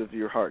desires of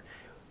your heart.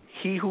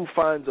 He who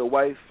finds a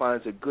wife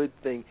finds a good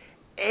thing.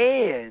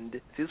 And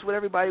this is what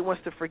everybody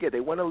wants to forget.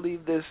 They want to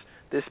leave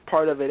this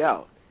part of it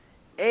out.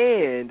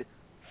 And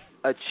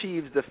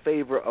achieves the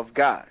favor of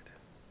God.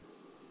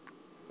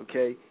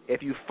 Okay?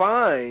 If you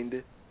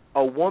find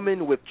a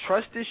woman with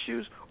trust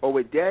issues or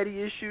with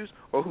daddy issues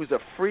or who's a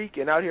freak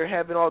and out here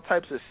having all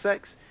types of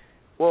sex,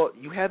 well,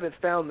 you haven't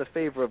found the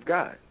favor of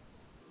God.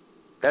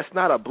 That's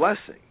not a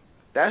blessing.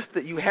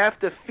 You have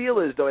to feel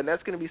as though, and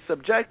that's going to be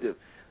subjective.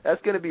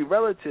 That's going to be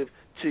relative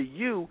to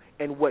you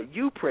and what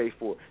you pray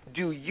for.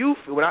 Do you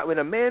feel, when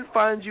a man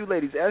finds you,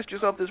 ladies, ask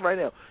yourself this right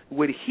now,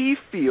 would he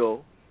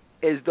feel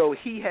as though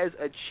he has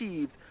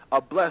achieved a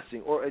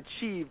blessing or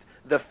achieved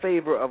the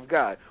favor of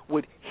God?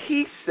 Would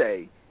he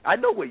say, I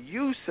know what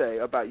you say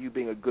about you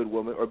being a good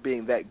woman or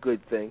being that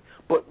good thing,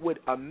 but would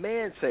a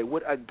man say,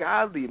 would a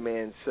godly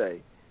man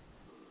say,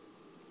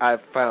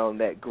 I've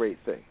found that great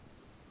thing?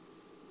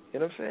 You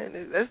know what I'm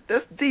saying?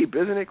 That's deep,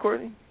 isn't it,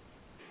 Courtney?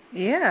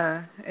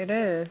 Yeah, it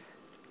is.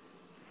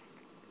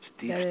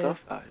 It's deep stuff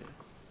out here.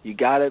 You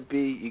gotta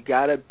be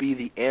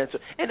the answer,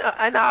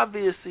 and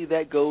obviously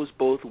that goes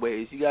both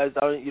ways. You guys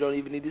you don't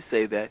even need to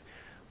say that,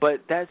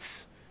 but that's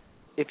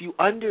if you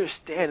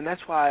understand, and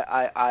that's why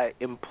I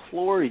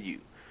implore you,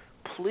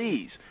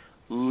 please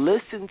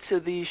listen to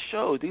these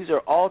shows. These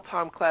are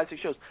all-time classic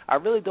shows. I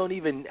really don't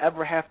even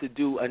ever have to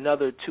do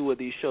another 2 of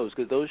these shows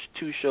because those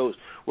 2 shows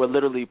were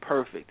literally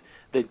perfect.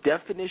 The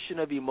definition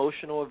of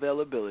emotional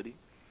availability,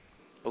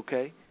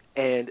 okay,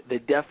 and the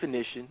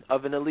definition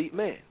of an elite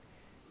man.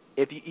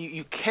 If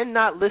you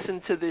cannot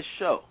listen to this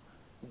show,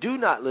 do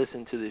not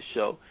listen to this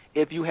show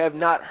if you have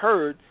not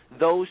heard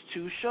those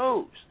 2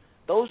 shows.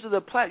 Those are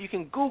the you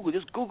can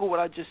just Google what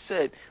I just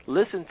said,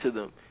 listen to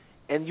them,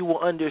 and you will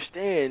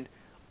understand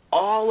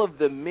all of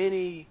the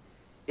many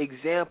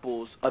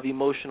examples of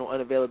emotional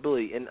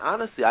unavailability. And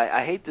honestly,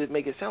 I hate to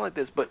make it sound like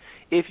this, but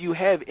if you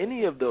have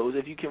any of those,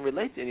 if you can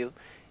relate to any of them,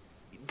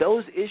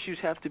 those issues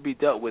have to be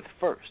dealt with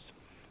first.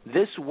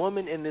 This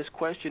woman in this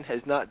question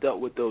has not dealt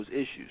with those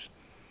issues.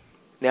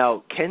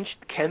 Now, can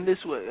this,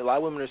 a lot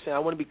of women are saying, I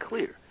want to be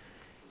clear,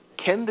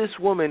 can this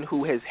woman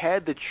who has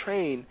had the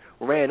train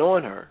ran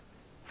on her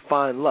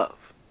find love?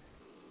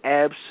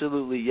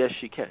 Absolutely, yes,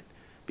 she can.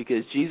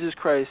 Because Jesus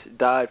Christ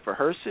died for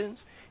her sins.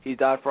 He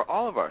died for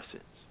all of our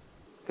sins.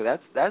 So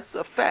that's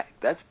a fact.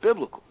 That's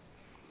biblical.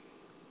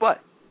 But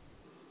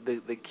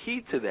the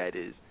key to that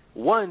is,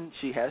 one,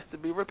 she has to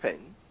be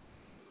repentant,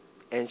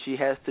 and she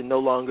has to no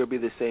longer be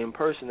the same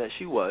person that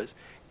she was,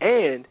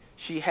 and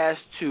she has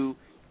to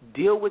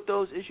deal with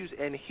those issues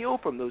and heal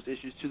from those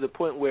issues to the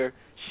point where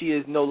she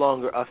is no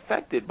longer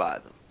affected by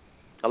them.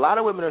 A lot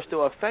of women are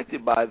still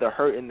affected by the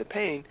hurt and the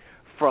pain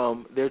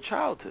from their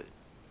childhood.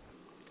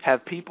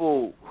 Have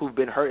people who've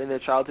been hurt in their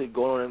childhood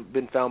gone on and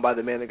been found by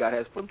the man that God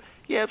has for them?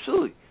 Yeah,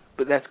 absolutely.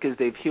 But that's because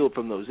they've healed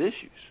from those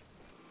issues.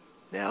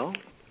 Now,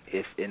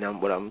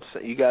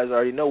 you guys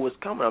already know what's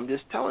coming. I'm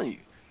just telling you.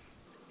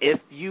 If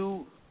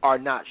you are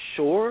not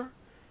sure,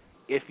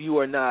 if you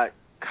are not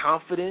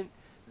confident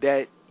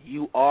that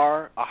you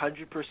are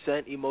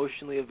 100%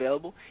 emotionally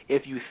available,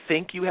 if you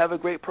think you have a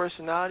great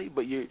personality,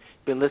 but you've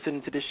been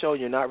listening to this show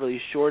and you're not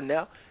really sure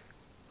now,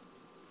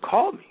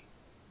 call me.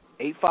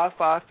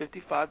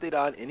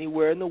 855-55-DEDON,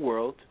 anywhere in the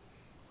world,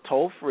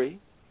 toll free,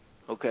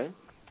 okay?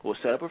 We'll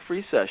set up a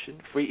free session,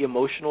 free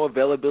emotional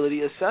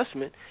availability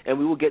assessment, and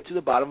we will get to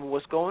the bottom of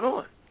what's going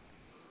on.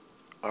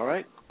 All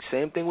right?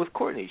 Same thing with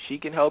Courtney. She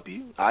can help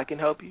you. I can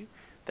help you.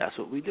 That's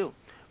what we do.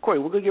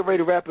 Courtney, we're going to get ready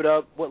to wrap it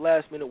up. What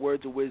last-minute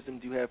words of wisdom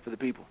do you have for the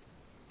people?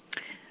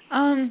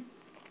 I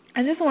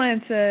just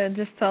wanted to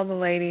just tell the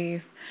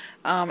ladies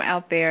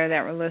out there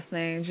that were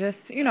listening, just,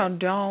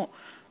 don't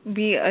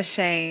be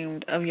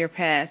ashamed of your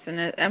past. And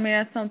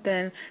that's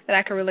something that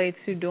I can relate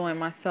to doing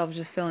myself,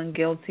 just feeling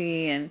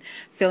guilty and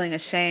feeling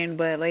ashamed.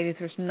 But ladies,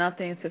 there's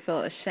nothing to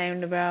feel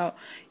ashamed about.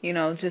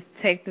 Just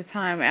take the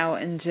time out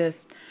and just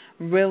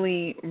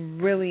really,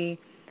 really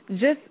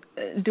just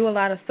do a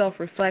lot of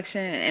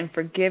self-reflection and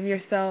forgive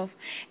yourself,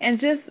 and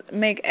just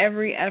make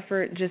every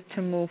effort just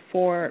to move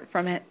forward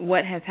from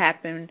what has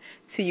happened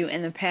to you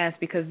in the past,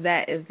 because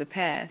that is the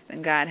past,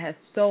 and God has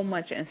so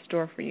much in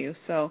store for you.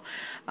 So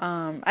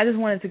I just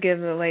wanted to give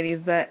the ladies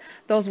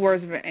those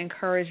words of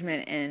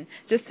encouragement, and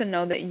just to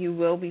know that you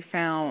will be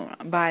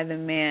found by the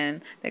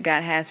man that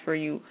God has for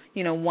you,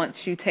 once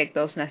you take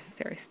those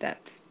necessary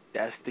steps.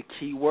 That's the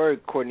key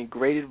word, Courtney.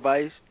 Great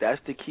advice. That's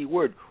the key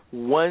word.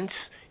 Once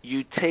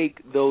you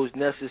take those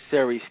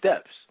necessary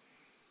steps,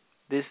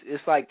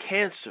 it's like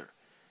cancer.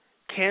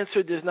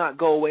 Cancer does not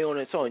go away on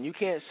its own. You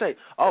can't say,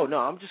 "Oh no,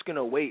 I'm just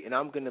gonna wait and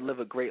I'm gonna live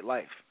a great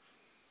life."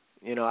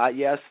 You know,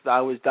 yes, I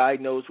was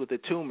diagnosed with a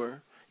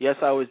tumor. Yes,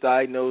 I was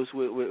diagnosed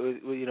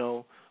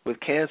with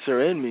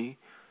cancer in me,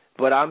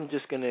 but I'm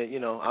just gonna,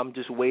 I'm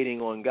just waiting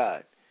on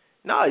God.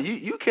 No,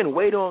 you can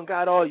wait on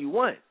God all you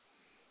want,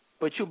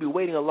 but you'll be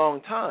waiting a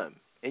long time,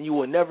 and you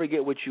will never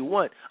get what you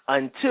want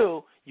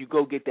until you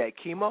go get that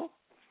chemo,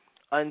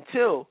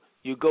 until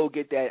you go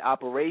get that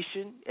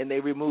operation and they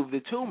remove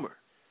the tumor.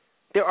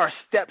 There are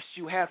steps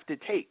you have to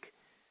take,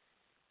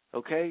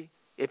 okay?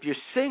 If you're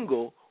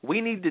single, we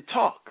need to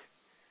talk,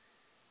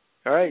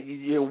 all right?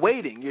 You're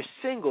waiting. You're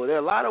single. There are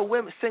a lot of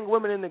single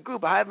women in the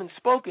group I haven't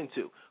spoken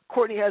to.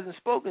 Courtney hasn't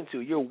spoken to.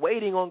 You're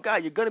waiting on God.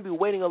 You're going to be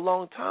waiting a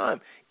long time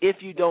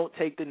if you don't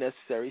take the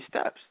necessary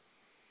steps.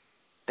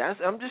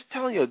 I'm just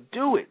telling you,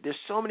 do it. There's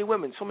so many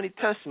women, so many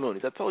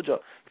testimonies. I told you,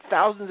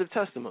 thousands of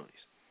testimonies.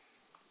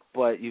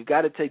 But you've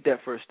got to take that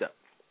first step.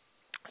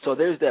 So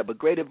there's that. But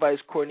great advice,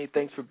 Courtney.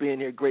 Thanks for being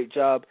here. Great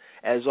job.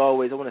 As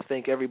always, I want to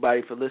thank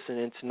everybody for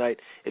listening tonight.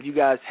 If you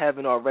guys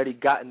haven't already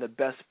gotten the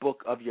best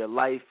book of your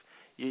life,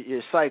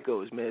 you're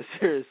psychos, man.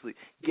 Seriously.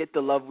 Get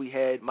The Love We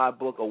Had, my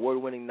book,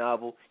 award-winning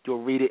novel.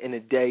 You'll read it in a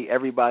day.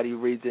 Everybody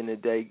reads it in a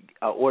day.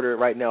 Order it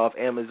right now off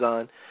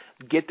Amazon.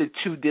 Get the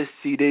 2-disc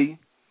CD.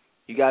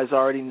 You guys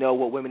already know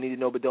what women need to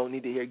know but don't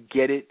need to hear.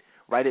 Get it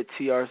right at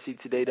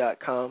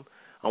trctoday.com.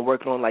 I'm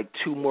working on like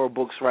 2 more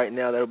books right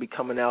now that will be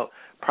coming out.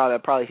 I'll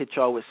probably hit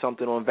y'all with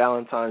something on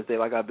Valentine's Day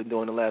like I've been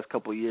doing the last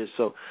couple of years.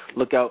 So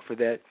look out for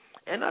that.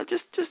 And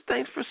just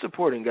thanks for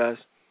supporting, guys.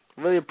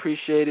 Really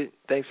appreciate it.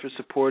 Thanks for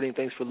supporting.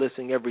 Thanks for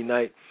listening every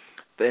night.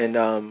 And,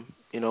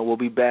 we'll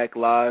be back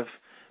live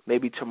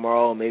maybe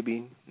tomorrow,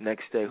 maybe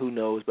next day. Who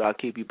knows? But I'll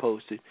keep you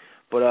posted.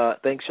 But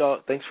thanks, y'all.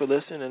 Thanks for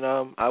listening. And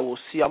I will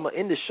see. I'm going to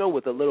end the show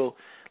with a little,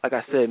 like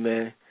I said,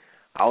 man,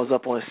 I was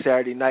up on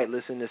Saturday night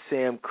listening to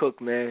Sam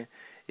Cooke, man.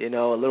 A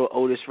little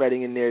Otis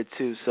Redding in there,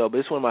 too. But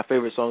it's one of my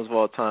favorite songs of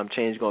all time,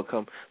 Change Gonna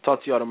Come.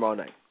 Talk to y'all tomorrow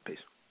night. Peace.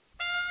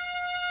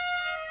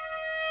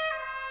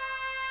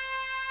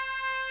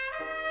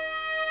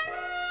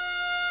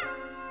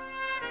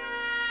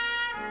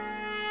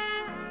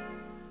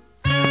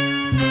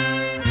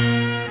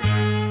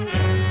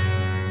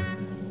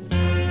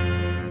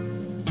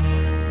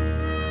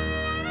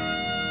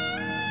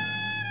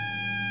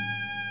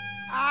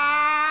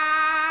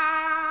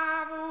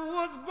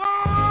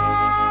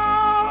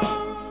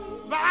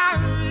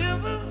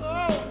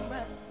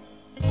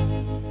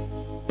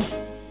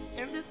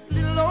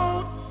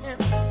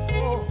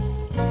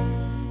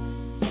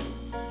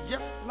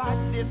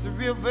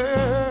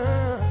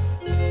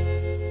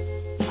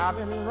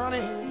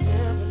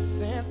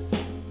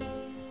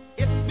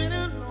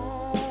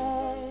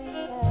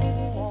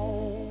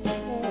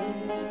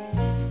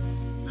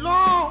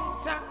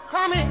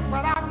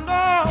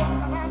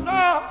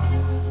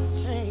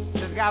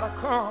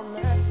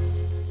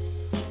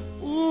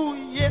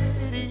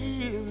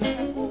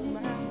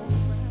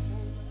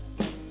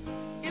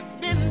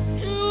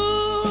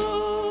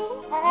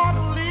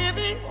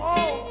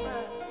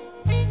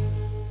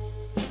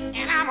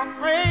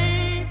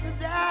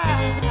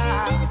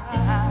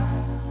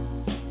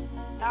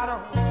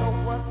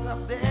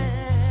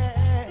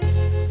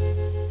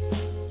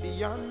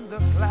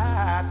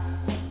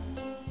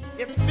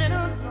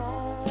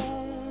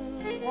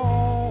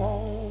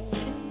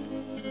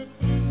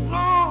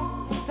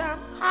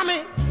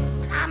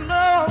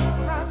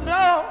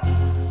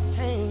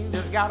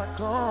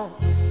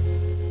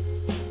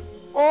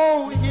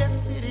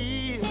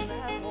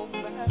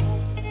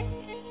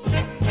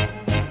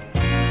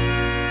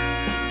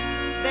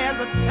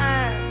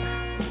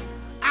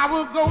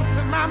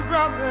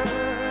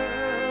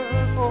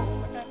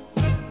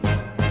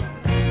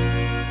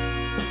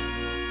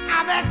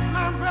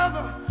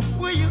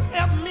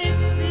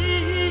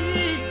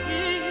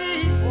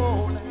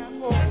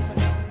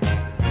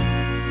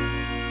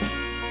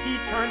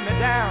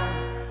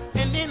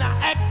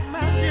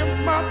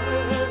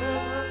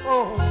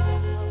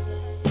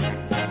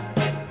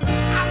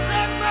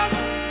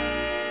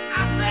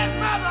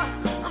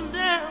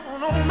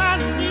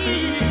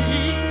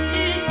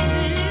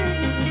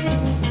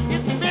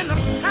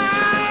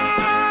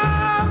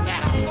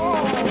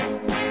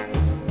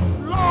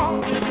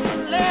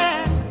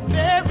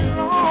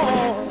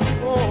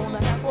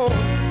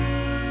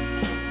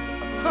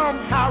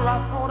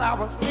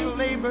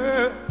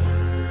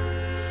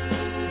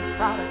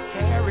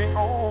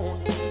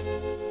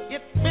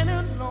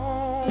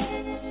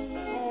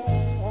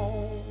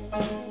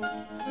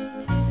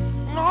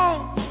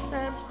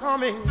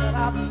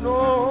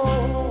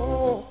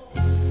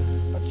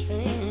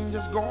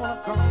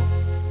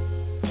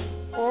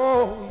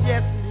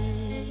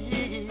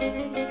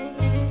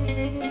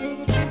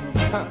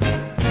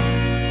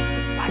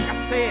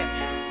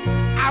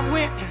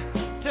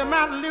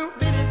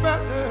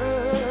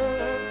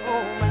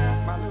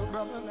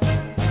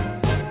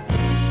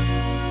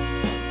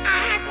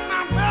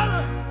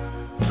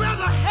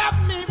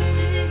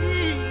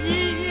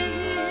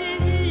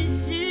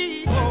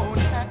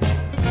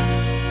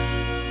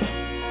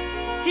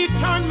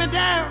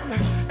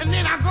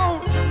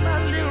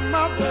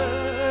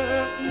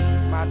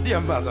 here,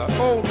 mother.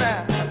 Hold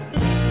down.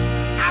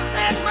 I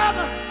said,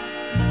 mother,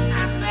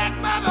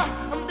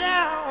 I'm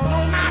down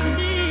on my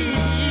knees.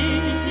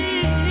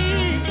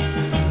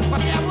 But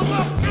there was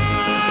a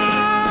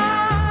time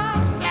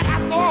that I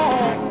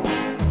thought,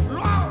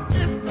 Lord,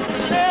 this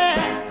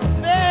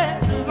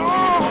last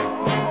long,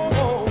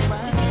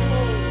 man.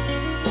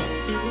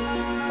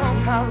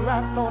 Somehow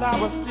I thought I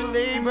was still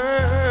able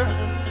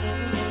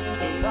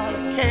to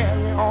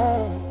carry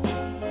on.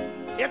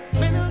 It's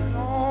been a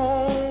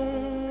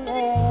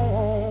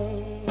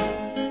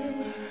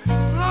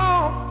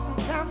long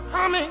time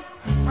coming,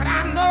 but I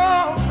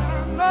know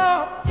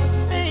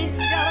things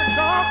gotta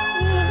go.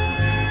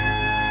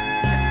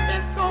 It's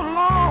been so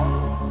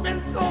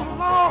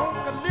long,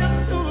 I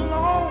lived too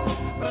long,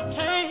 but a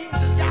change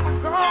has gotta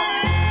go.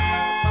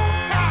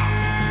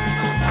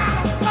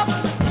 I'm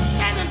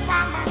standing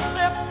by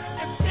myself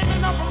and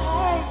standing up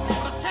alone,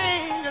 but a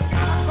change has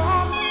gotta go.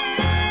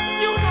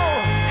 You know,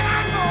 and I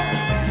know,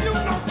 you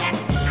know that,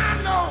 I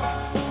know,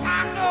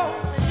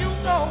 and you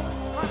know,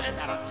 honey,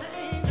 that a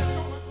change is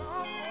gonna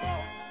come.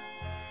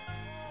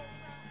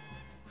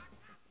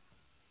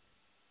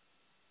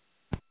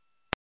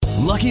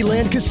 Lucky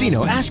Land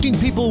Casino, asking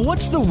people,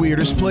 what's the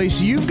weirdest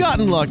place you've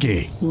gotten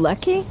lucky?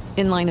 Lucky?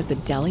 In line at the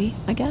deli,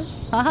 I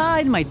guess? Aha,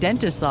 in my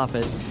dentist's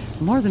office.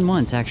 More than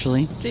once,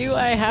 actually. Do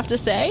I have to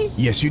say?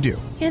 Yes, you do.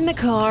 In the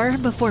car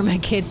before my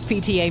kids'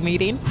 PTA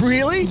meeting.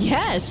 Really?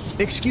 Yes.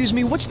 Excuse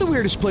me, what's the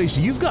weirdest place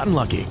you've gotten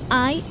lucky?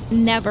 I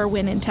never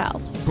win and tell.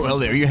 Well,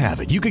 there you have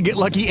it. You can get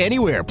lucky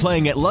anywhere,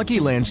 playing at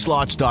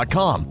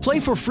LuckyLandSlots.com.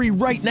 Play for free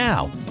right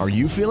now. Are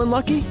you feeling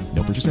lucky?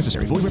 No purchase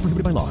necessary. Void where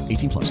prohibited by law.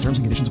 18+. Terms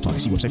and conditions apply.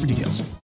 See website for details.